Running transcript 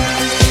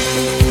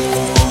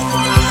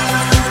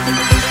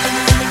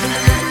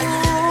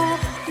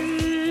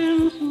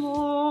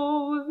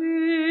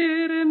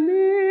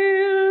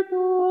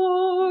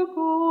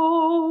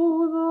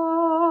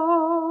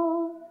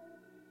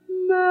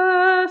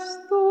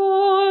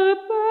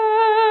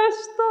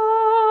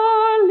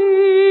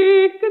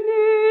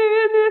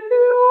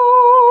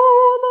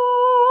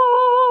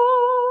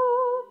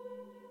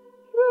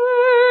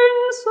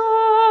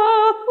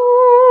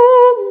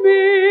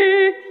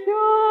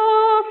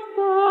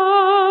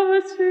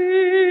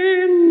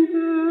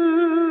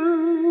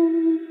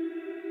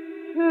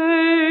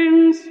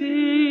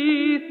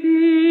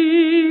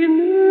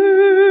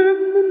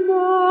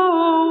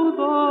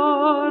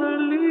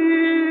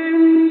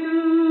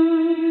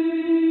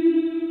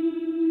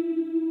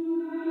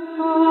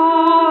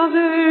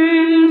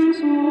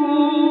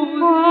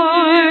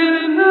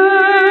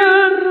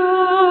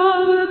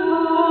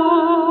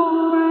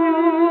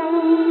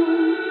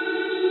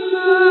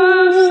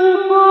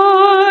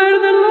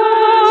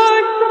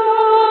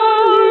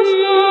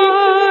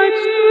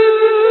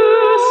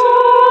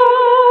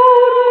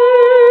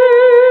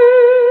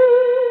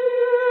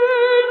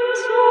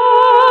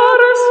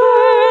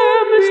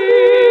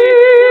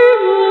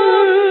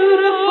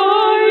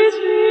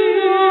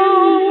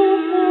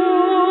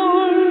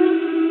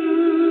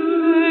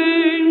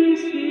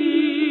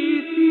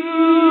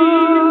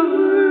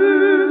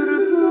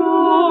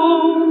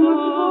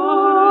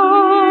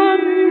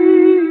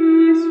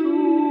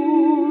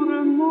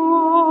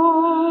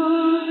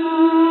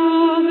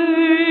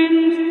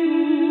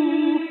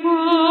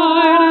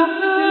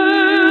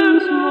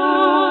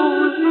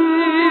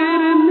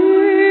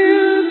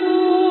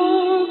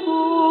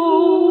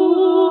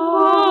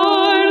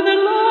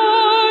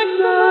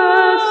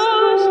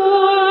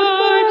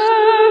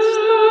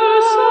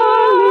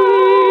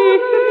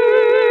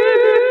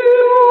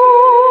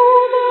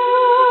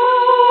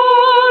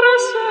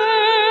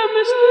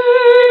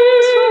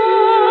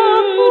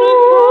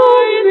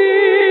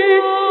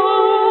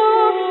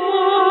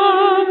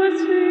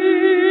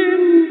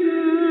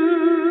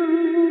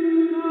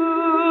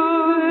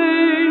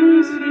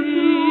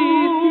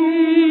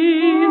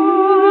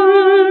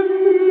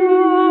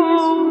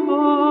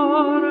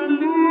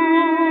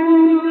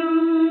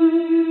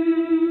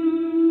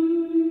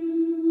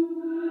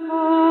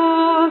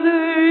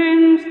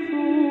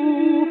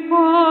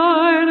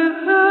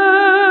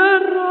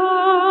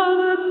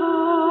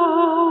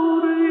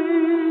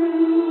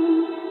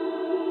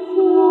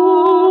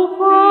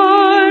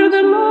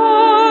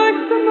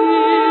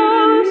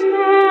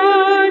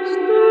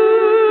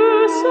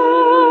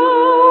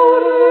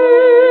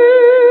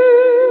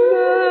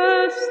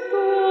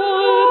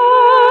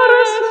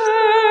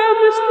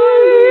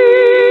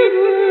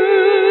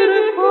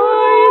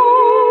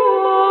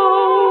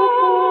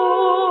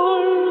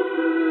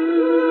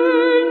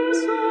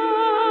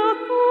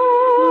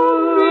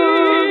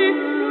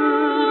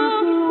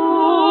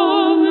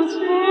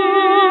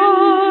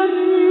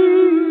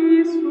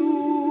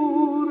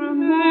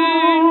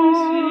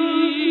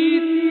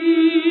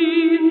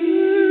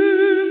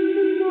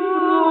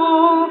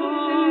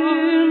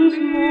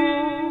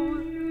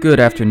Good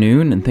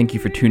afternoon, and thank you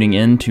for tuning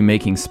in to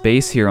Making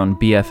Space here on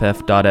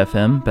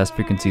BFF.FM, Best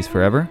Frequencies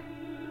Forever.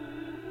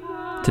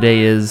 Today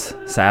is,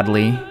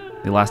 sadly,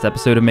 the last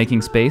episode of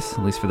Making Space,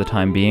 at least for the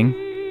time being.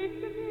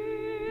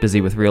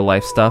 Busy with real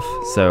life stuff,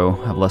 so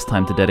have less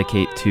time to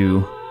dedicate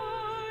to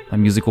my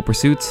musical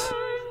pursuits.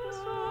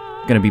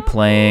 I'm going to be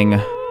playing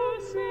a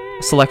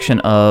selection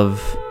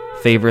of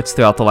favorites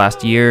throughout the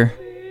last year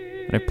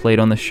that I've played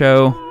on the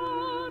show,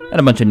 and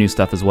a bunch of new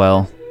stuff as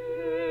well,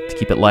 to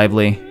keep it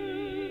lively.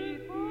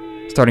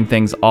 Starting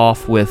things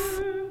off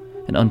with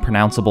an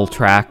unpronounceable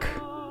track,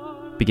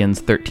 begins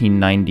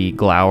 1390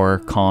 Glower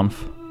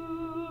Conf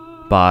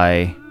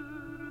by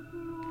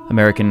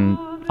American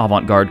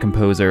avant-garde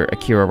composer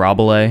Akira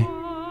Rabelais.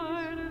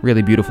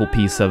 Really beautiful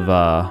piece of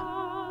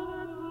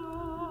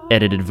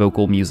edited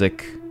vocal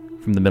music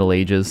from the Middle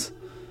Ages.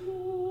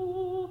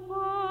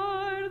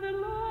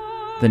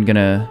 Then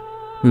gonna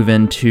move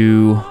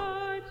into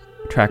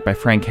a track by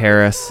Frank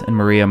Harris and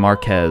Maria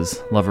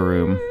Marquez, Lover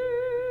Room.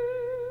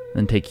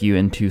 Then take you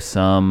into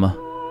some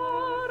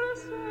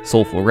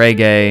soulful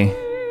reggae,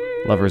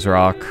 lovers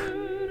rock,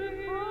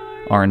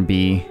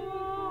 R&B,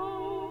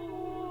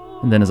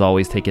 and then as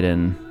always take it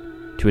in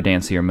to a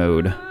dancier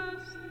mode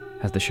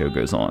as the show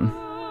goes on.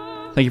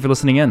 Thank you for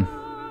listening in.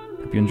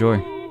 Hope you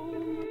enjoy.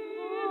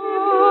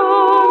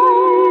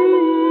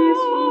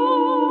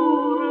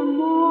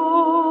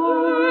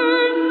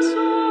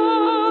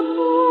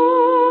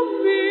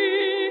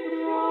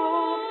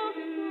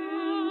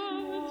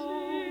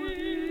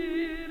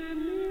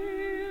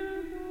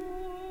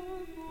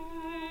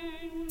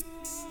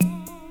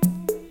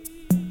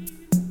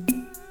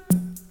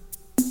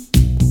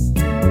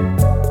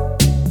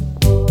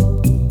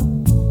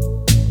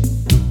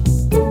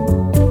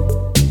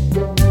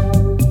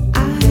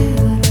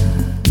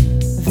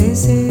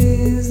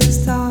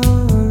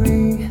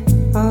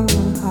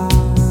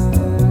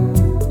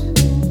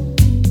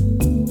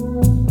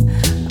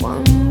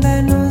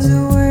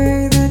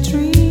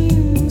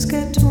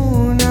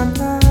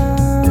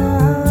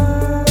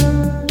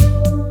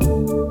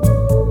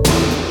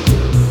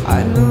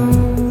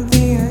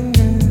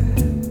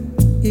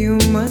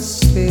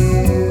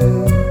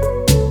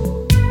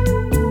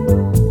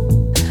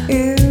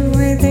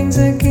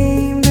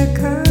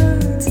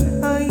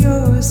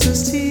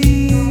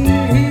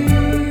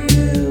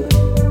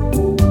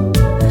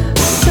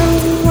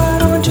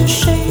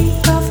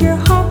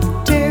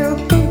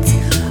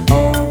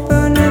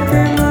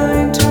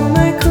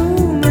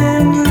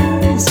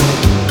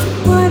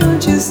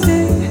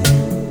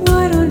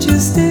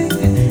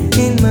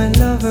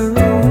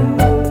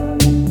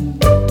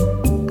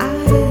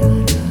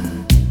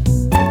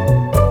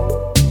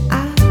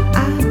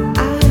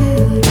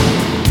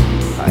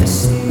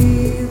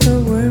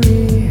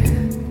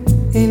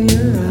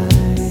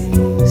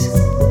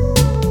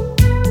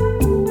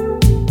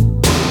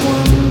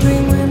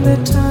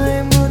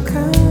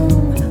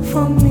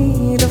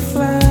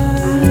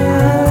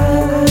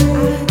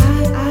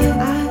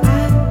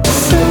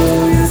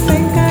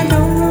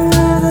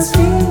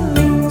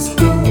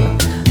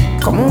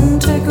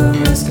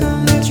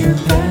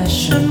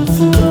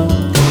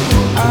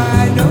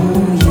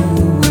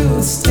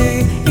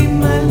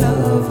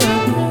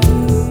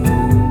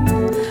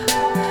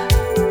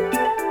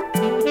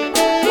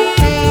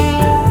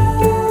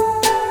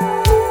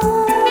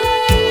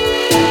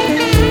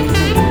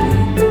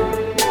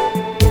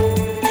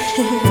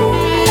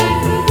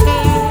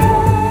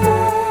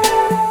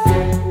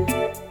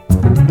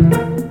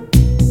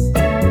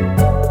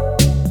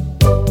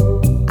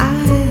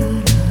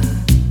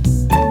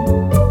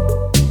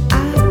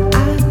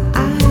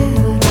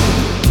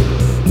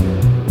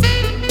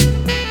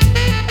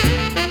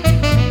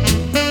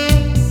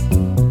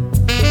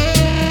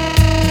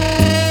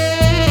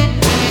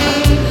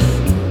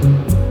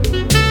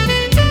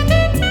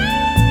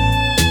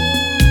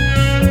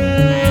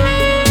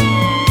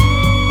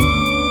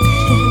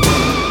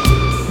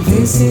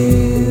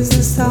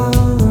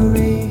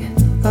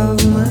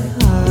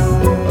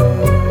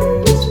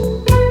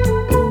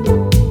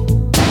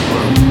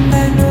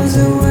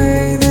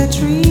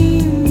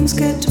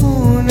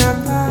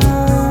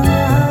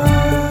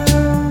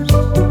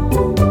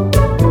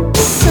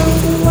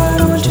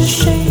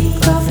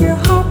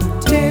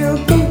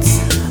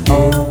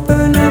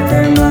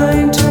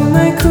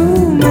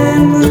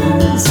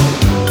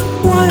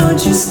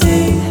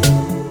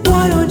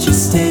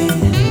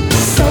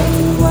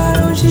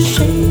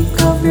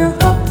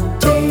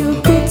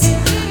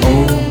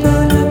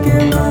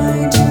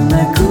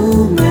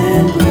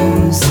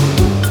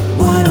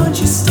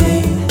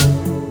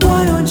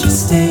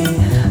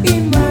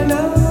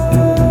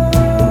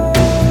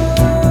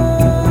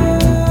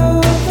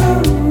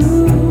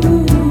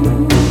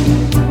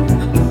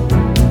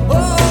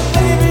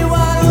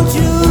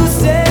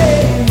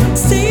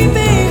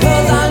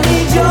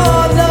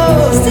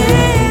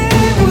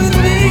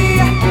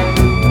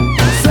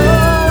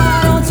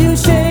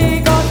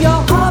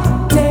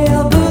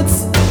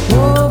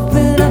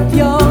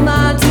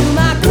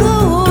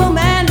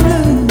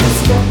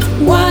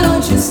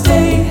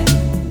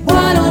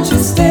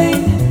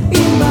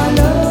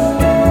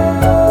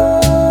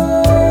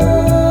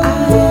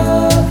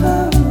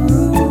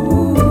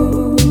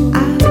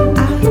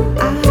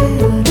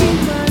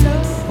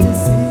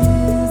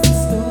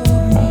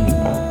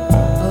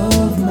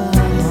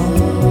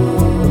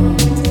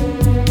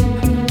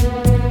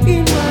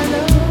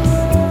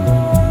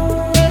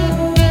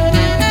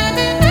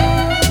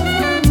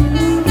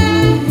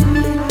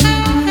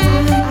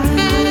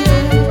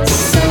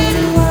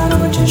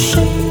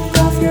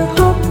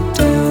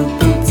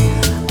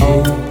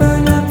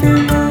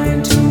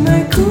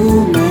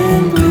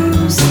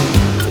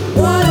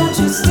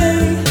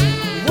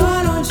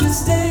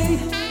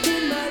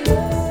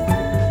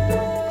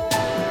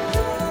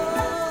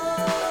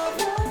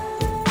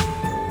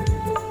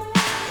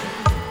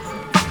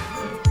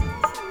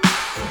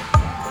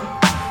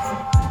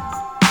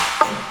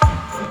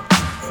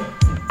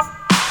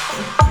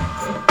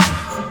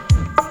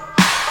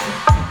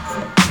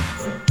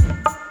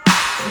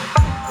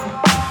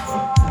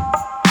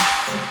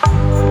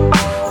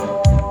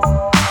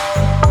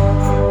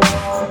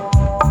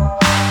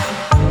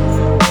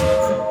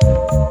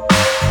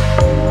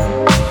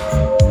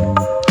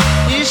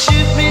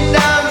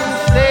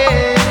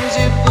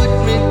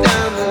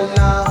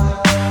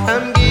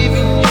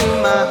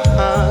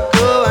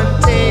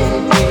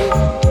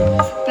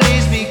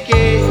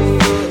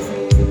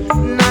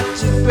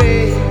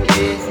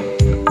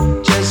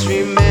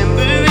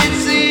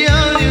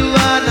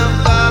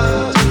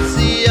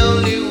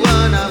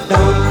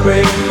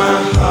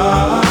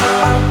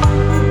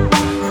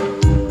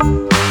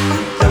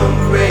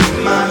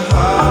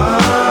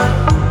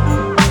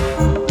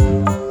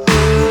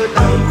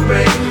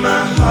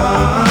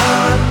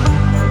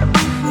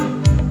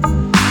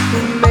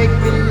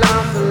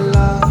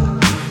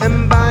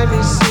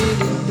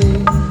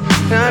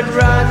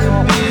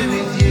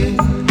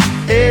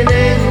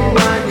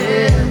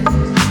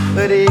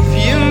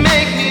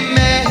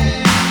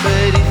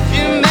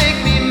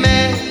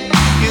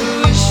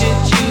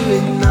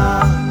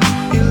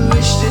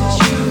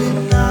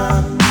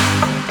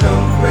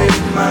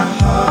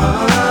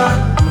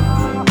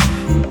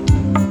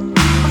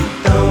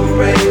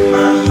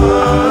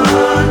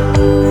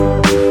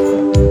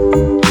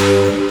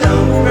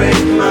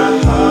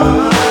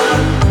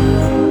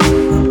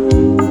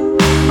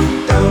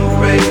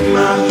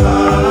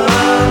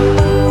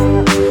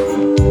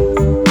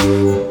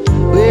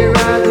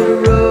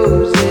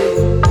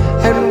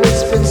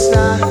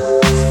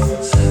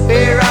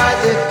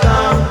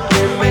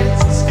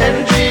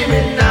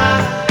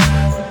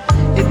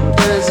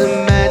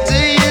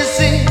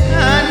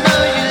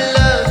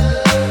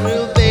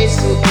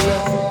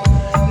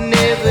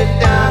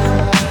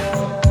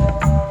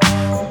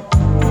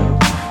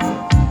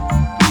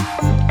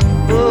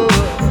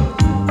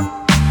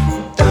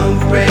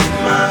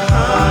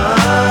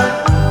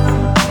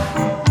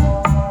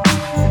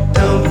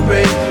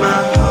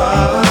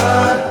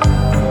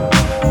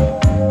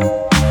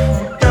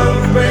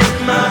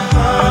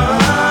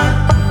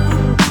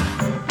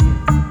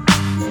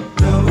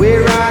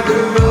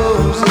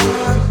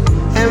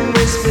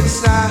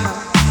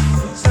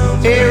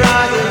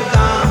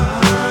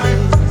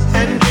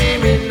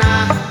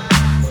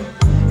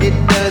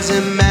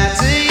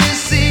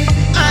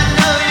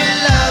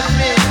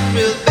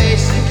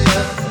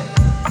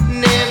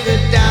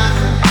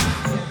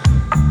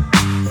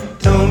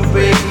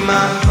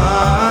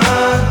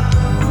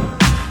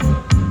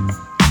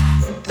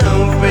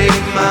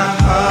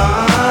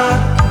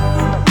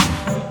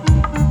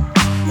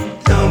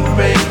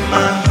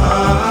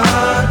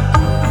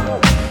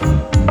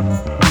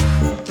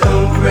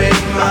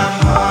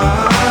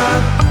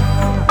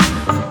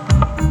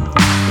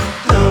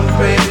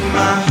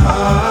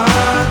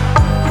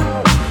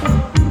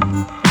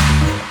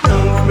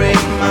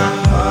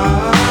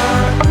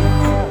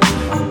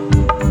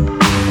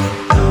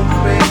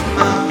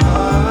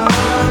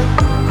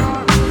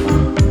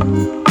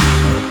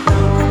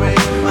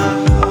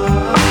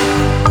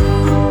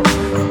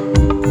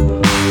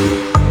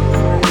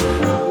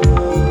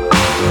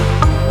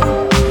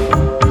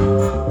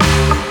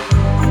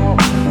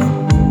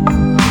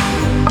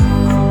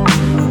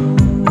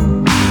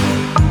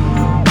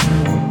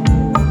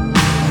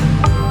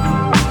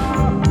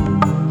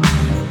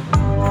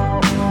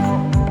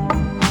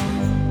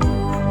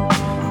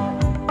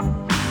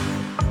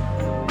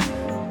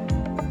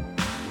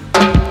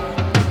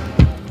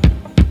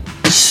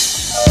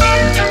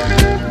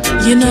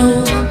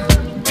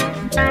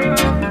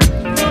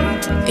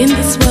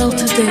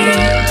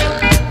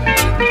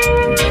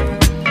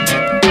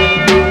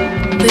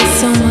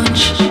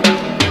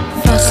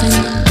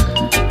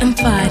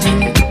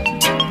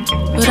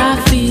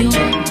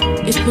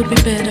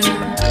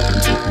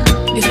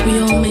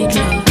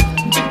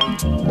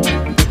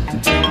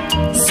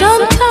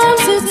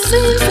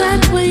 seems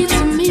that way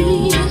to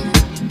me.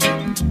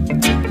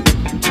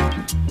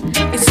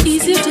 It's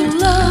easier to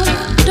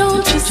love,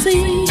 don't you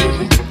see?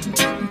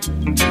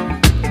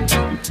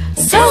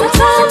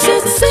 Sometimes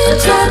it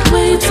seems that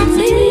way to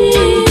me.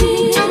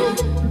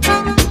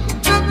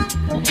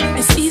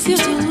 It's easier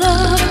to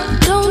love,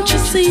 don't you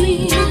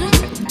see?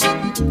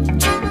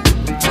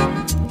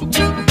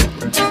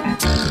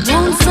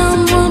 Won't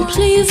someone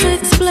please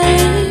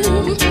explain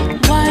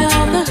why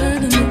all the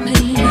hurt and the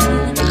pain?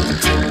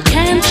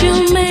 Can't you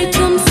make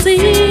them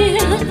see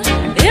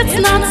it's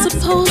not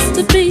supposed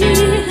to be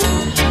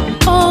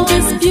all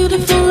this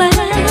beautiful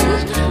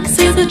land?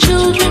 See the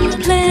children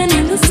playing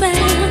in the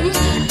sand.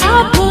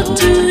 I put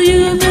to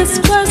you this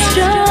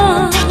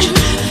question: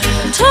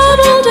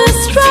 total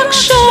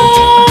destruction,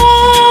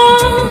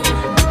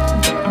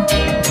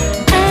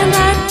 and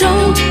I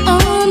don't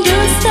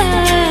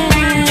understand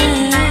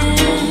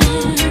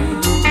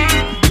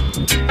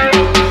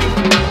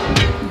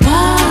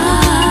why.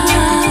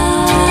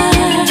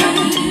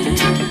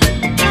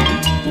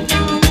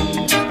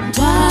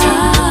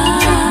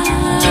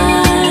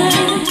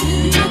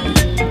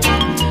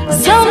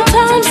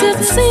 Sometimes it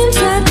seems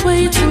that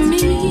way to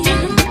me.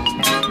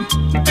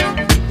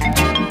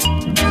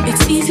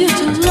 It's easier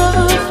to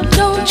love,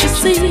 don't you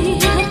see?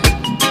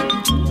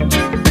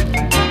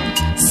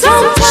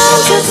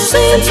 Sometimes it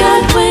seems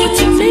that way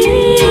to me.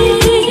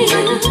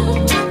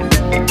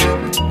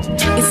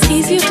 It's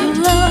easier to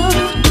love,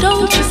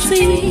 don't you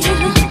see?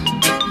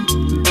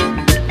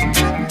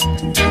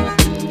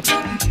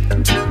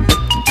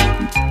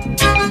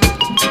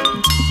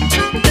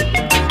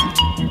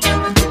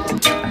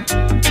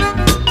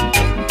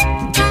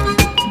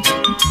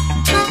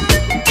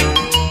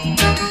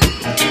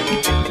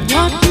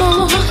 What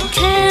more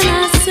can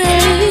I say?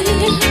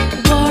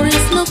 War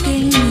is no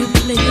game you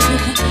play.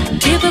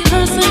 Give a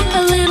person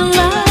a little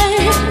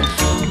life,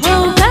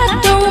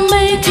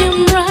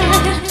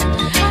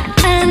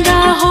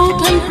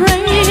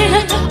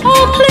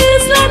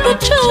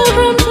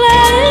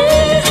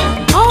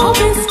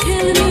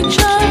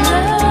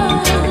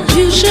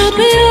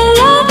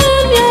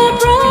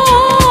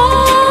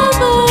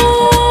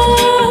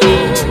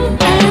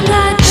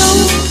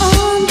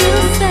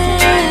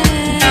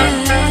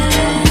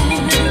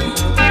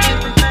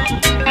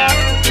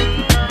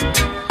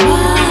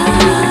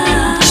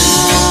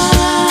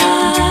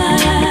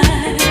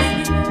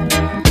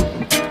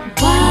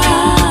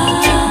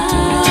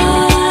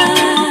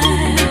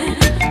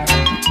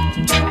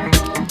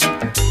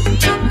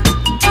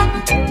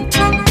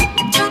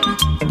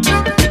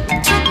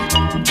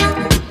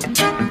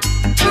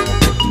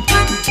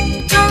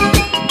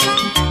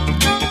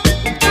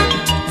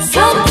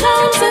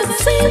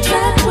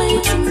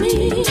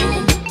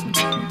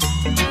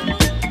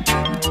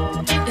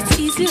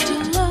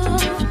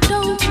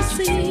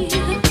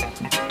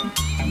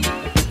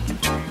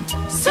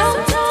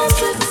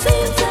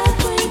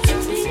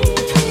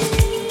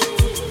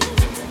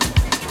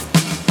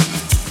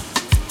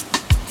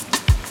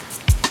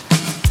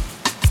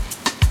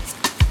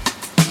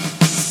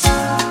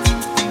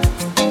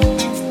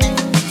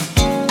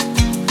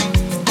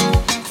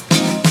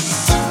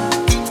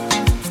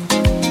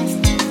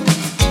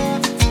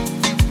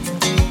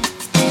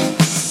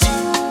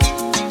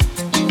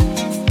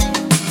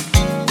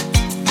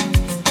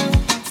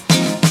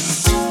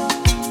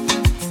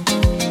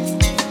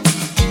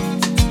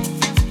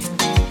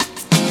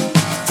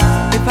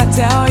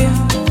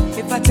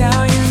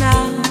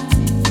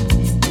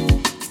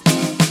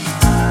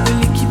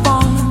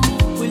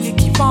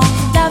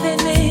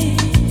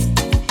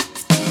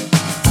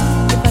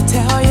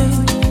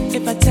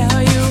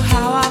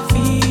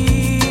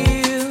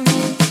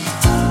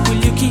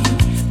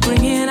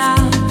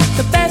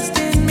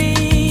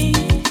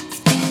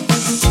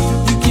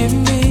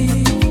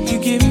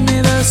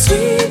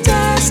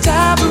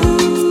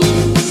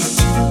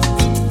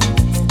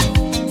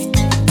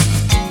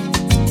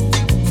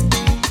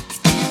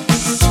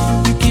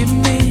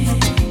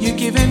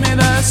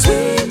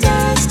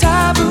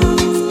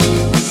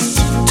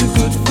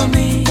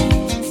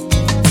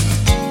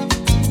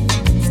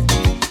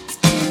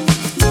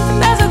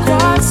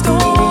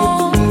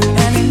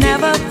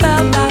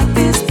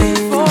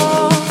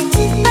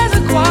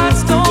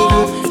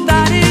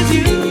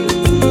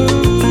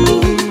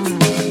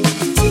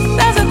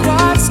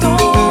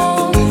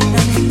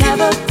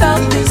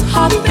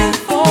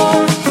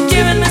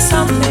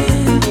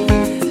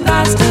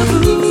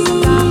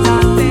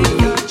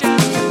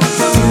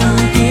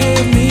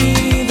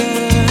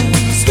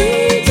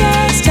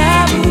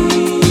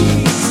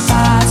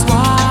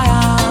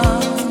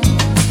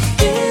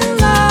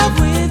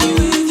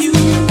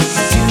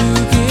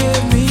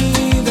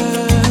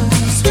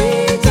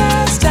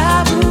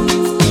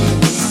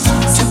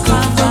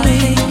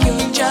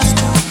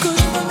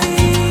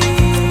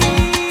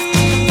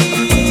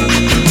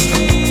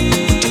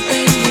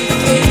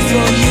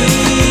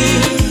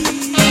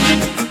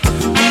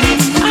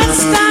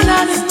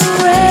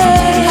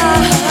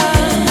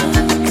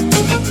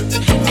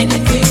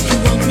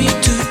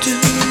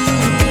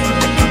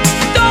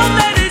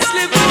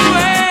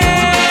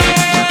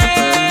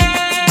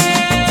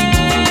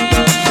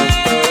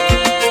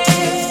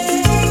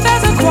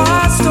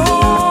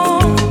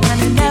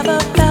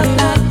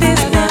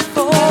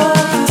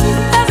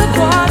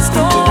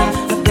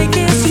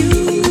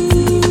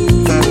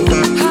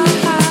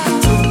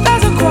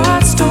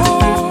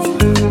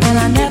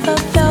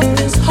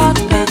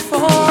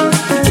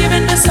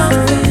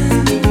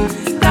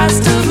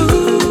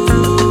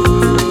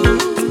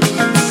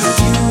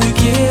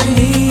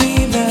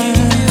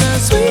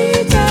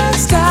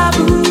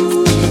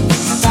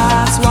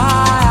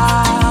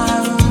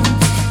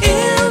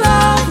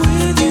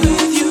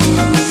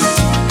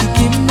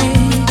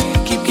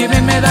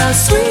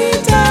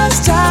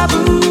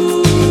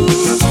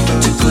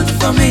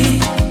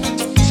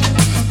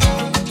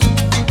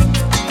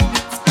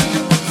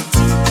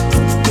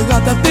 You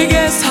got the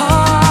biggest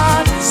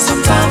heart.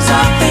 Sometimes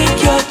I think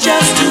you're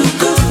just too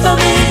good for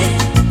me.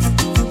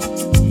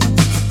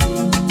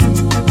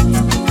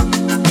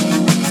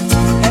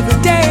 Every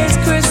day is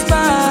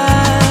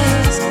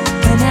Christmas,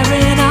 and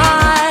every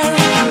night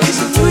is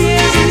New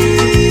Year's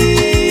Eve.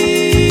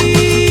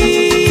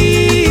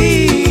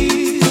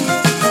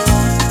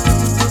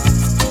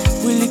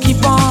 Will you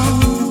keep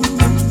on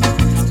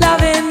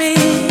loving me?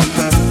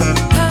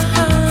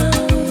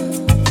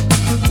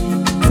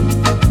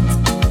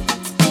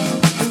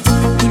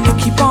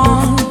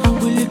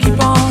 Will you keep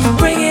on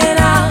bringing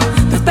out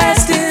the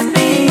best in me?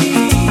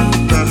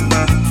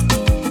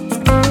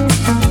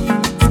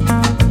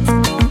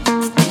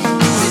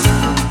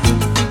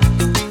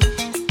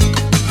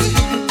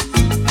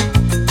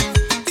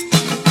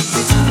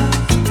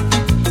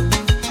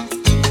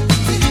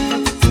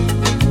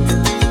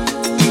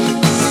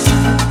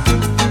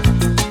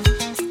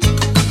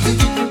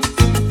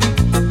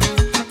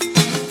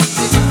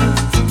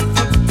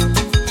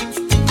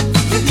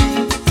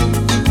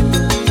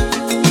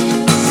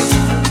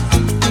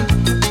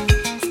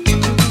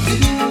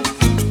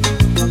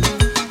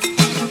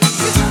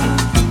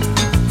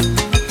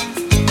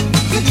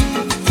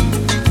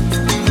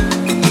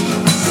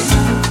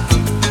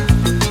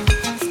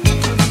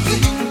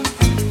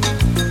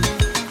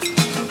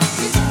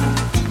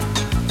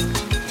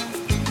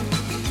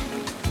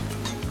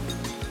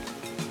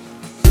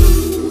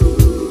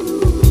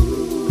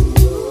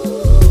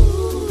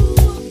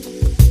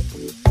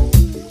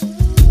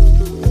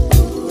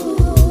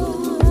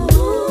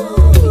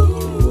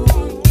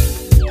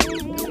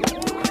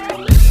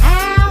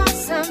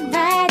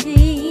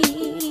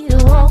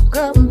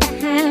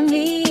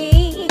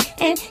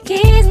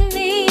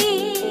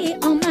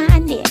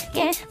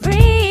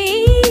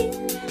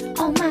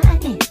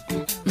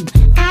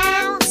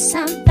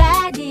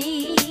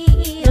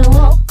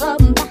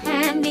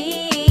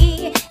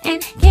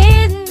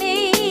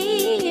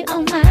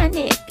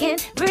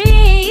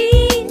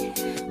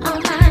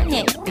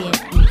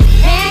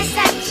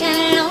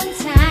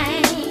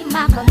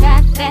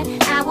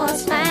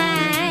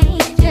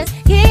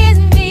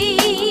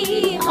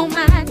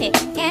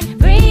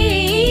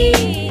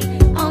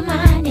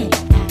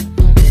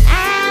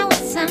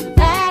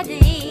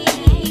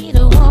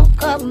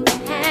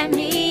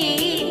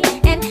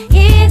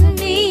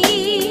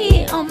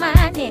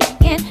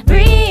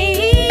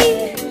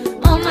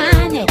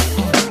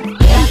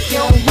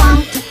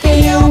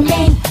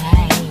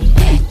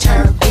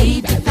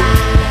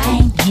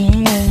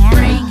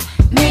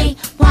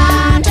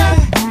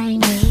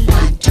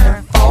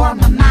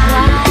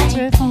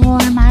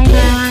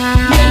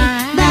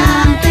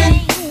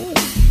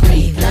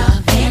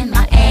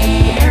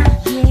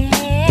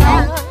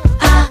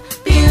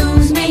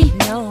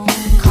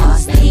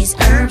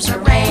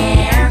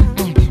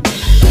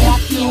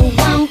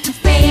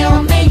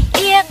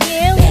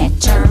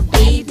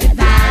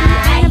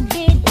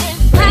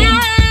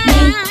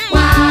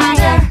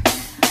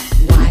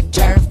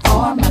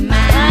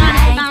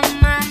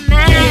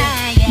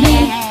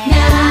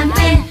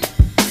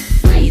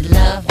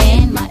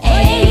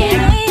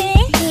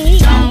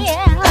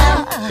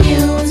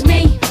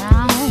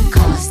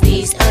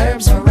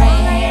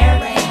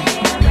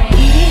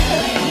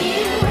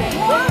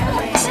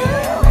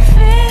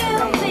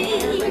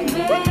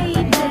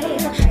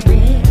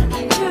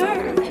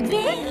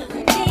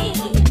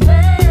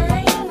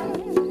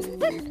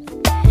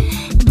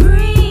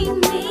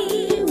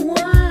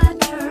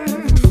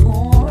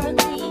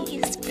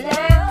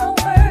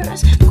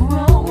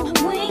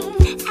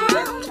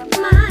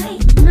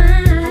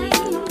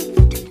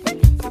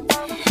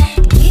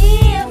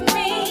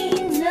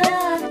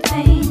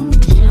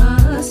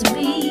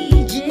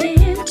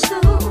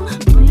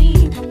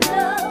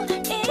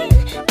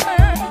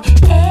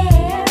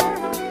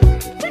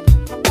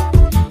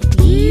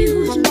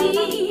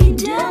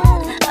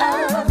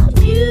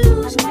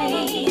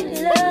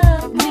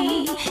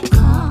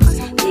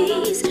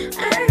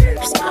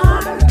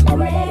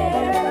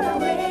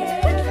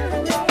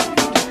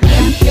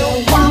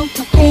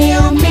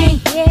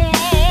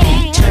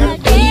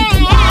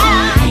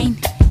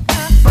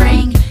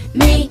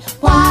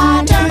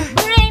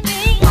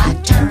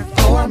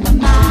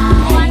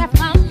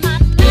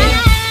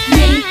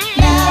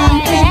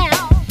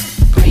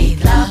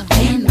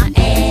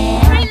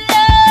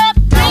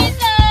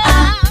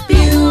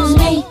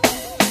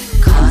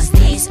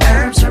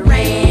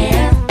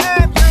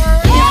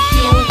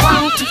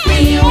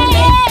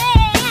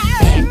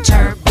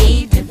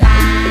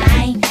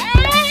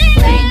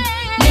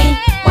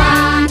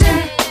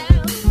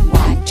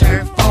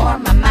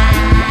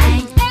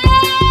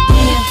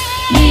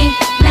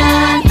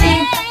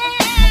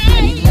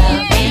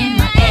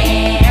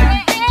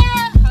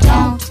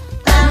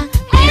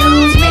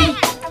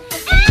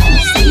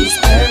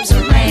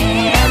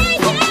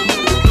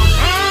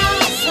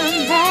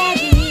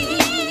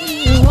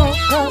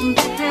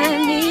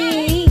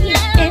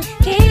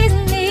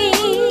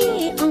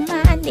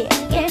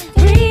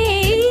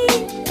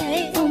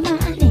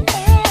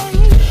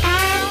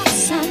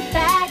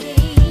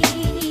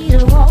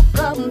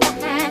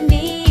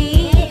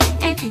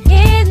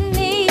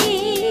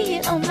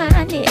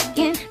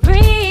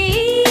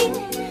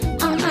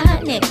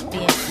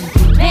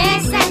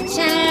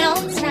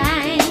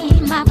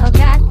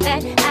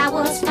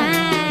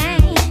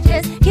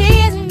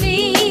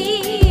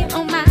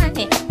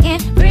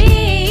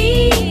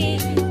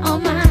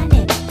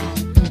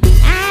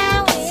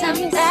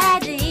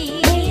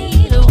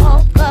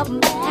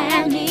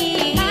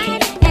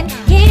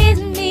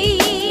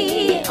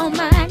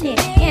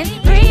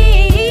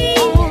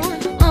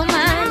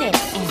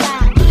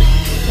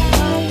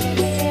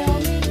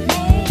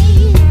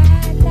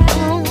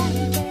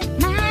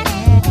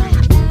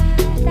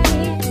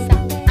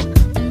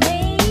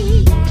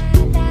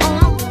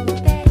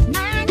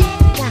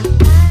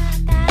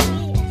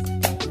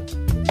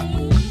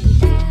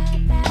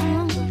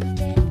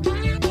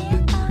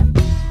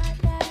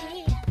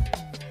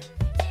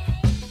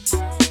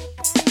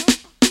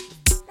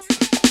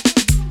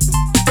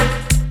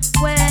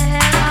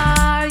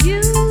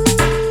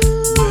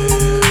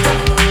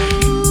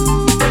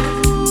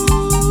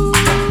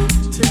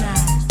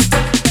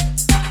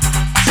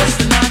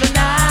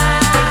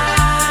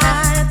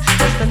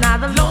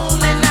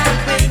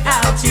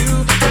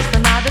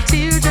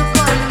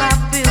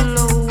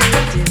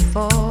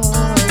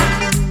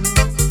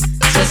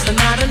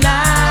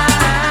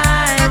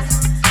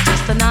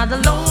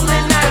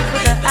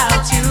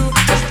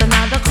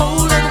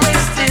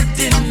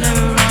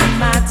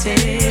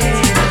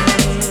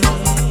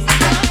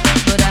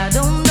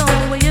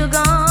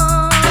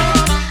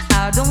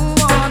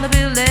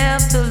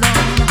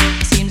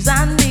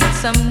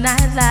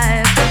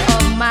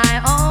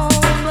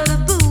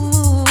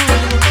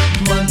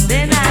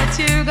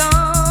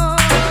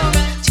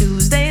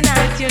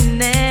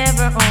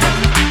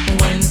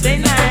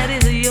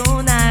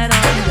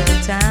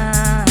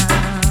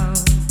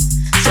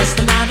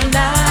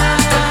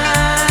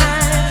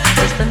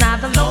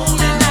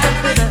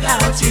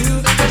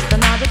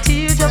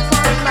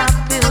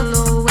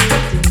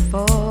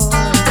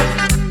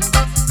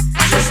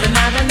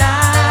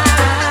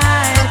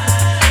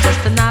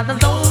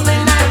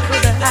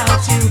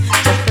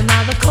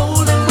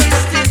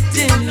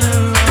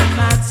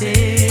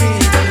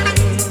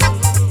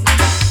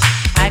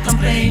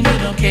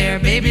 care.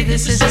 Baby,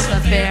 this is just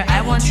not fair.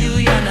 I want you,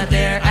 you're not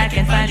there. I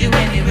can't find you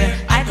anywhere.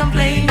 I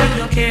complain, you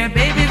don't care.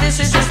 Baby, this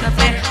is just not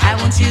fair. I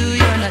want you,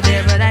 you're not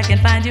there, but I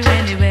can't find you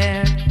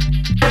anywhere.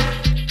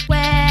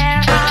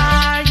 Where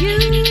are you?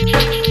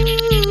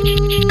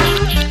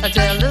 A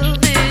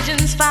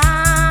television's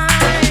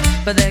fine,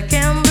 but that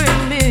can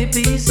bring me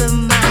peace of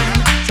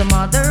mind. Some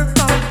other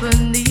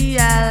company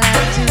I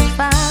like to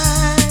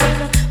find.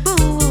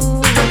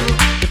 Ooh,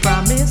 you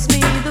promised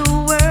me the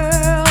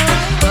world,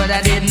 but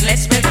I didn't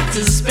expect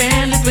to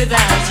spend it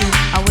without you.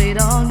 I wait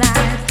all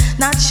night,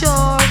 not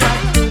sure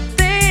what to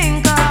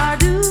think or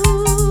do,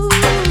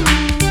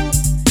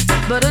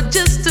 but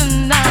just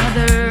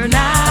another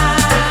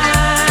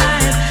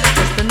night,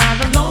 just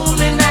another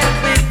lonely night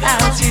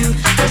without you,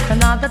 just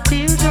another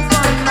teardrop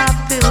on my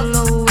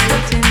pillow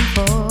waiting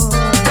for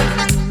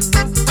you.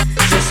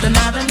 Just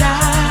another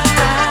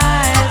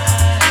night,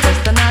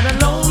 just another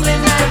lonely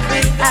night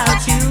without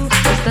you,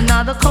 just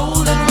another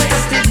cold and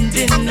wasted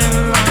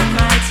dinner on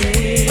my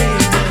table.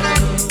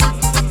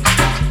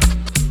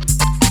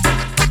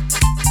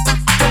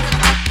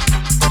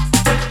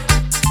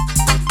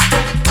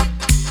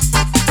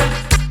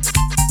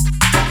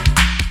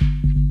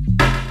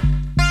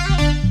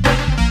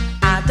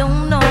 I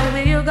don't know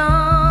where you're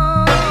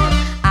gone.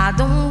 I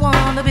don't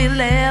wanna be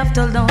left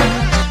alone.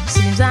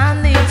 Seems I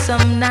need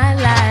some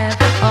nightlife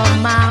of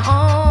my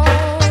own.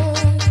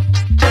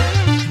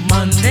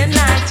 Monday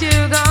night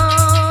you're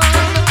gone.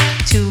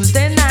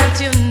 Tuesday night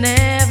you're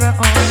never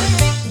on.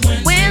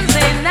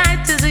 Wednesday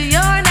night is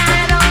your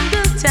night on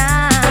the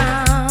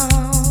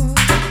town.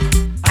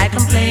 I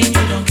complain,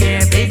 you don't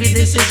care. Baby,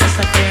 this is just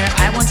not fair.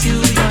 I want you,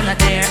 you're not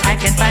there. I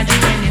can't find you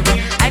anywhere.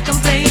 I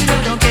complain, you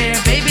don't care.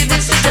 Baby,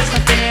 this is just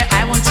not fair.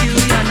 I want you,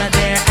 you're not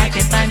there. I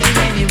can't find you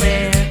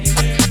anywhere.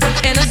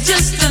 And it's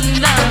just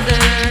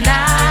another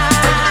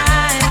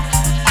night,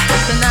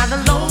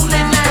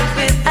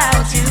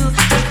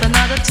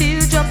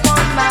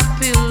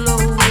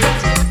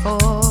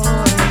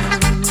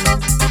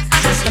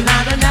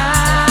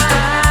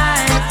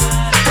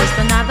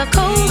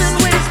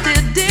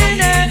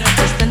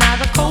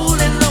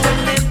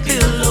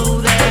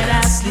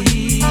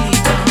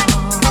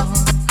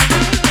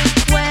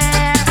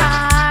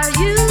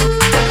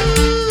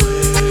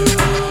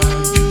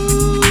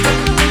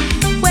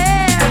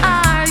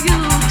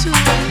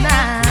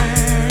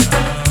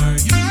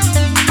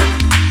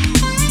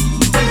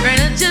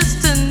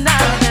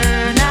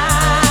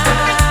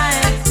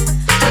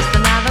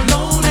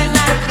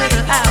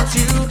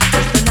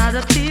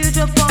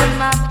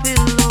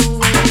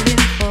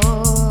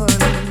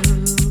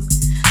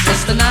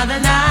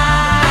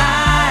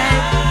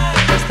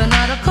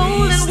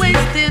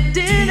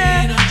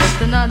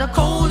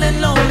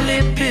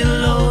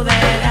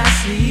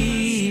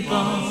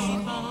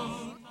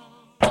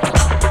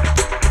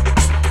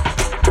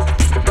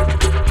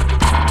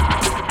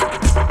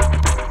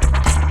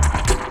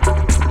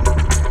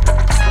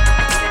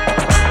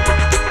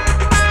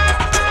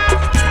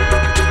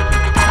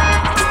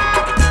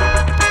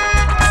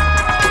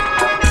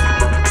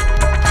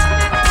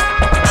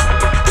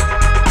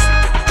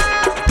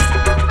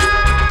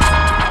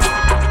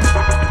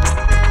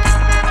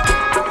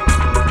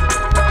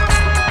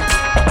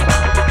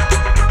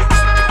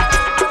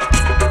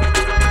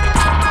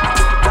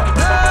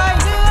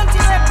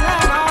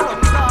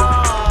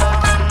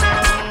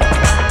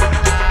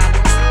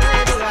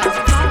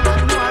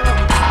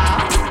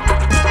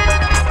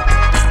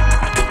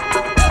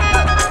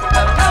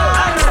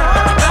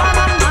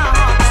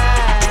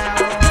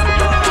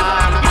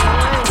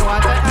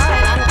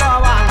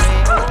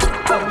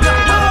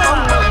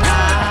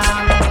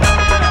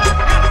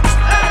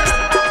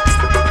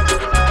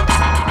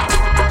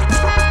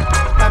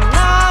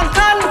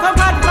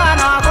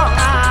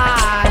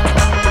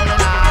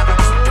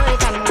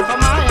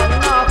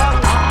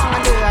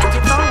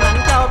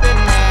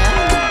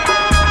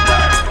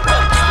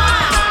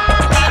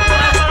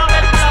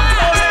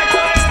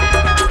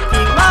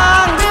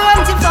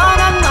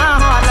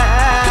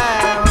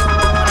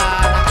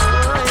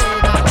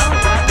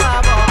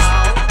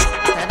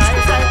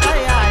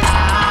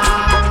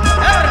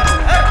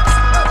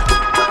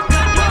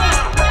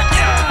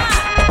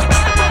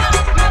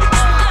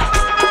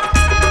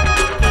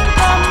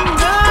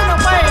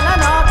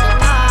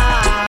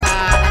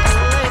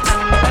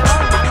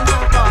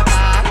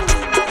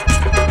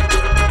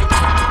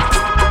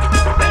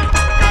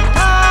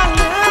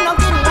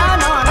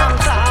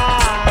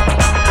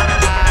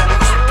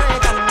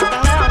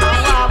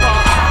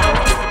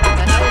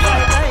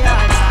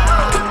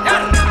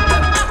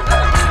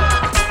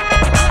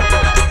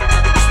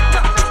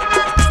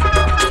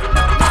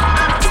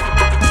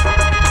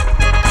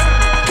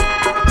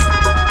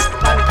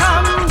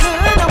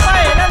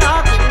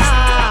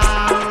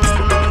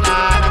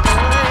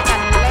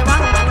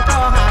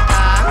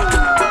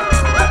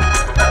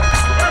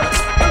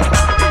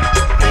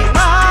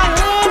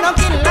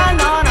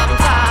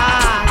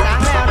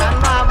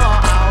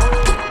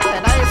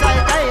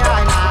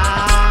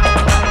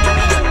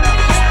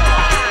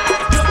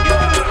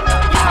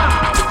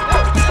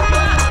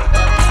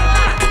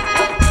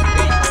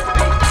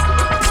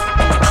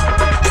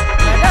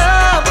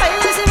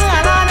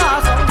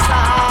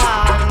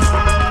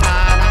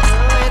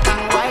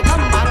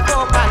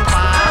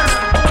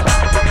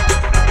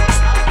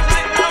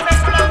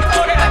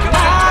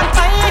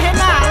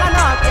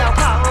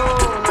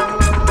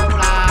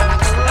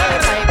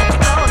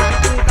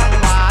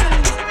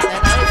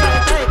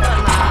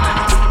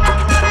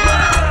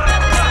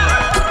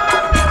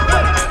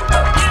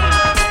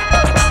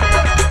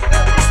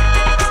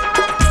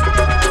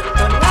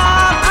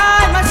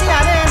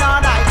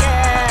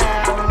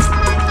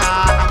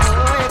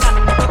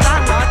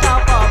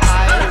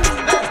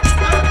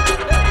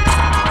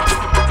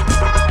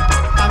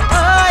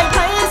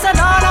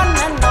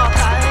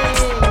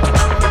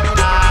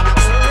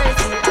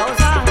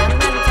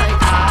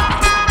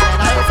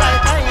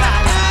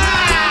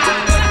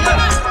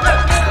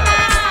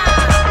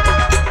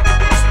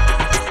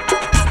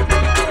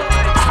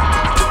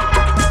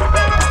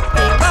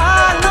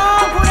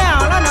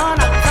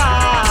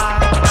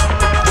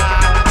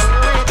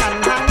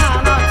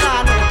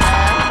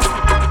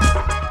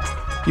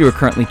 You are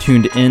currently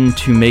tuned in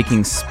to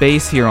Making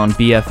Space here on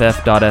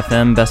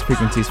BFF.FM, Best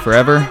Frequencies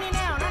Forever.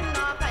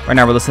 Right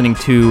now we're listening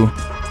to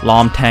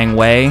Lam Tang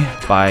Wei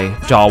by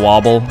Jaw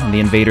Wobble and the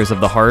Invaders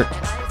of the Heart.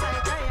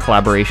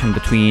 Collaboration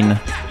between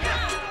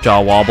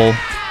Jaw Wobble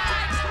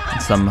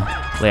and some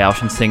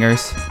Laotian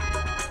singers.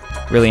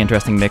 Really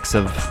interesting mix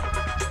of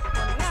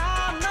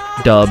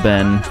dub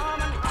and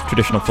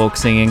traditional folk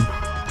singing.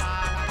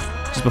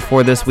 Just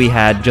before this we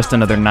had Just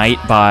Another Night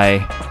by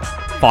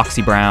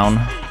Foxy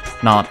Brown.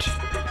 Not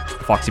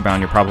Foxy Brown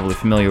you're probably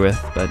familiar with,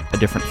 but a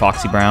different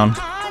Foxy Brown.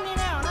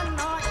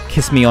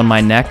 Kiss Me on My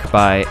Neck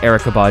by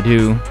Erykah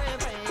Badu.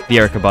 The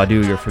Erykah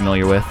Badu you're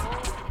familiar with.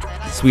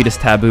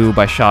 Sweetest Taboo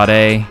by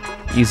Sade.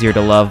 Easier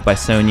to Love by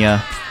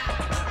Sonia.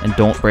 And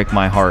Don't Break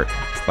My Heart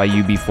by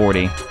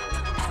UB40.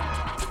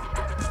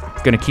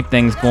 Gonna keep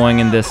things going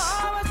in this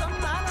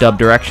dub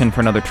direction for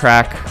another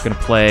track. Gonna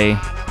play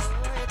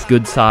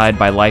Good Side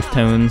by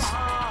Lifetones,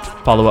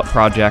 follow-up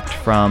project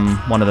from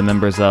one of the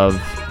members of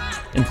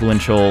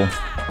influential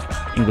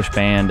English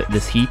band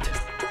This Heat.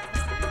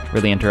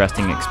 Really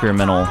interesting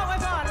experimental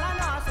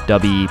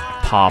dubby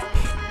pop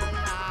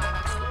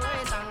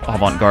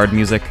avant-garde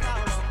music.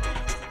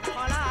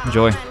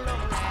 Enjoy.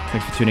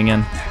 Thanks for tuning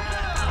in.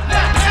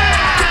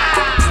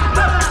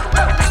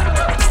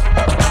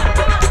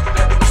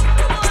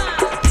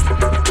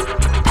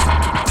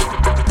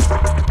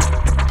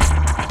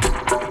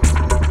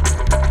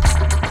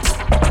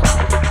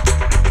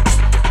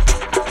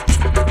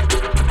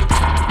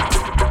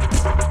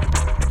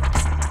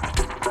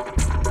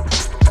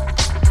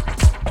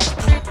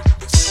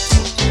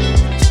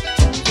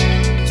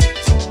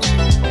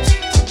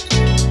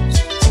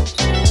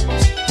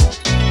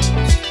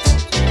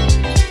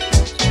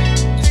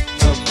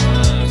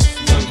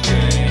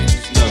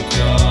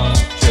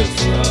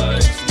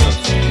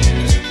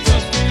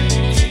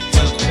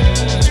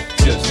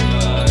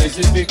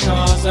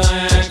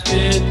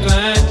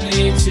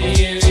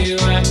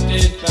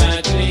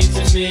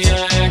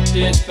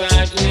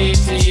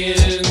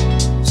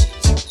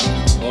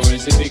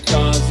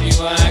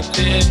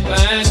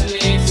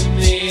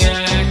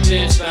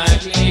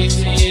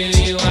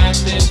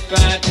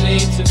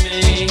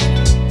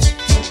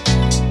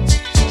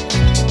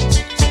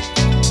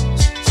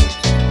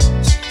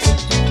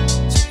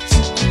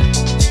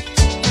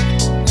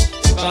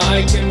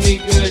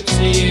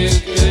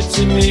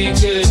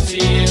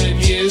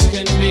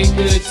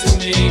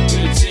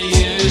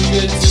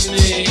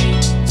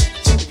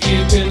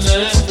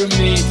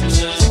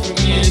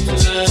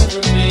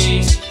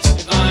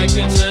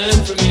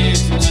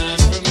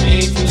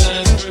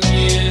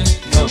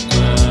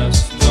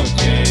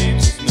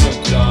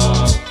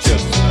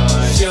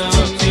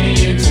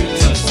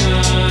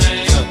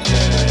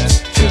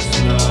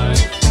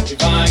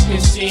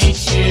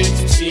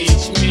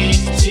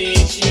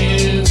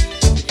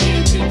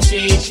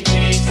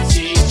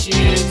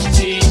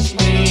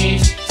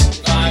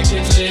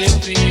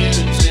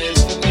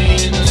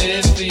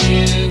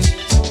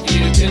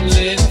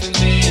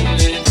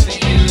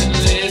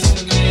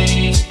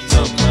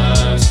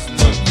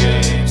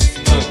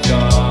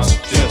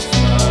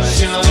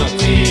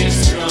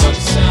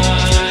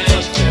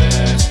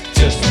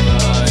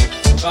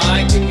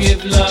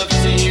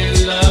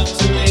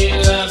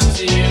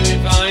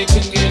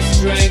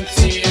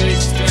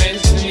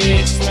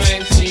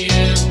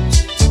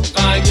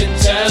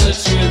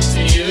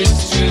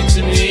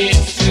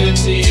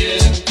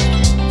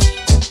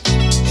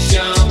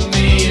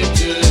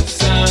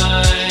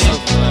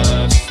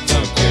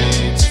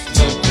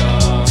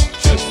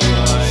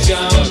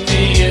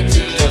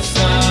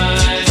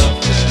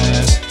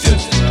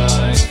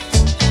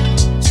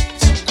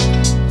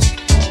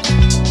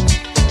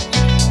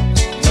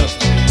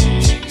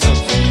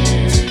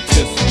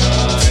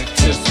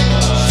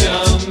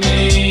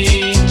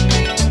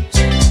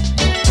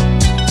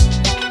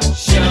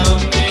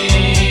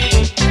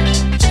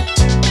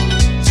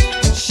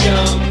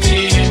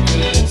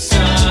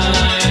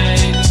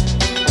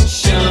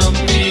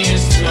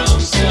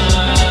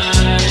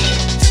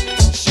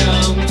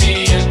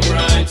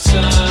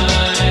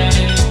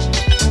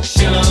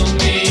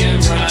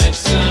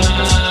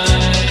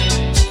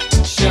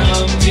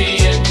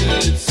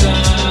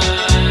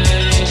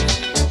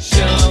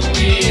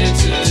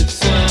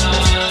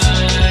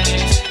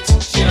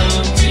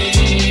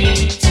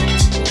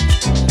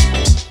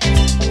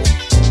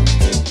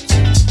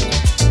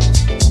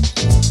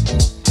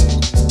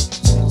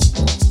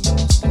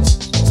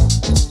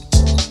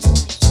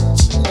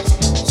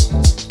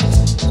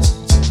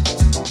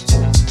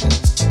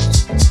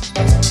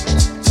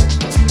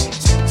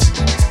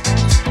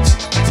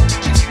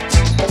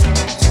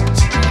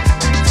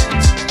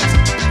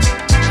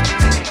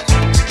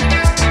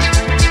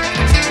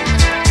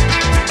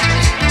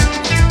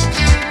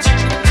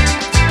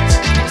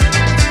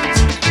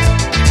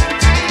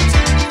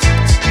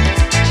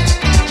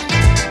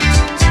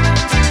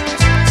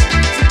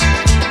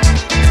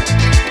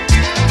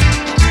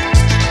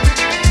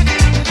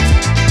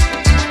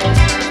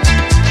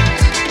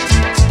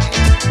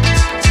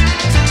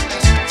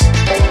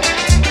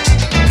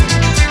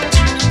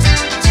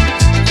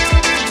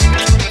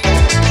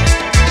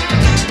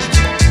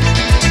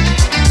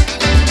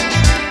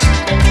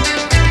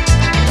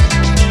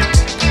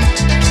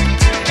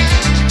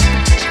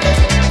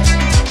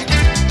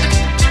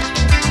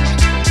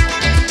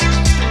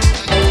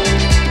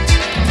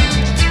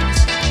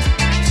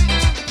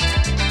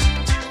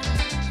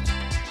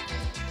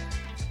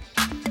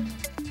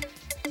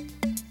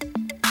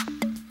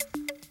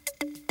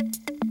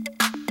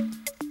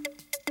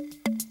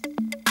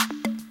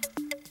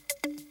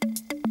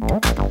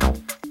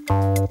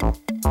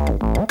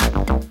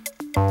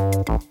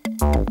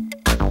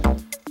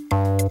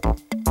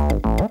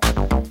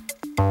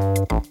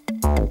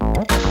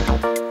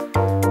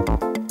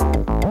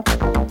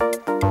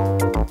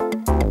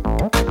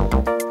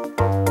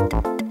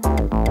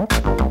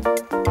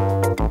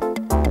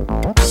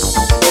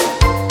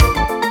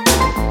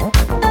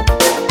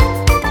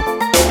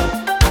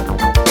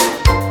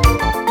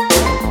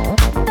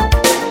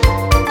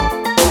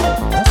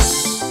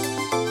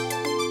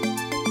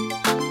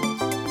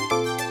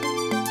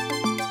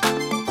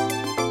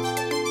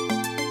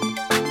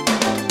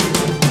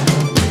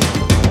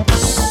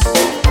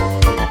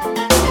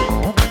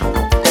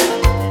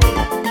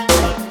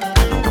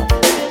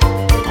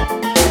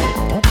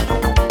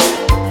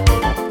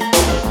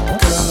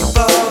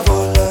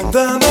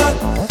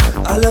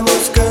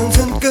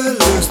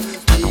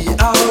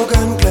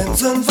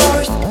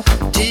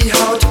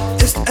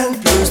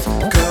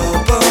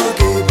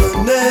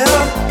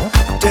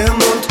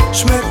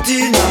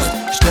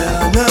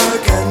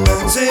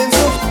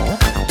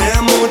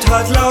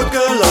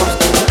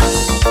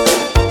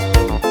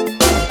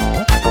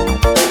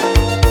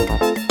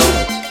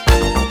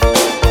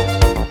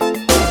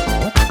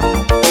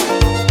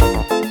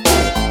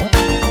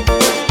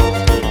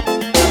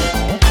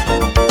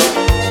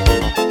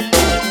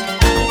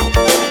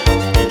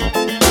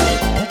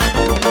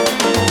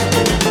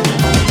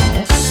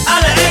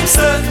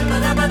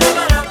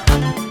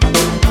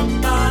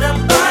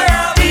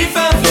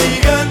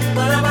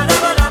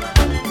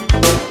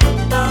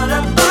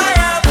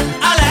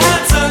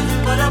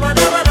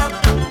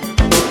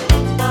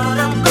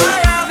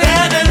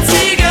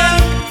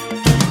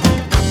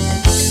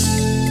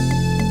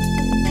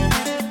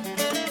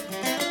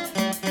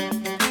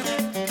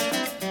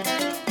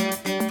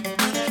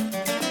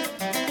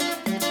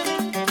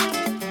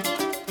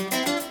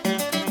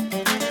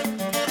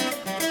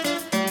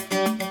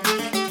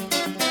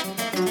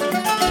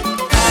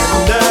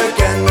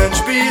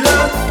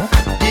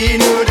 die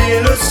nur die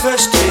Lust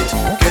versteht.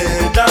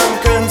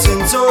 Gedanken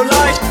sind so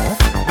leicht,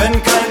 wenn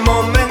kein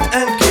Moment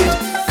entgeht.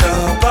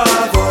 Körper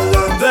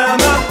wollen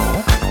Wärme,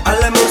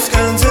 alle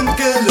Muskeln sind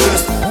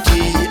gelöst.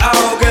 Die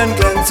Augen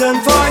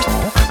glänzen feucht,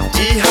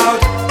 die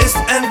Haut ist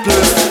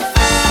entblößt.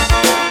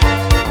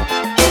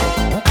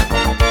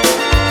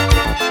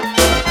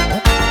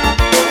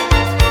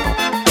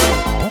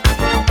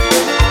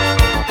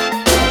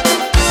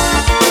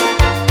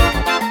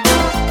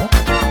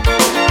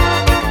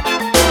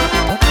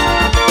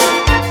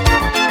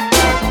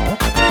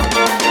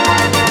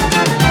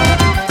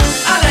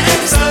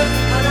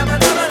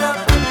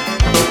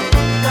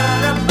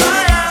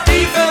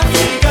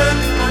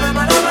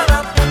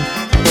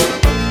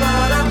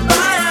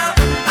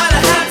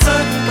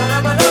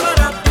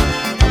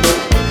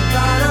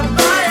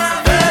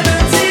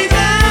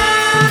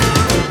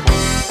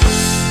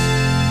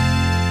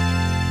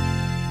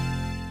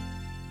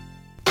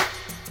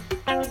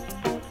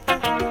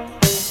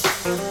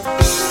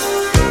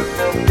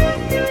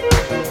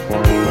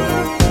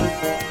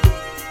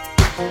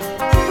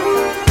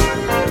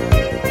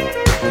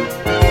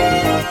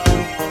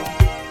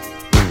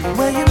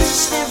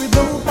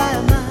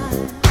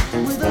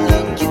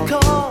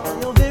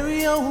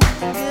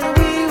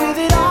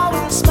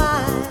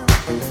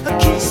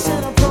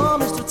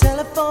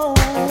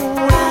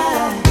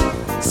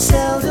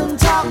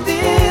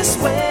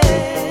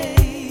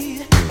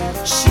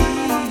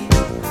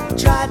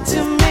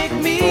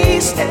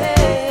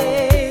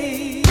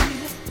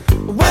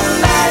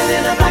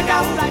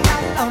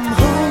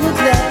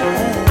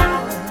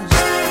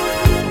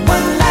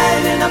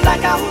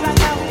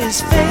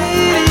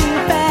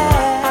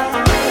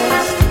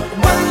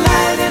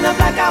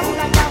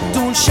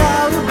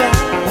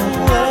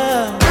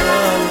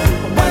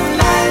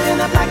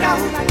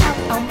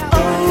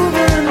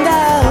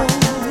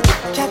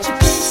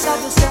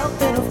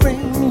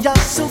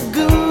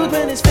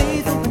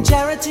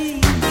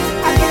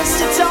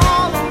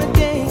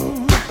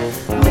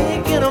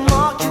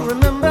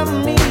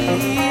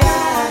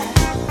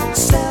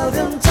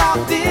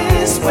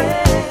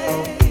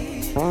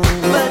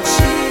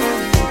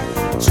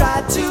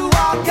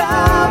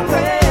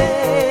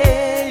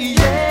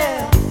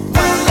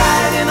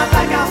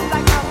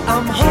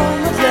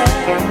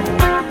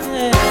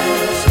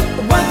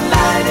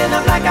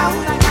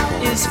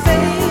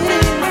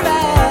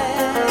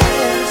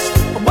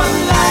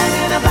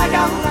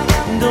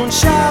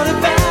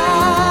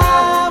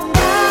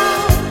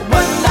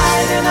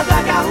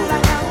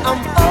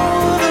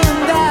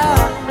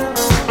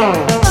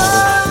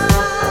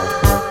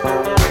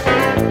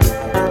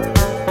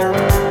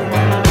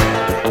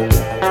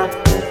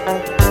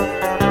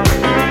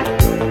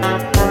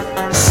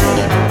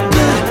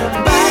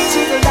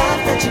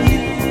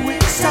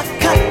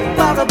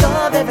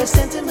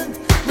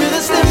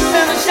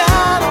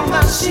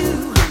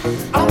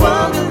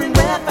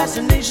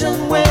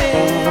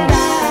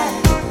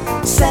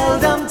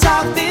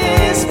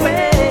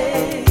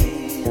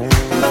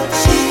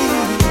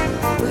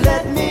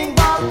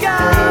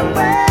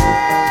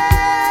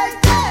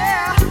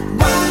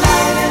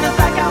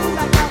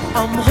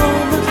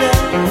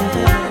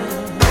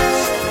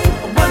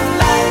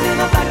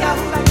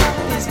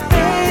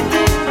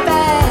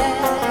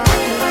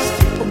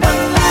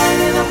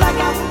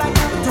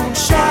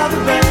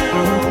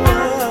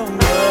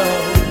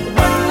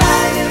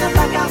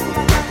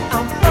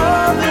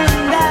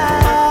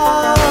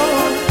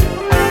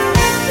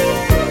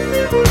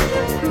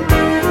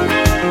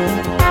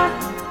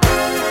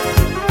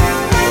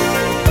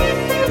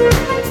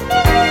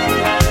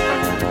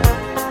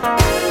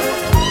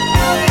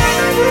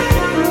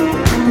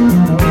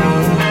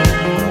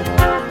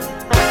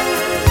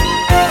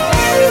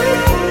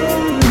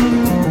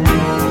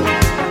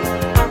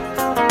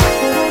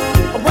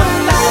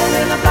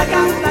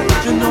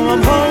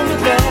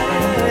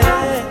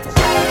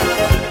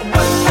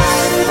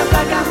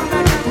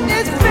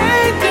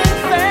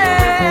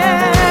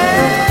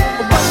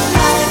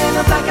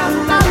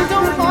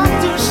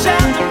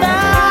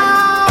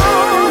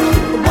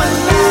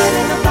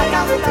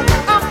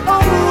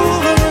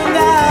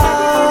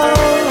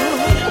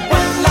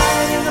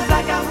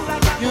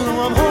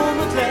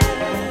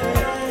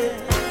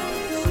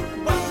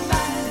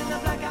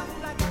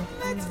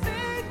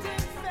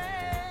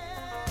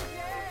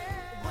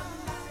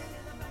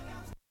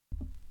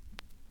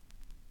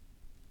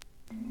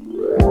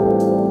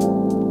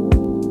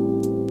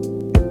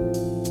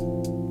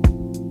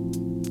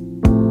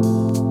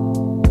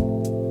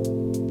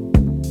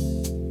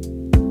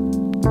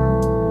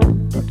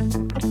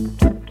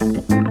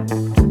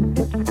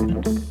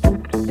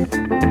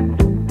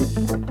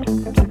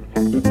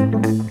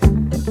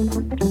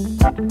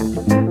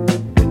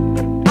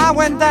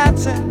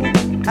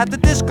 At the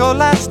disco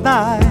last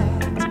night,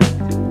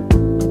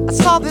 I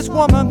saw this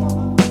woman,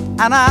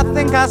 and I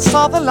think I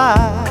saw the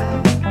light.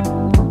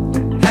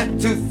 Had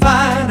to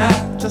find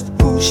out just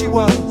who she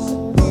was.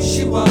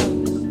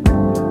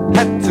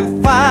 Had to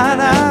find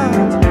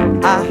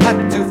out, I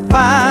had to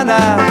find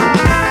out.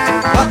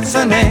 What's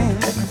her name?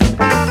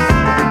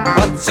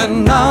 What's her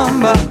number?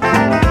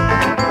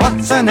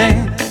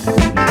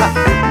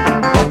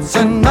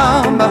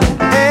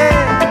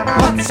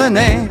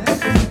 name?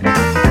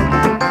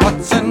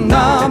 What's her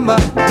number?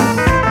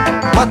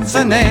 What's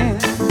her name?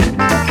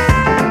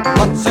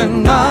 What's her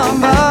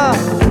number?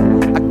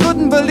 I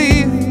couldn't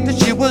believe that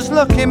she was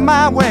looking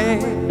my way.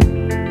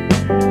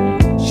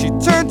 She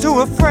turned to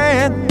a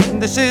friend,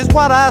 and this is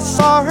what I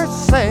saw her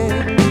say.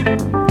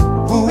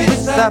 Who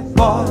is that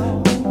boy?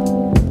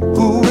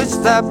 Who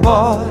is that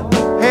boy?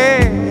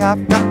 Hey,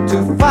 I've got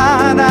to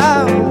find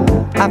out.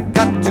 I've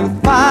got to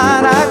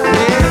find out,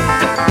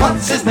 yeah.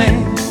 What's his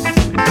name?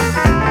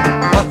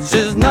 What's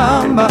his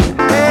number?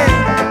 Hey,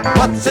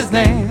 what's his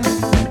name?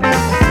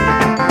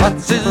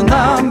 What's his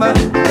number?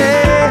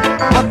 Hey,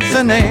 what's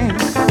her name?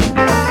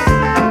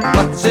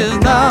 What's his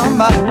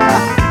number?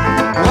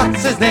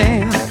 What's his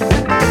name?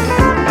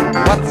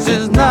 What's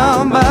his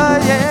number?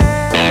 Yeah.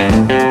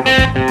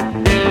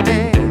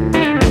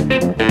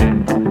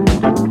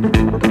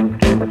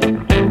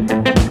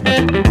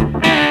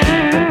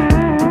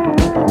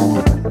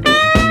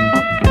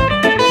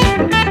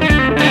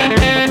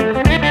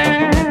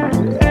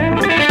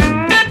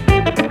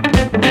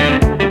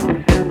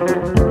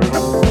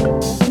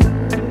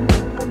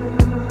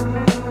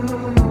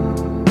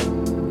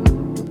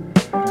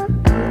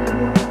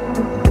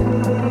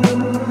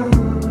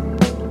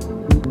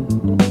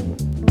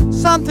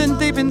 Something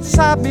deep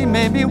inside me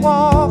made me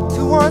walk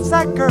towards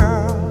that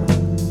girl.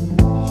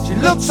 She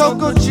looked so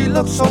good, she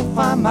looked so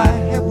fine, my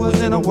head was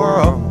in a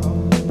whirl.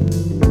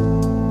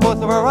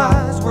 Both of her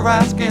eyes were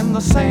asking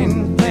the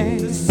same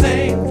thing, the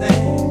same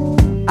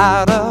thing.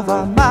 Out of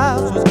our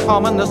mouths was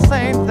coming the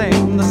same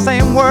thing, the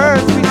same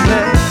words we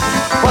said.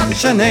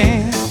 What's your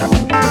name?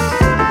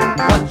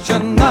 What's your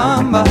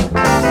number?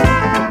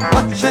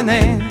 What's your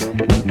name?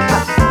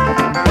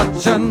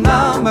 What's your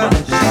number?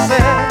 She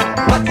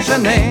said, what's your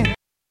name?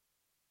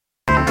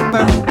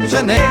 What's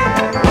your name?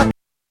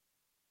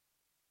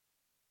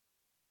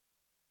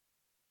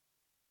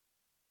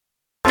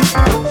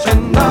 What's your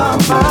number?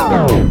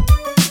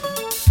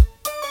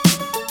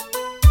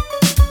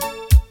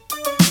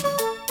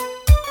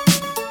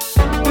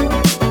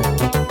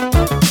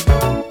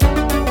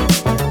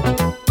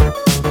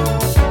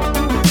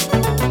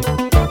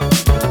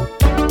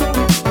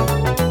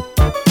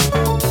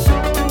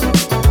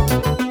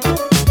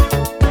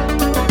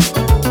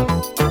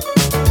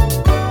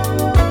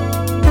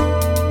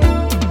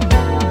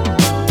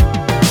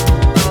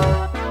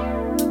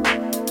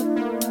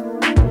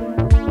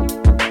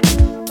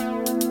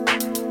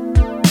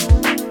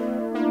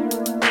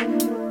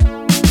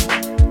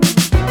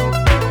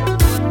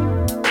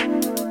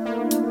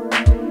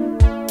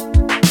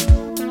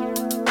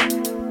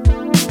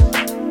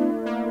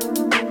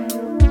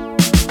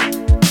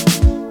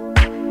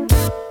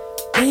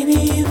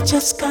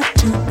 Just got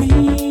to be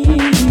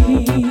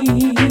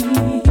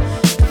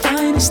the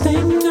finest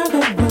thing I've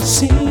ever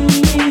seen,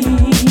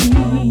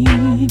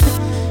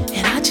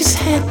 and I just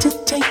had to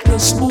take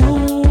this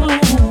moment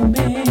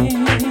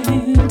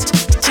to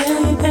tell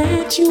you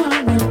that you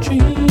are a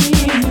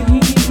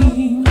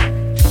dream.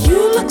 You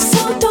look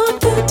so darn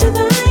good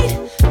tonight.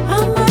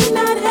 I might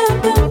not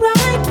have been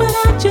right, but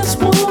I just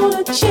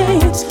want a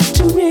chance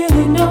to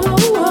really know.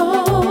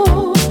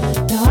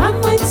 Now I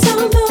might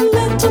sound a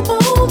little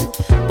bold,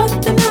 but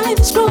the night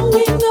is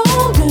growing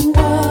older.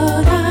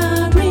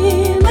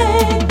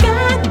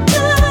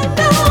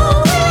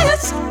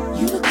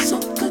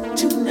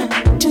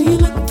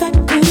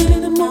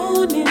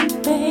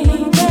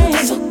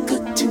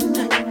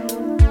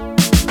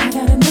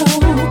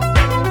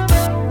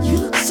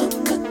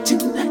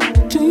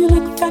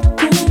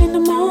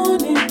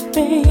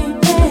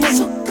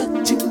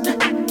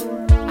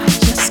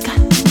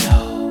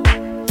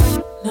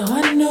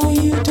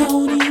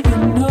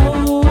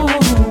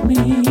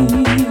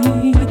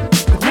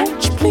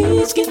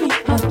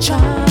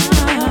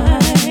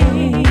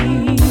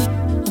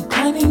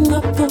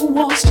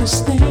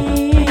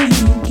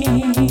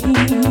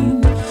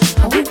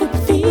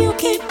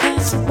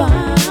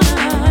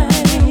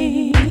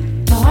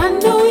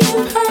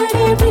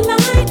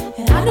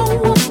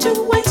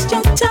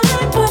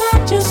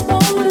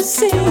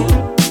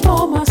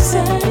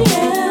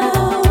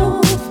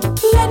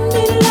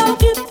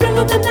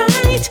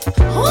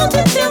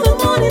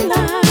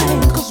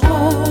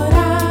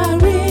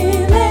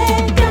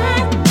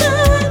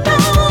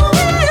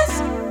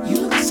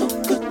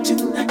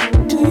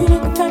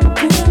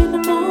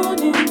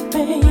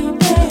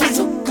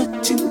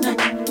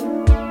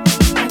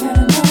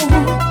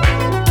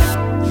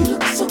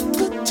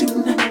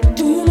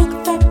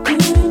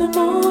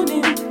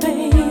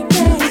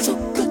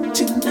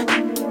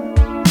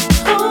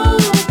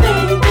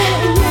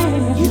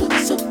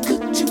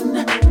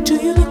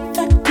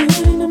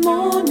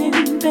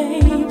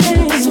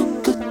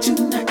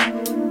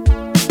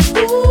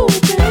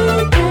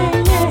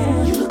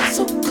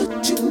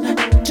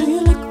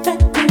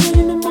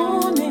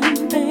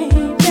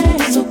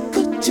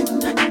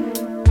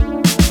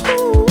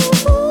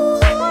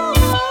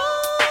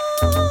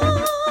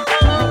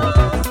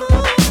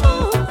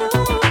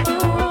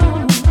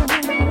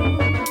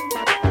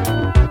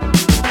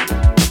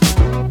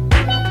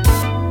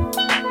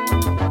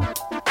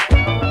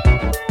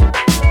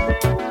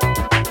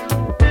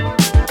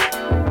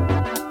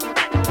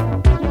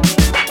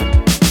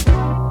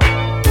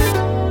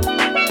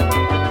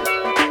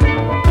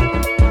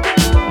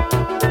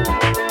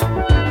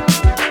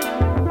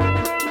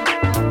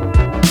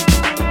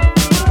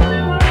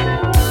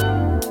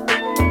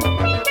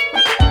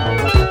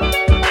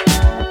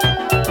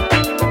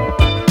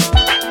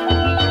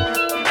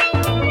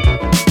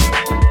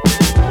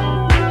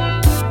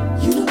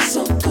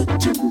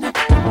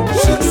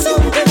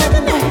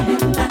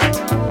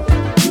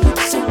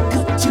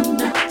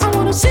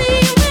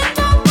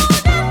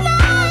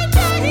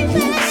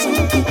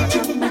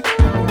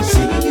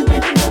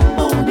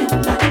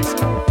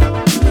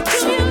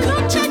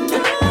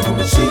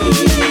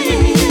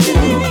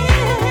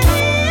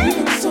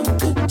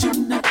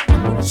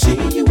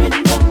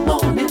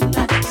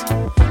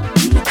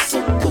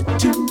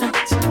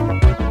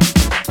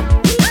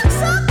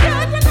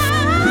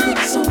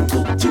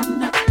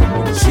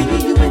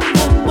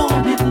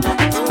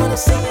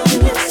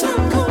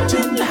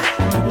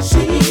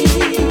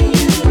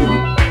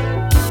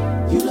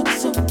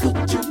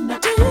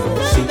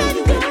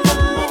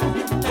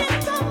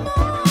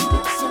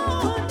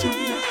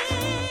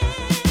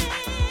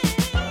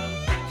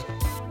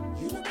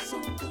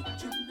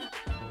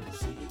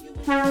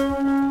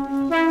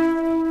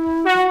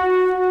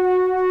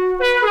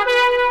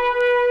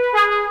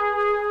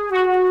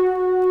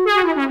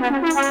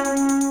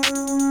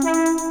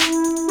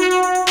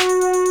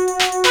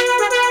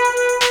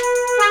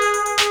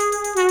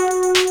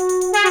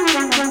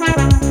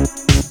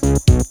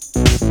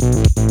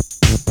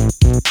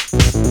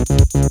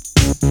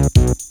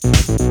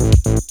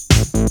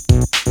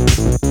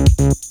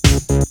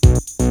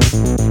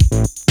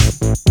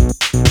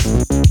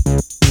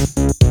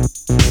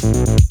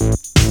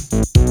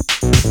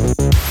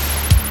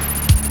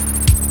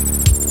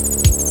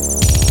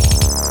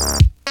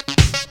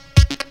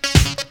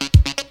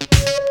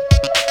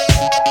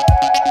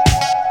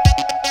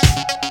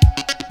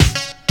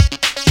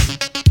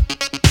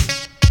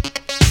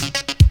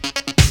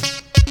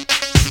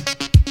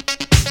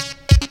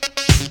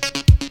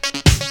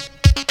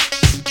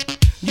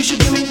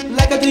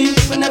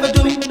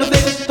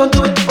 don't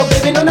do it. Oh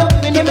baby, no, no,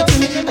 give it to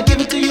me, I give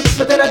it to you,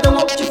 but then I don't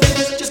want your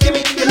favors. Just give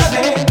me your love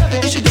hand.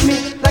 You should do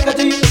me like I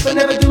do you, but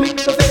never do me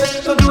no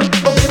favors. Don't do it.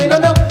 Oh baby, no,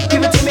 no,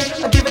 give it to me,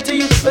 I give it to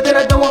you, but then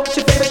I don't want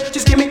your favors.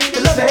 Just give me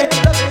your love hand.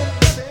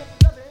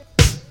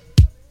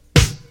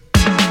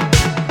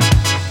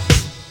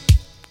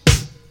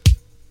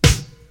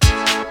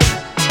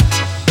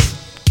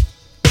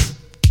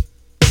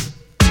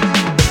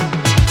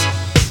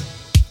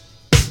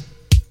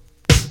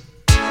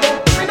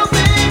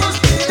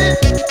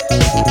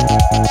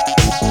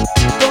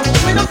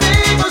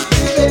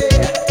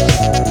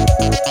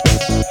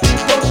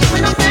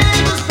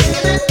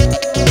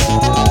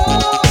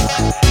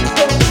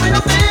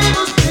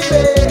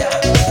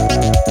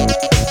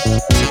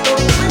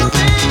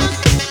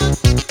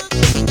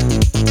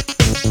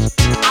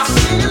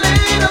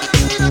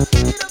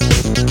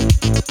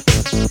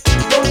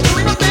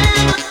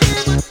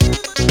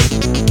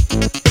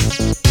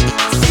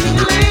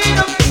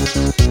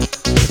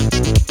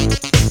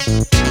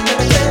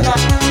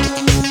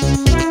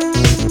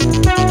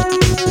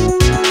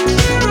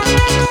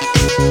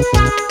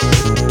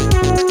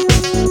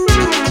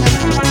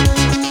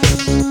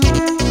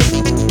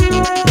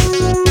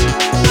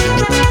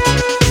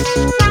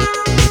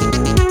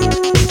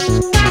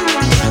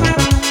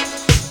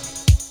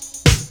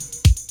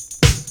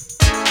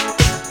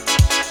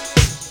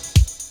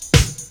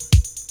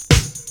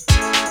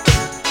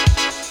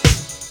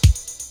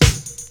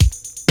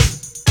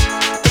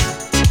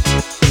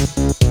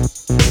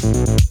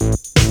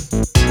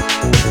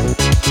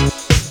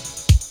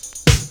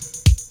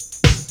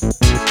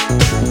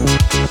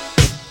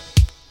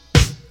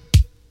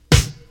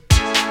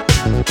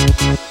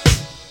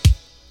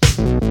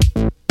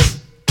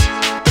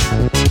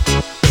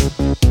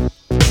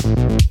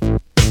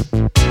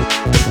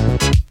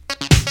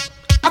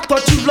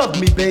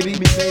 Baby.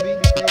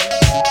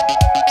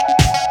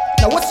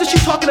 Now what's this you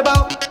talking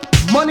about?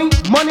 Money?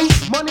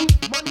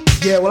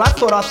 Yeah, well I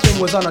thought our thing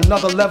was on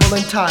another level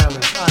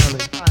entirely.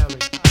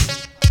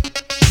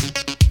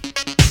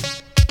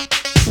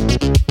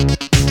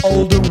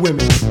 Older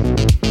women.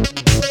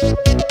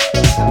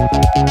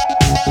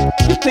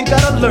 You think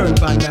I'd have learned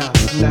by now.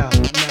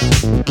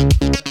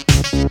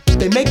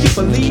 They make you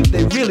believe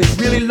they really,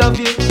 really love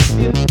you.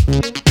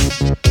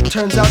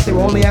 Turns out they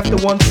were only after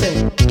one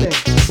thing.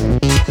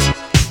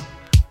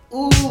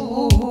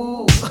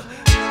 Ooh,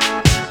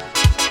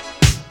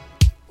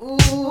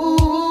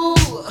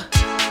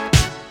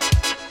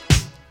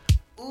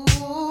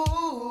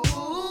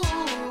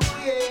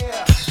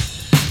 yeah.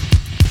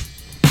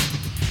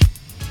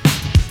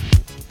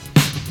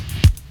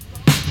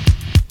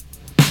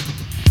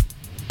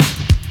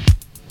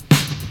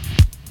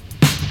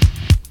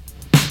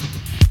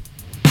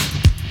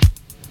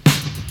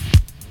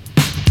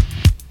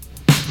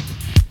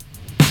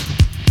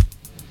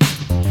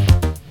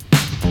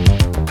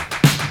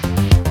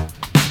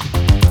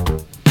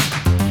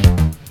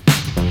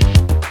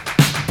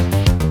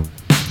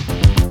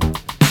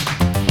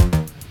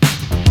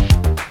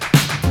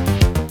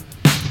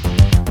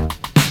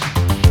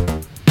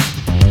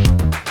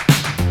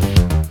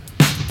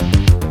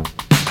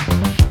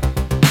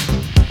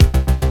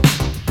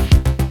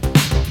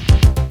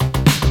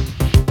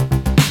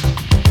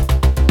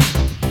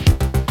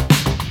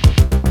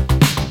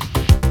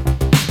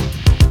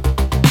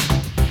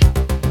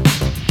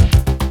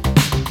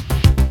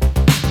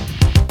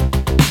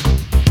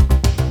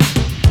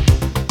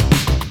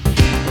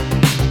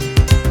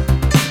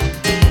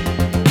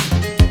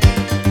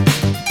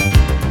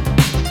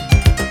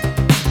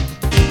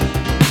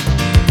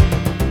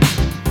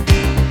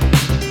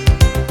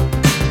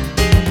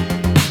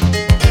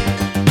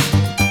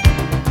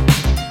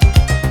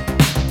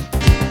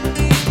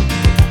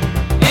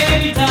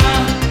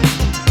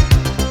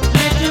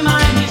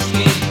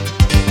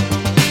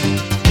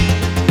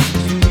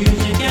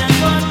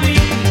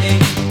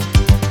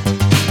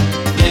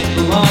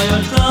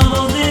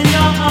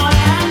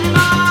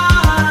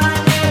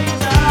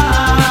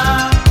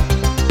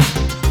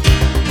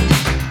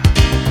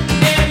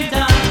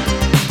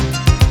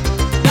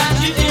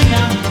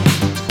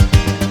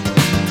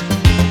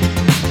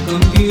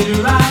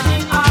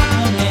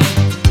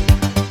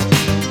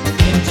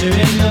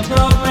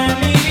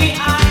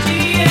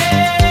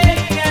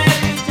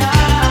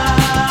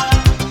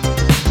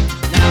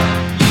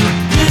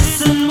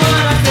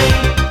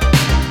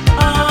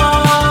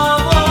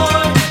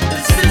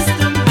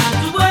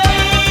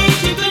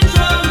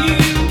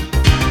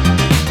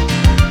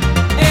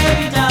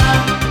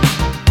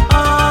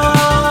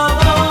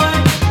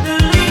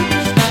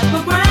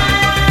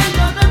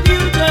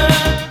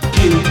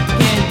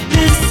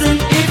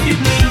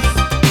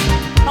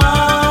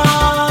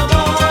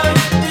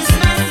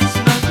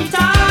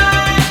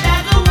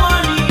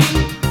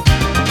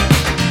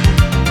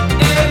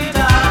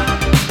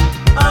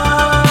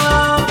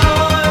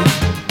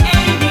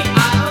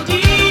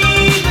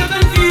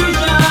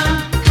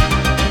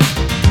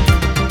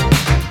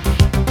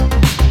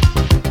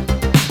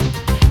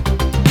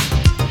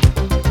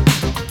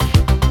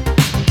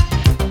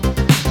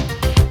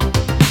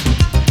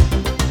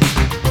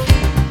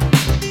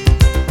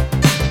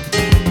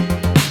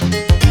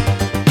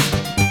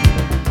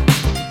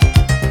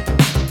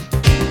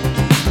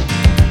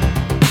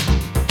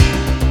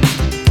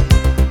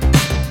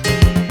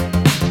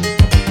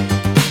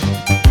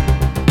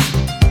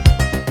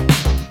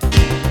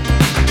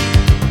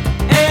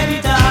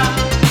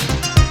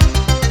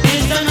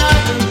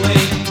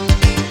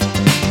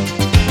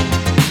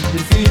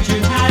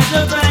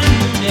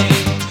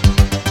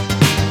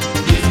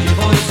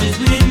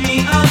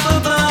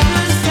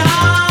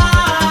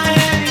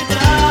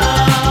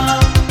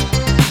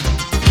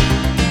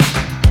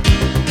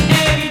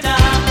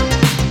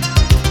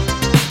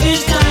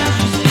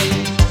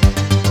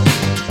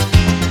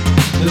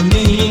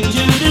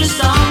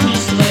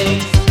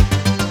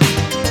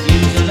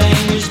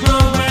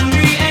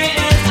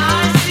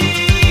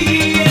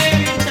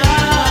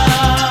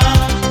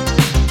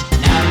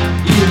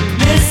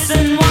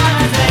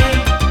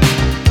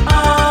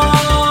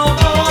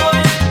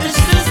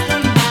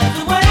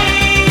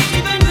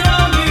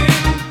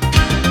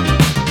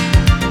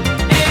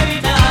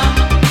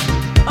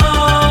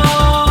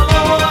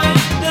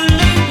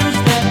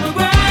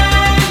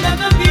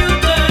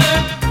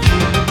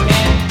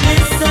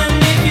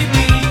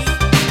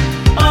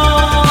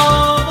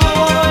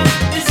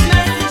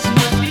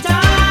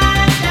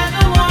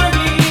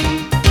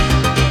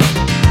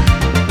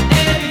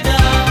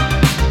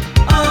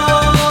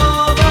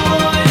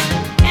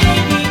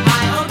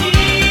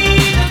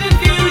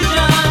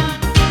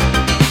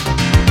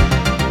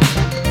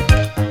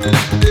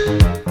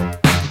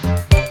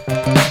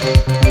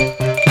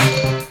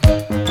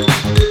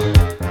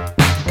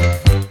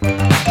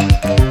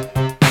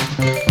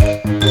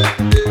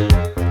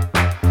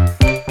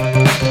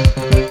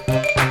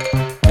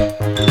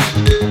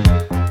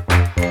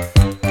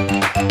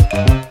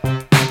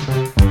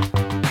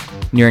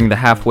 nearing the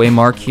halfway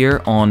mark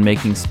here on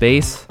Making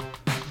Space.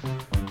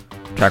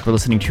 The track we're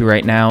listening to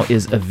right now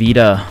is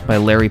Evita by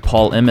Larry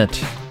Paul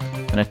Emmett,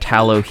 an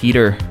Italo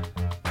heater.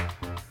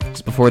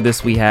 Just before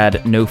this we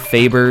had No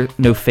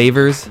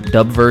Favors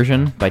dub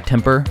version by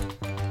Temper,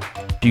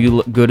 Do You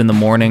Look Good in the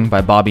Morning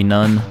by Bobby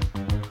Nunn,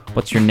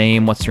 What's Your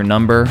Name, What's Your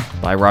Number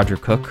by Roger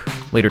Cook,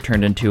 later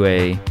turned into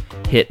a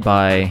hit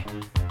by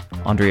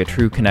Andrea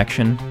True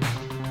Connection,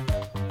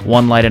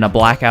 One Light in a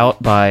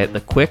Blackout by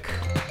The Quick,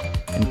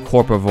 and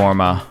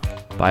Corpovorma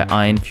by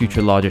Ein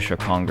Futurologischer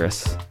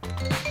Kongress.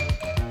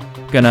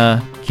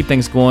 Gonna keep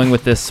things going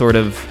with this sort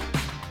of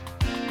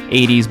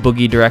 80s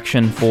boogie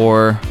direction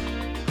for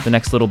the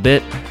next little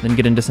bit, then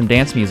get into some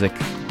dance music.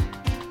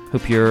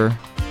 Hope you're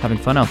having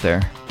fun out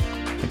there.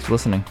 Thanks for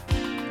listening.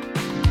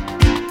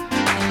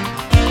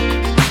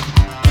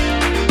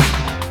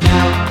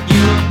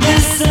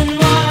 Listen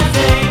what I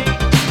say.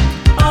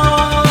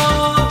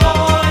 Oh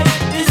boy,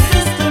 this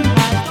system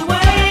has the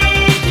way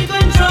to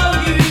control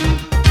you.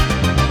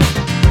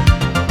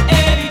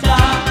 Every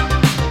time.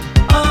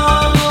 Oh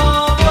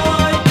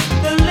boy,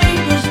 the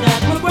linkers that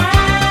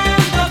program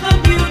the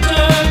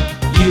computer.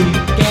 You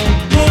can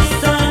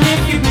listen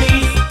if you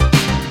please.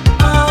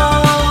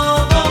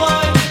 Oh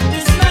boy,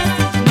 this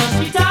message must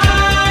be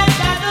typed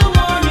at the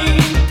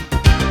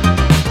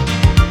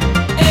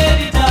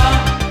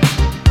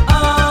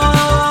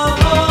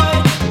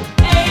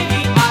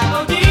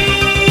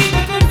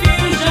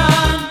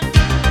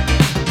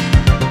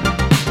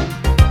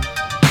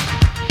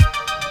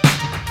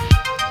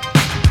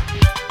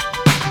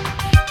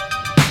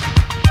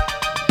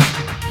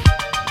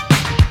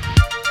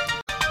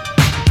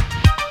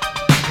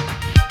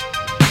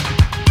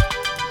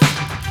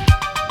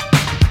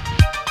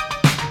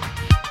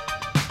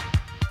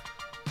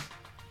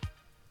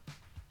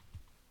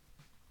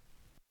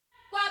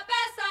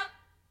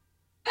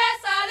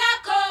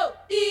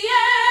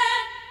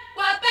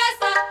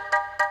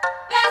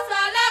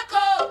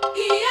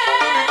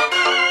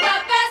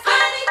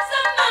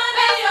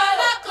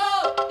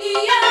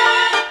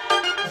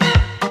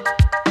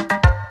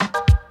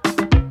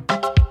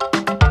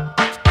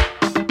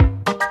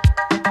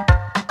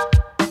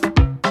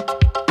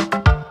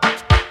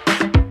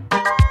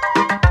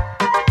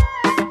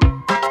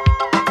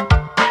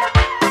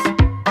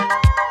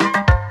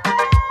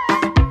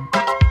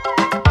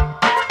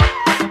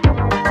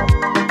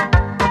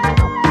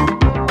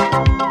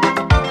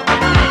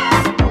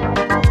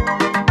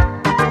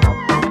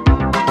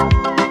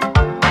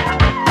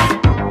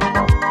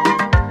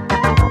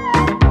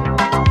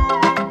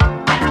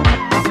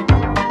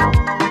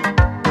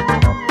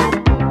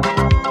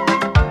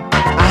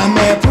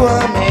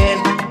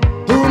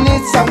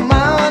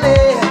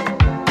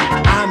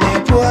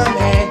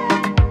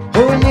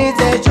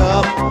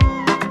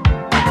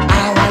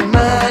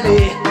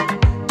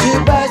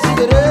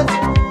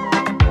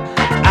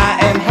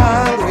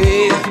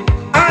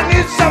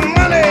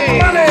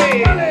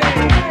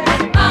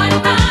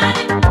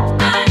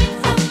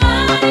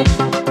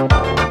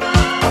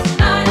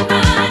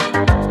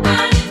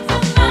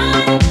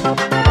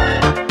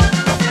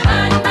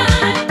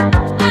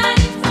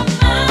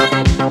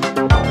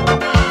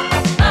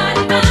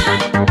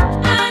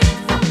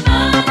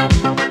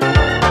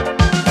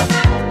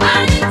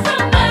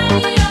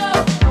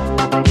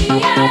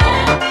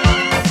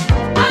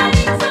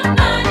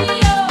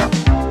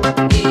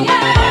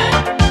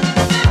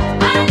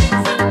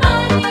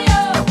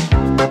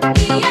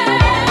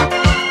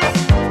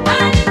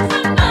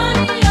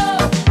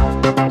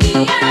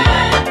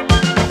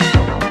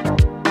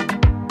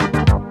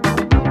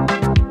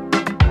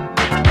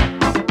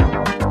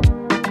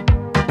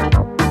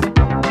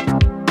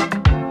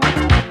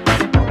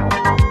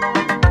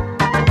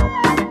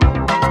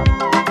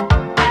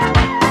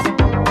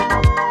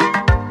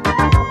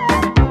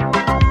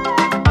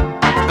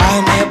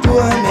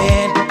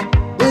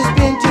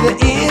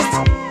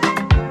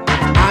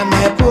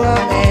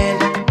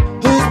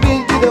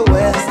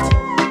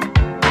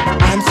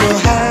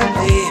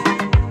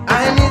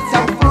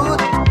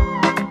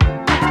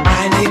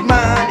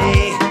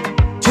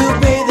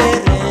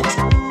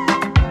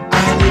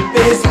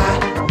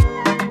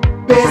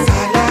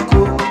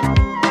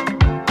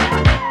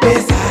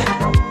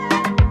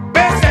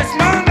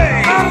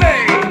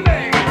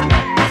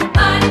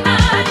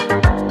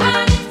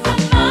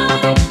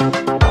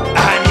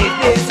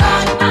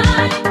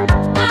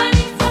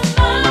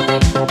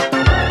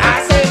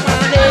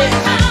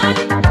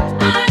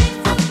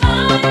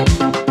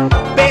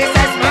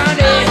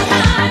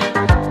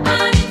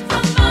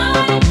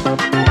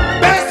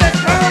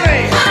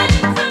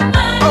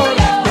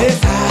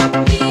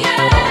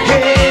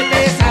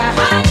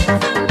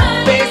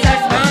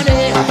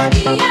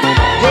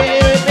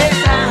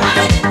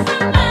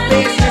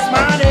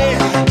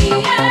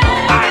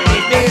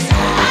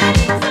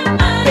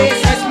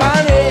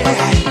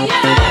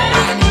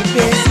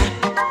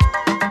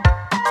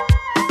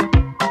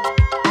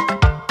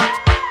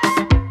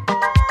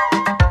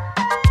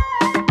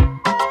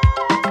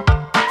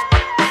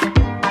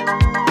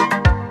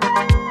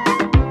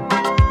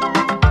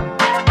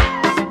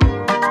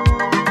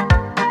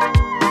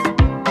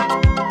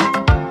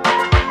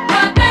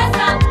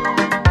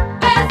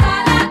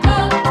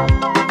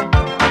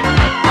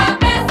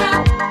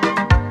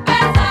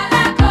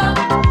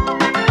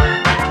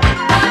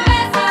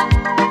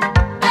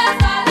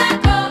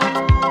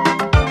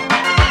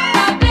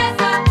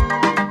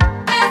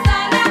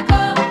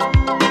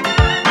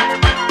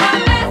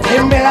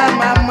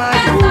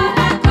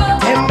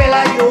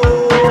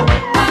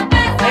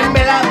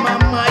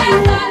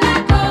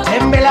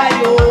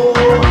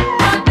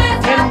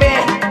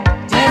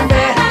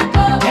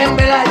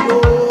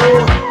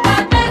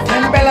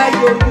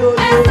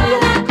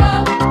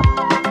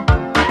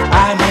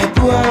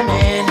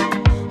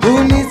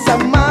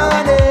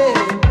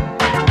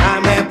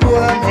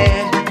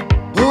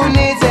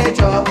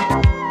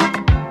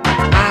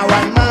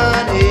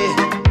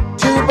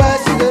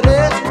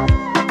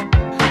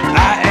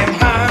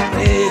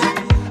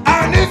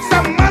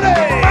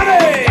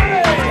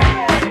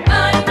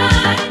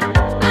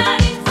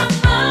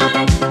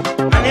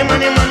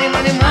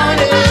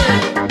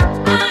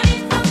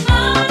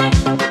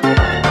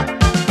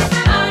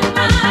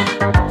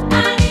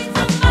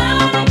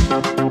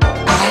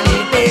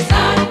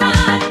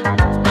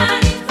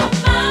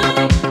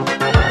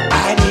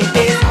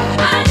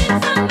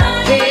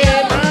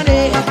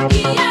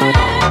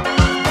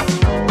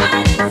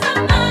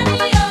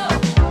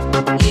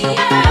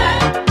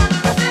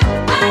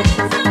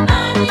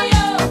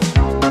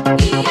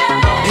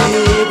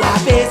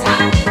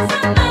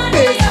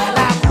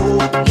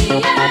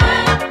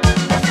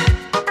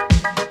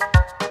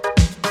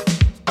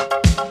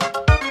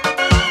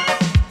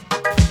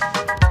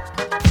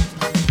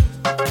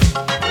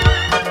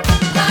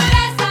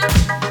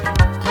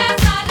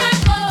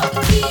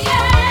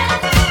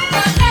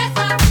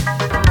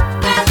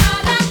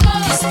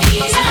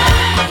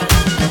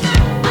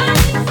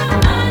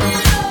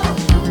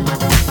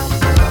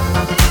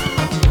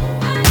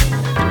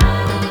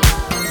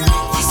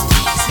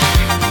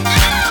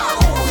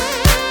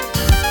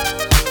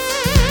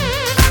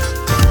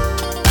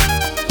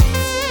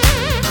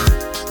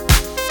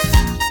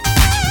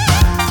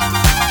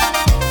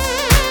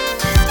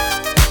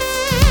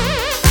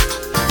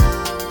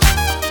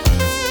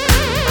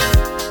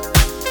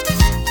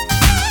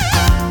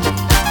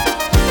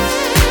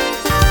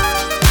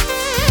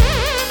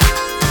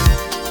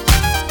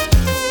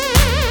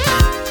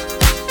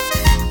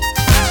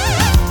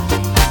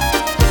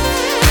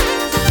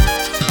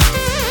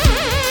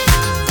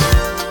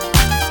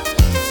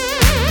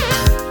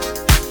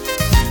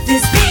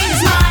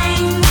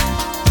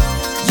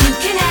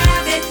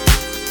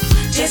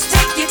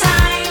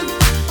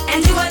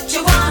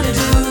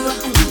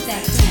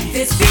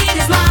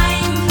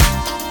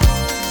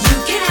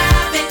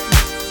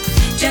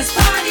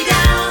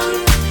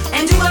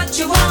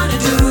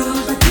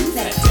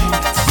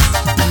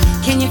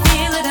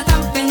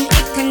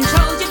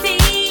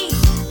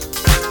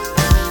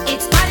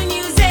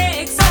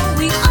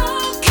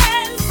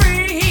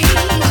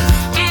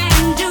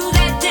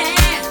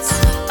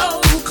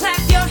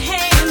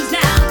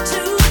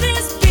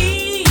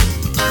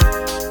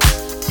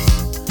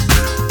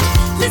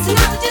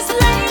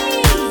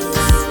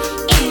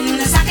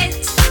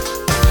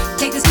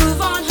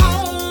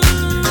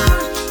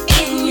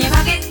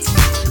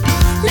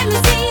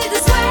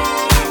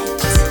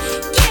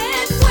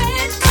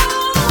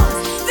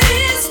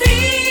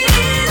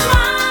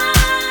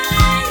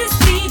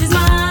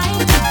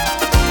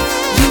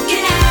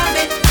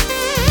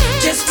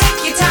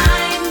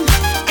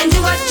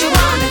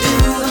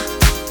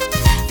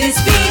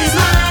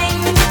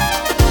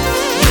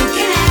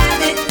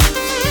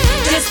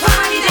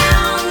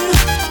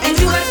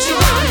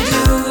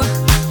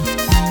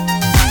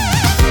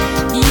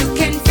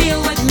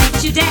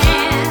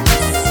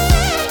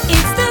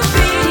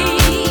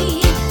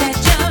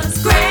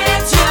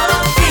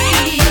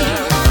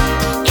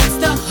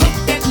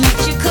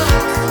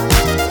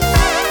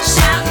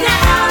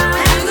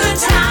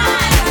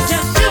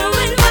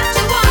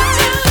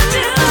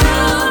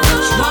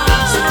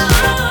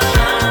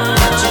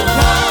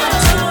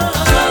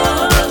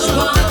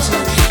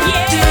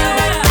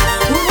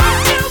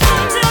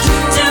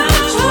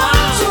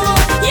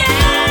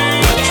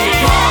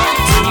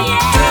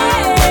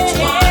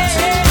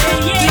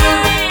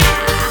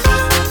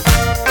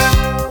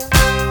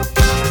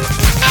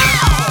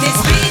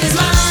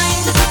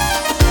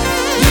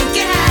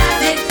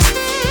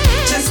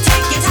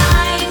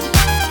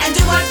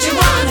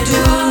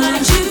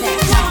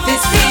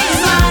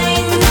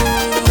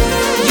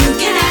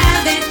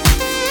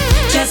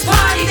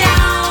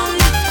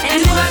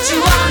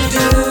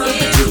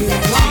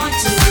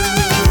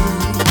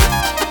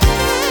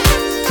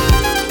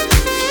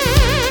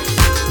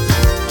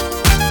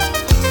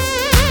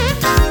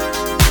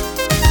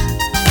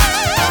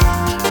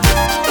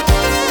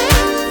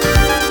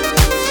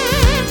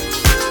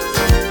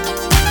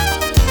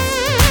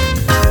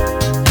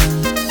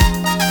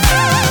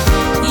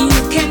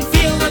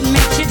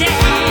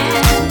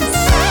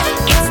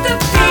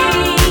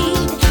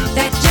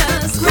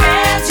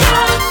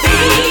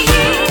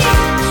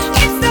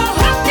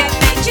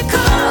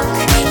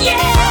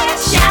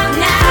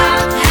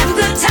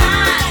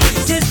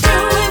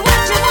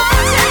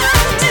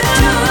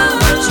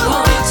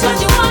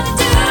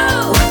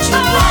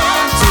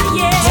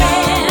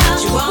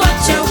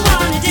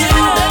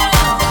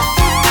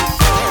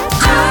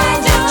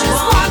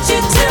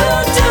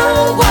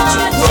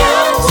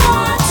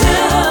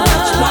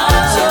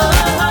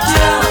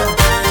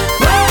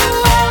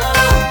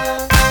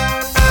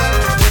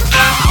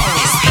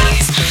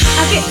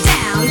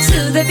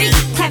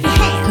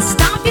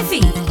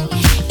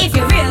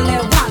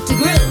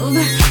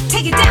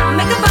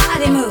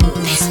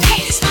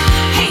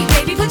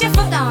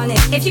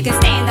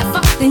wanna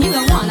fuck, then you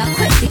don't wanna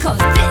quit because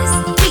this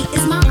beat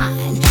is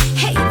mine.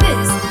 Hey,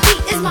 this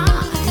beat is mine.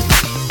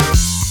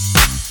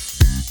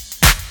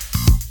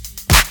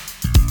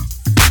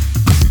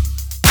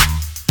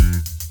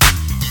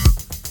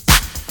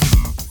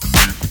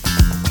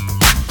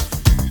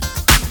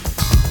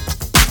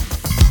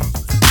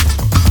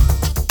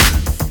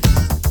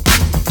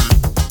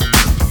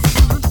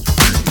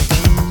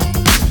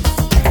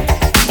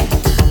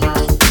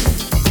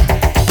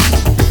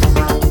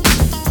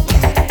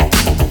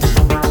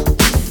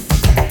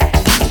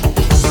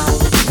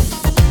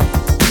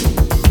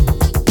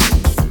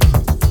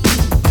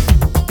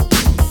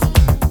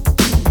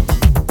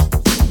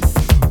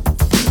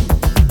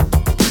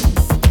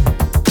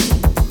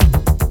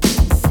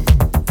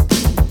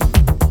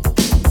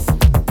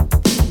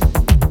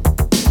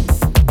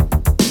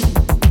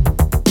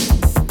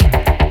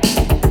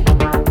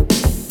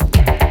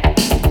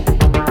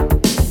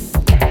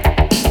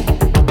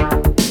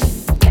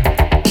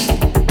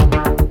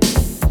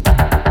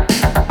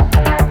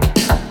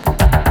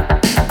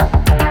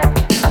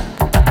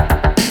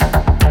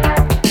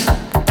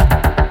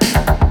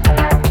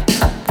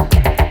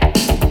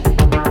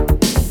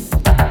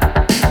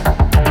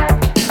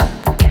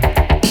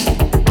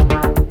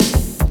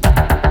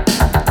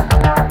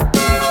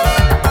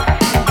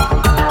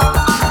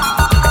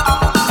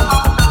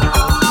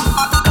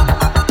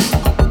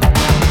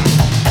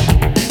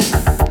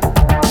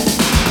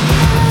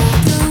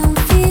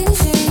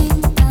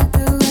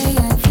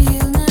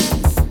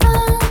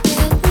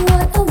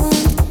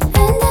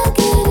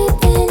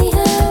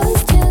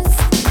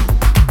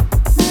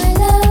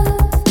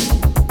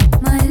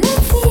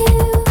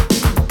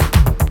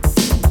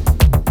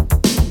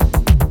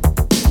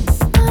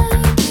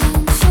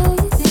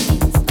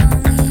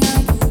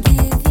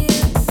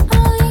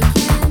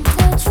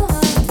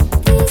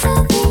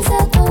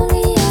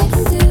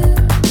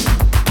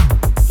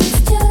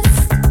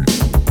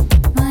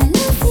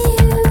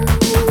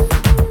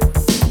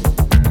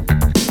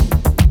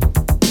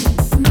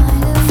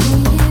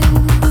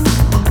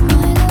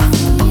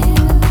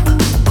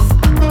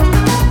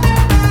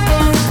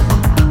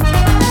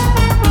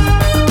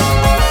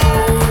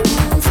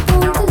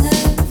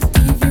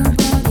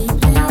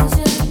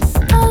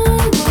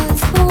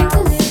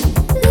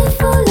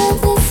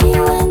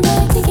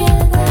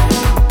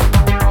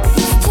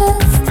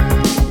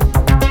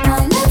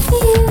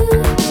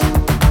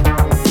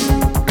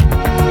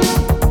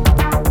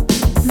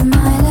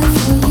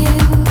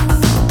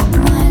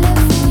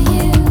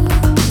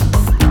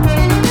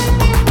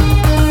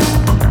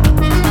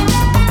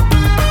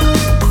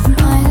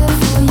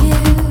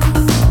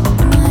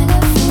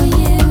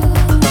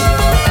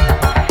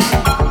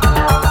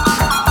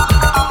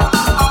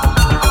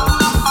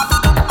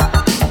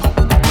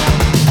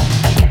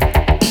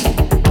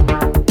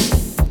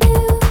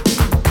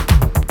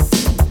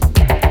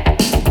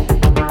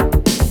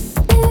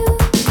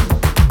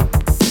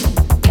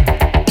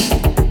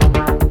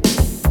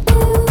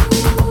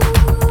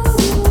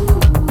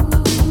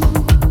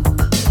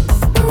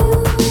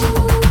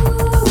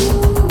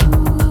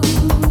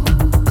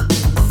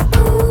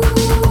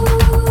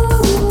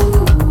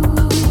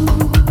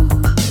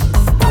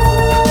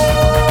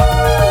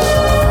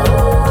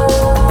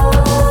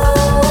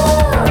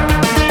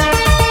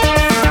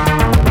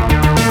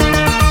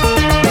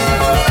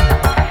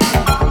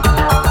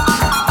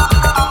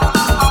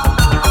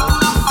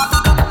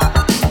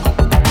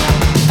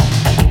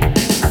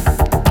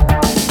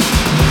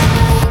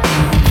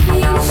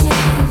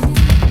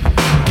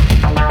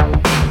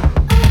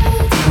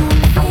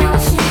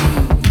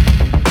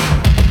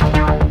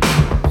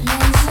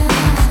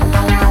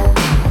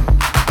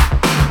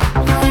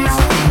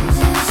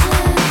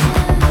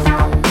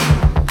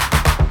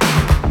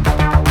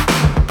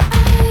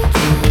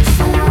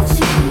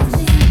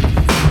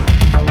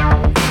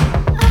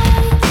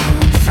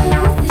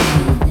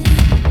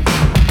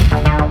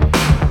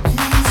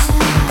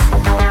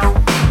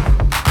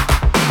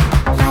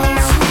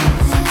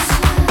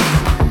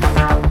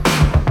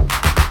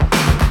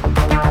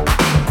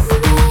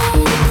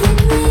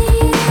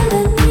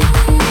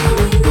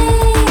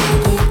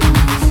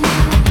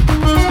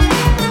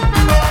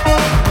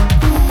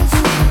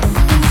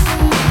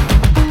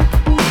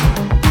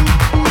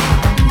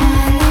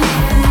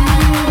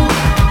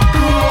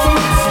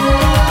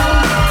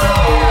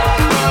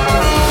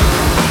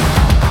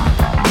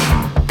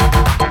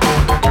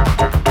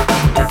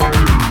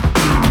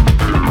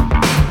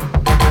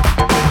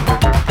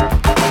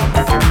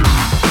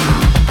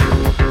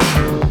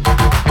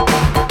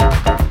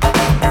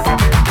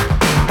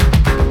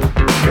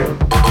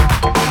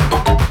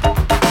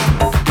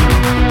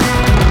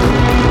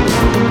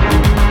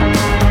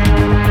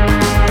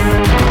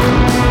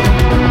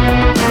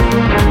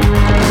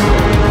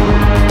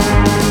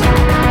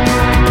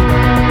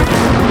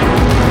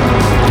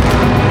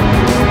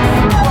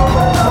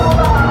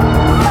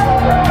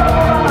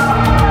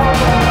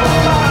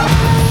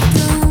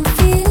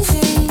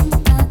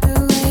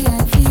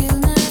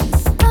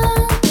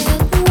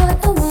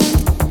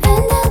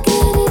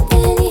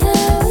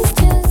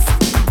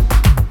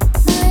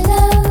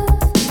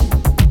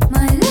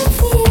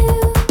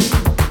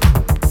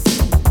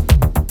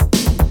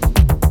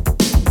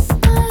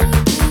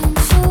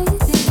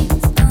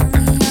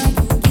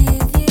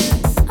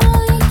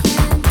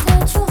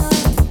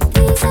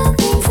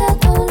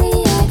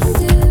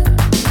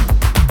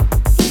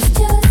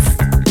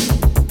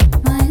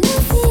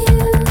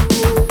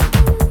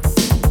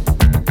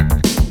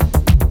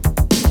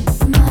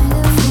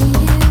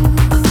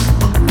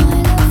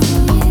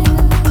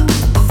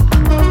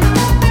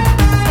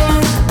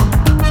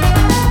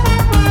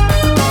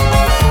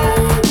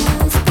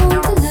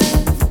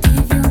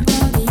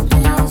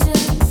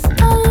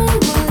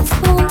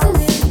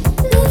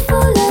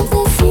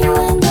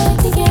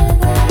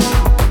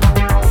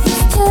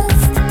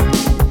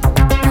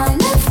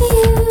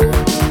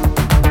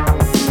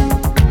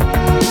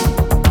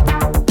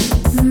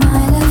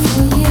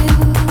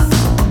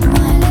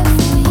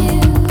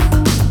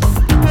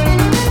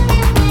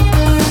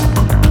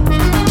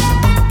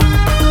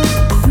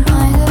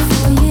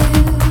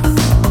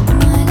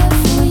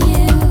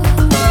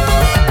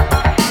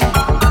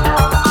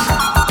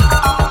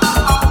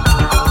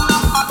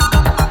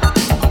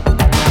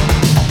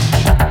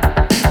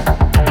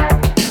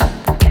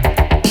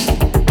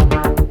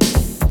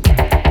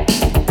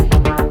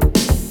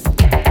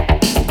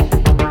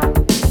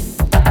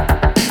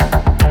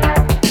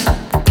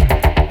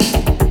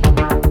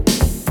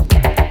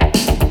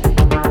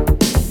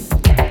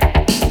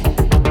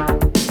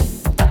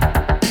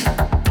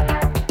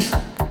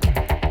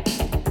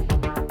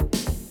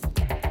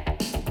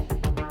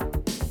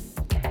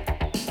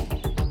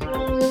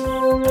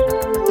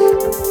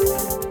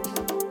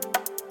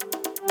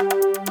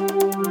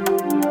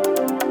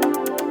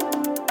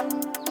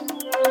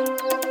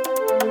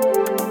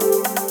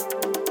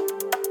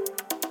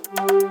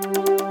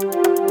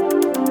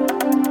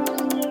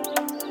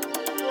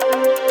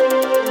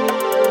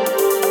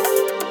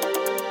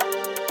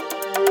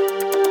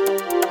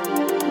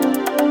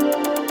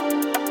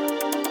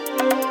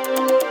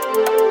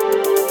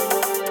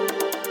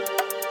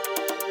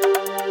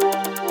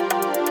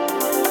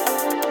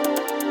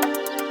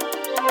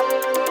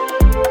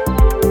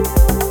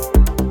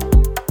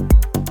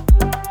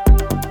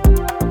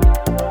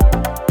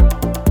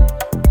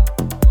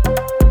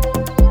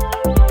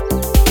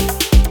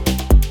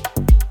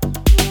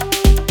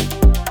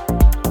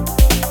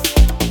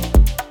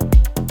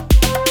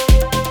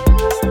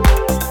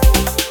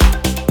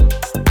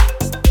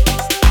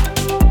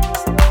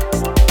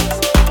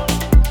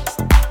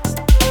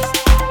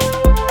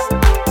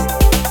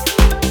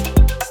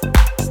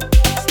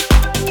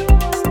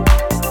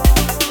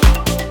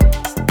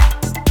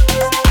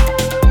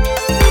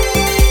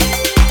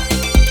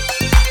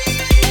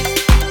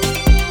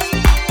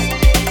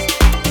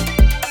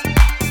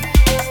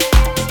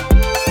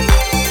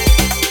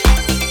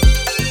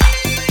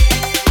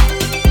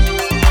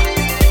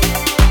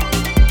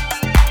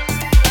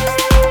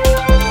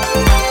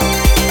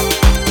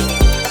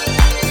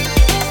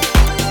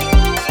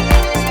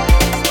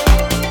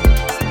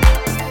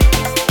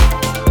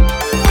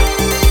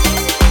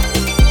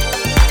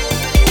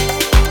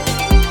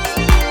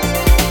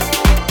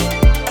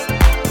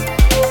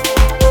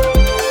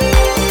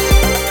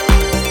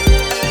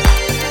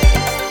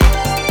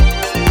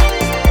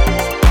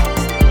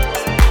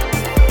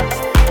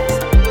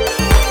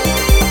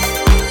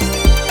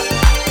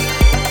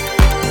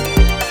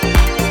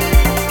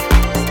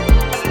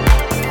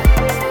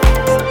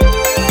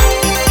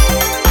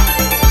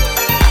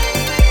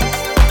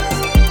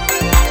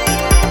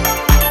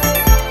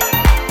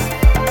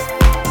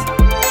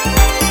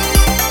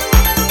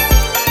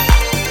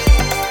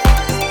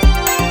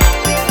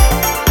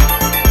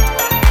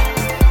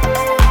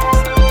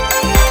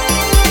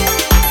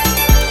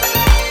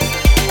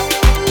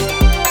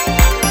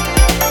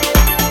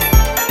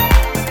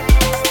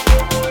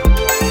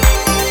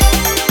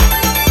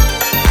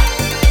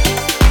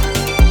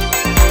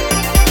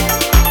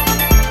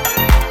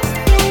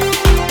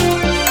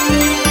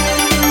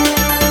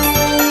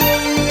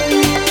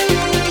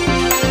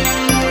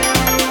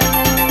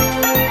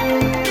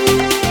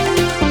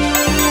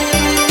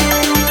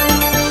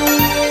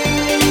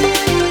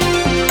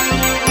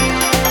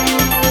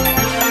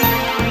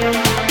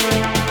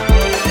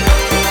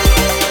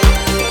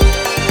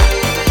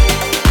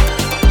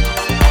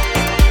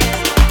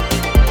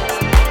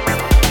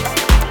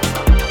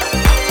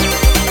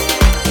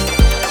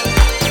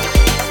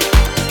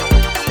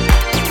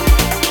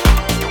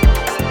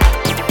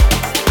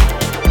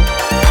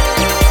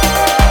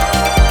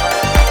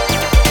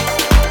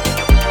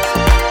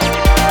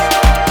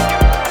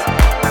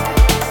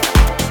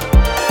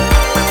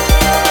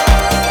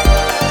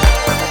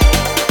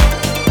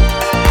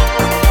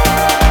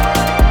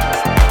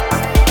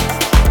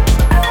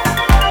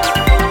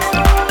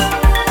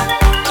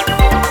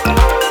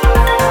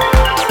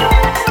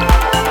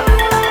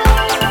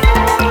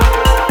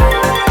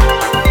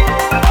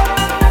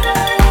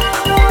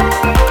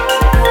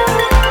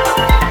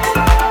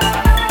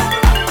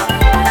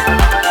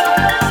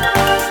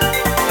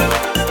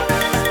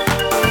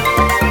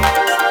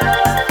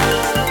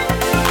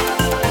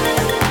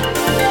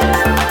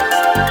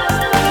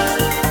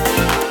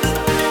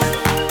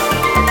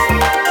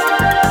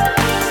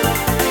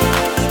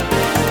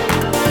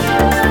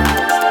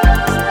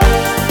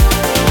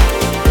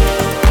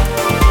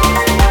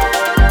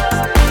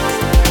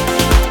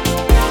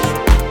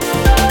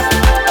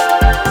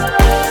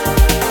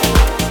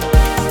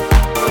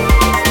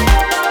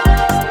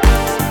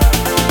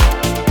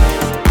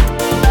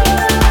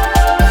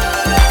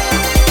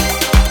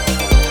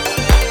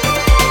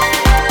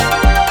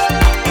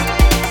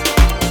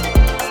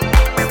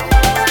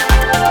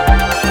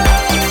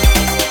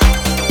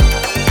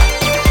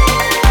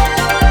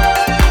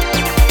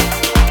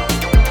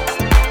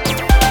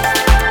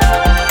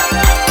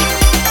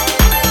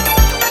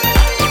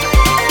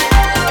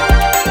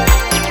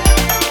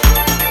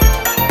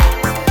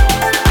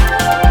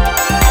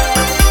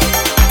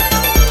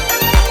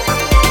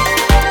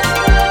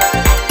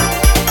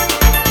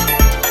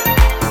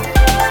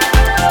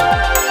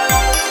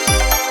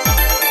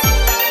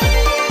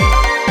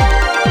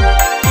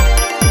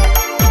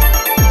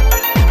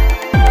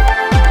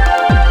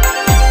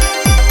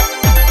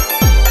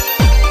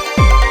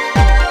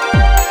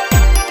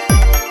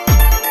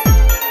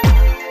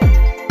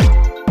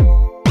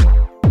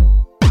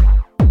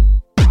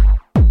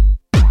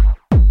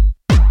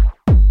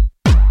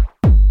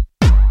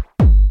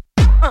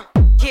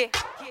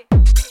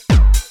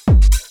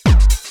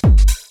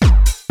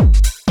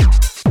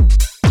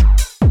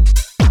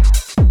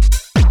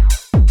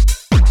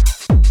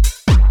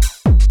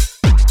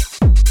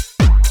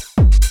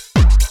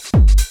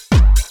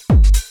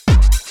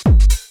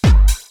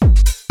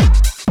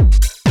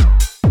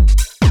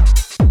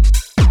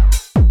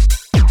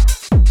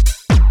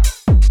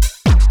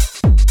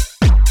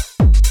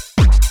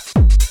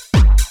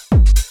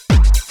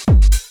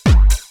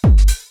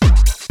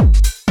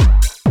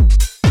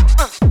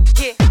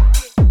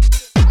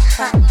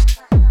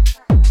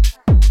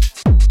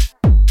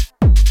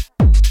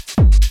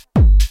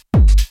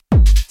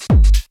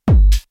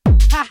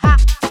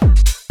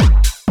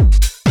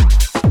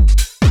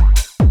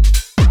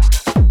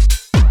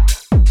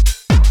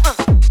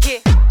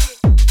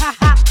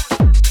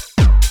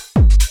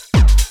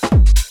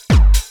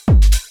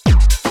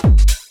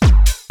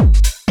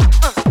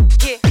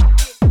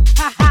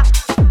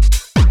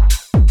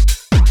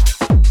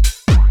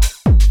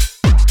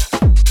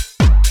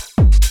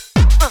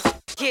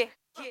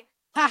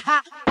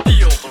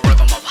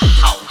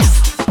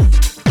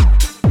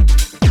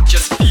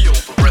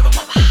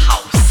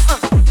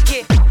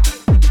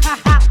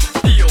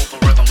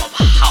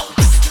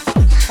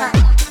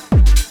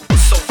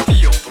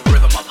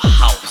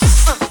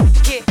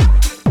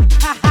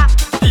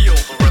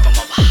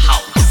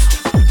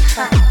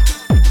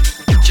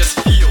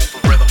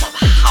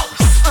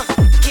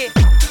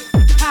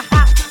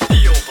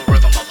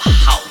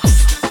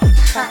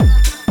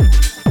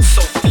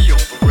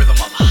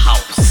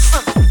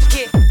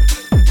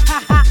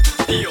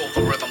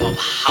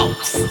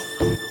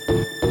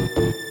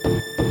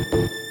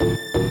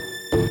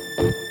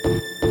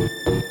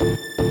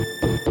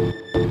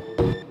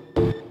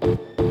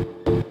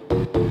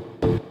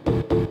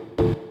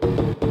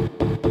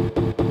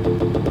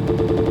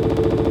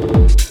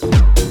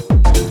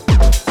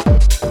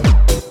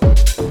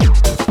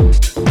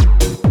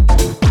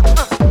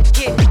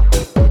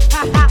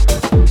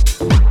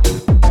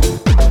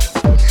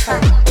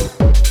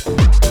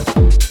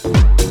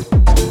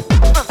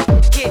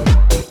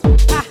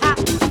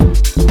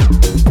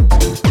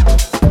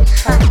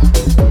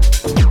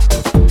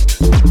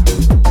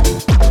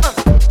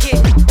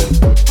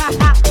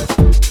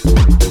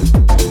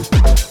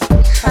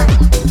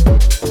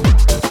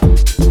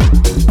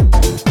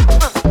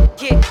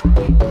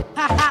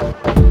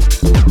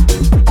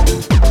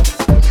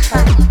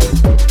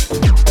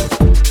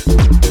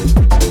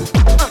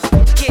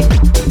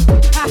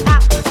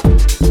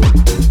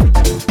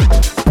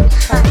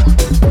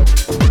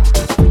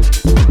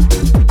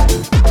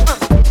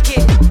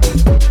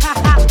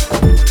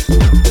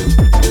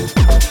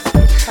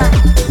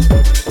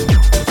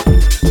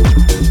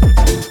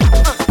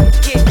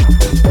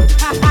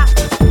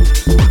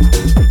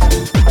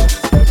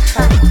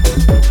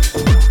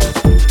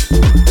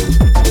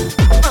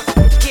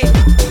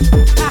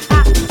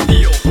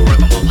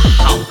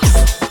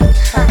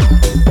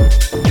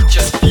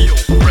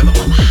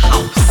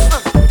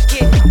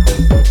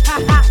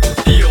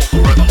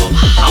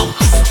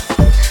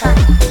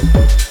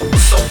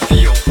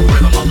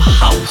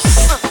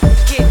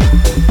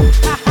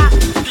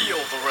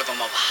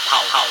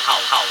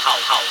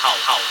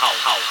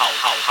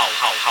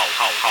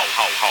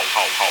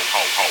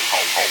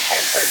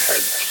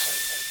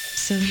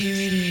 So here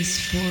it is,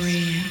 4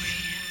 a.m.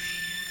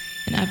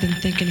 And I've been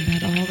thinking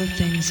about all the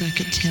things I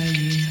could tell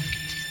you.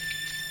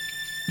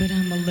 But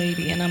I'm a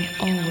lady and I'm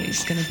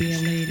always gonna be a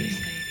lady.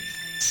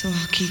 So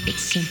I'll keep it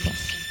simple.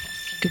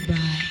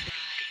 Goodbye.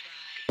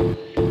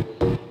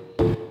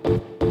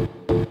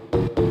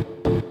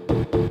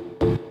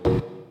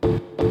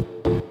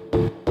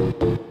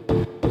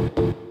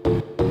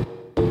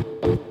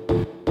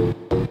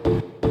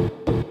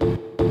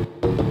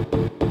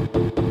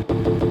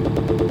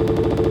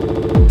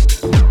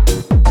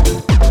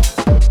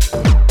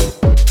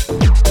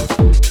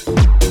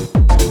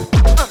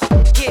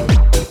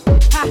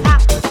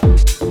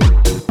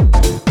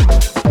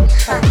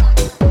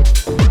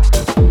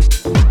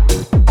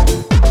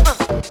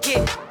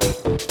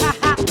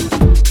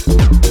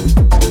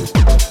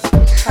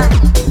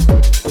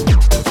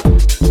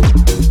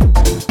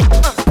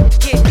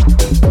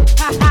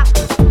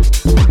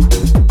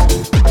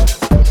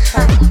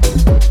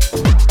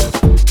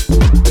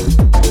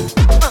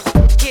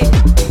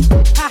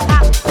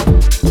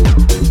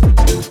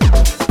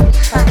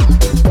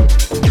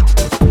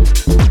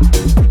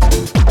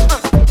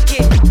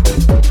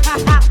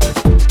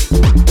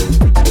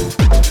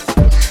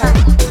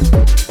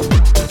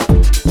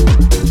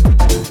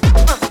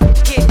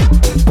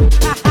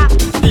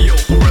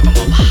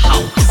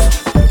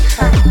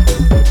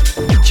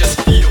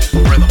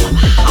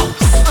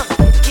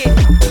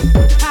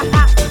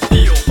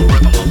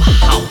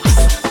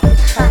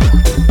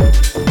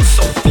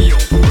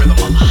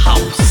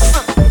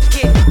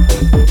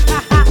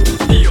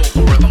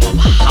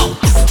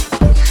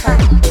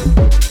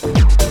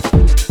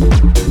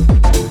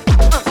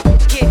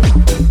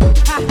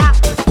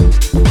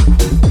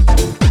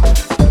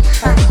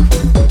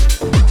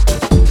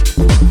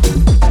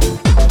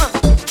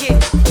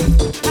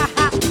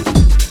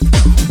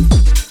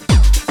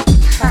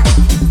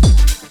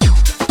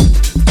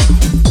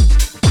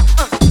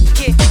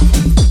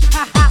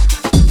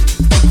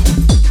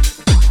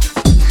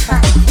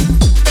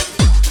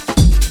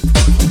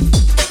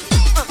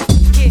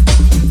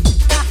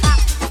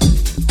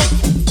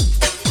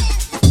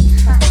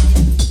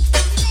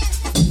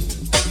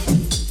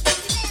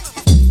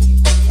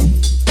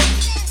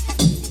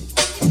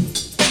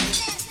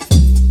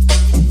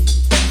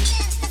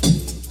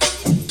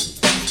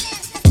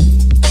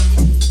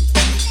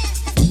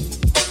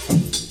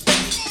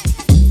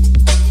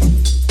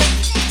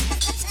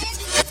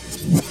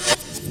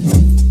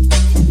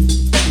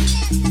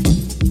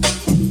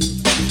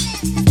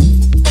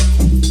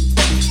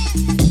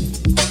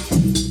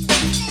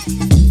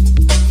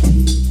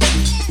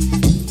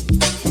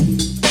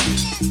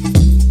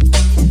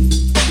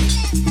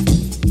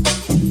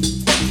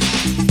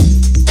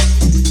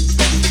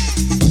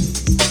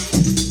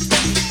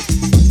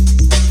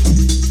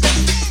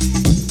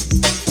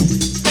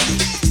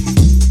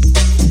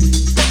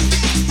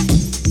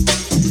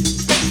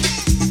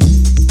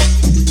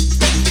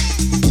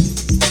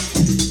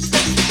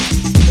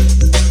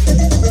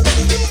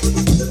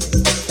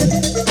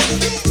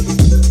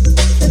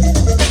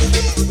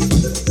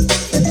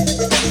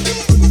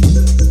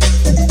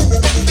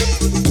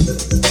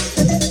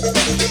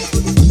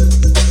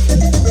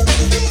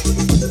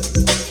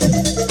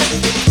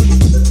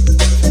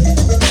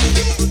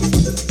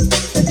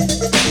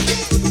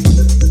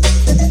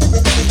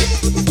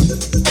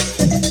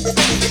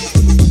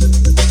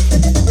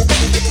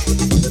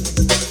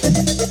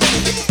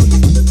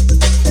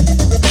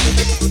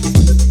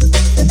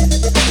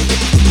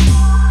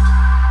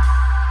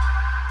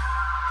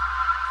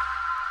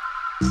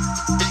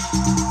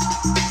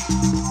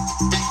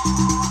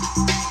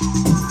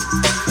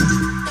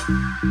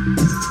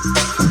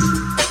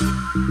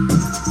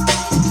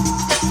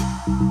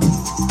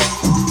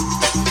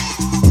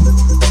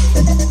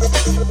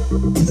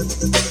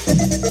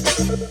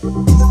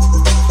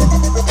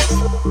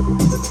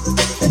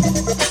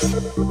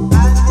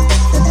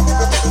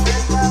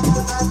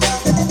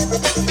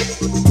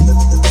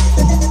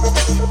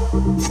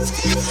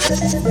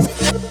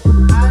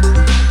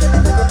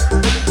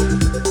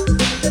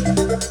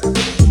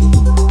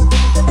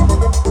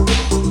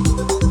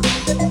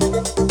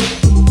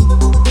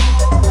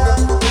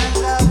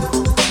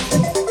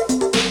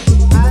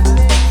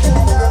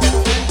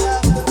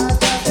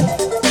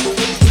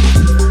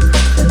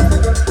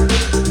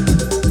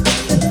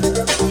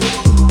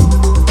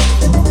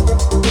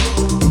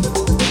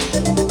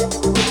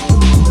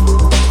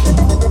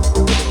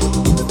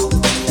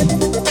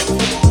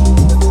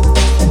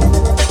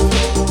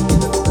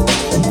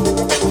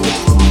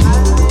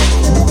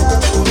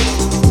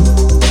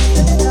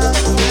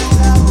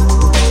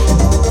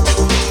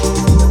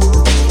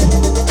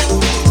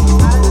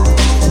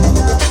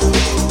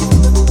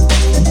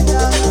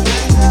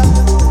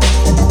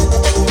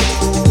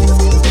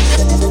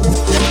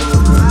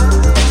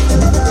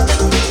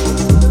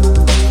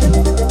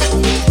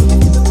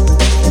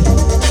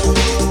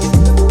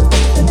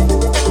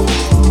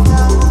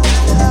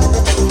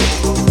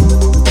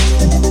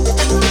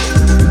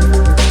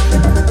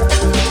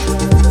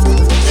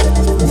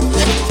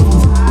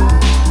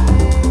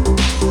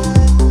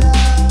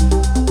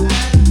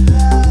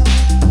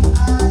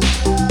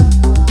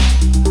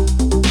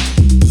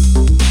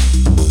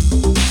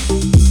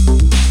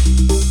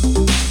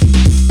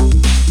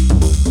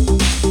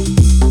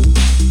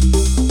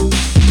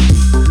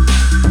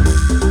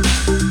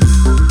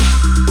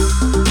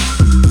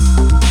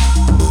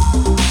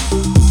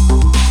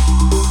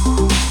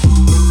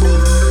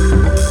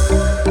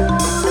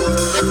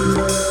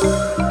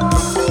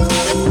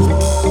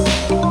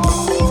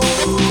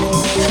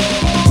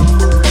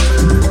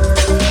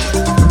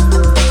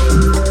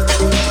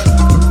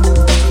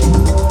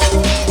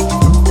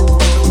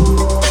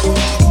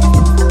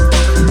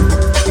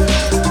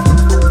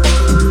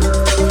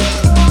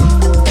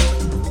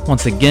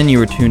 Once again, you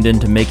were tuned in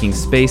to Making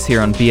Space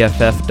here on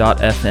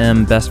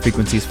BFF.FM, Best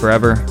Frequencies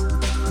Forever.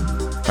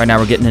 Right now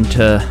we're getting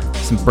into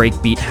some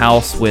breakbeat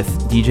house with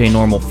DJ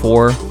Normal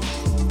 4,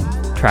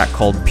 a track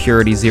called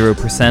Purity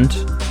 0%.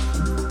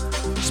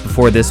 Just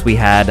before this we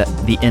had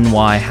the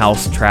NY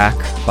House track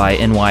by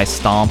NY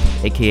Stomp,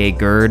 aka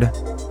Gerd,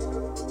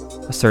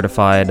 a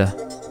certified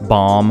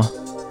bomb.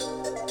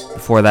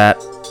 Before that,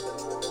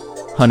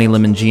 Honey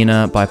Lemon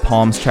Gina by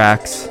Palms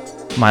Tracks,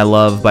 My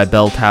Love by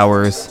Bell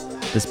Towers,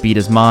 This Beat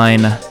Is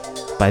Mine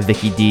by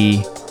Vicky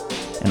D,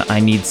 and I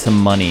Need Some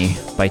Money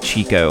by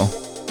Chico.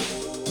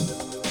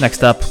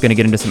 Next up, gonna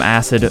get into some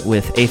acid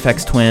with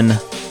Aphex Twin,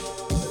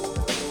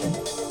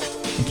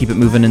 and keep it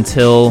moving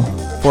until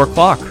 4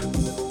 o'clock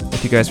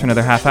with you guys for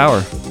another half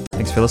hour.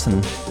 Thanks for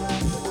listening.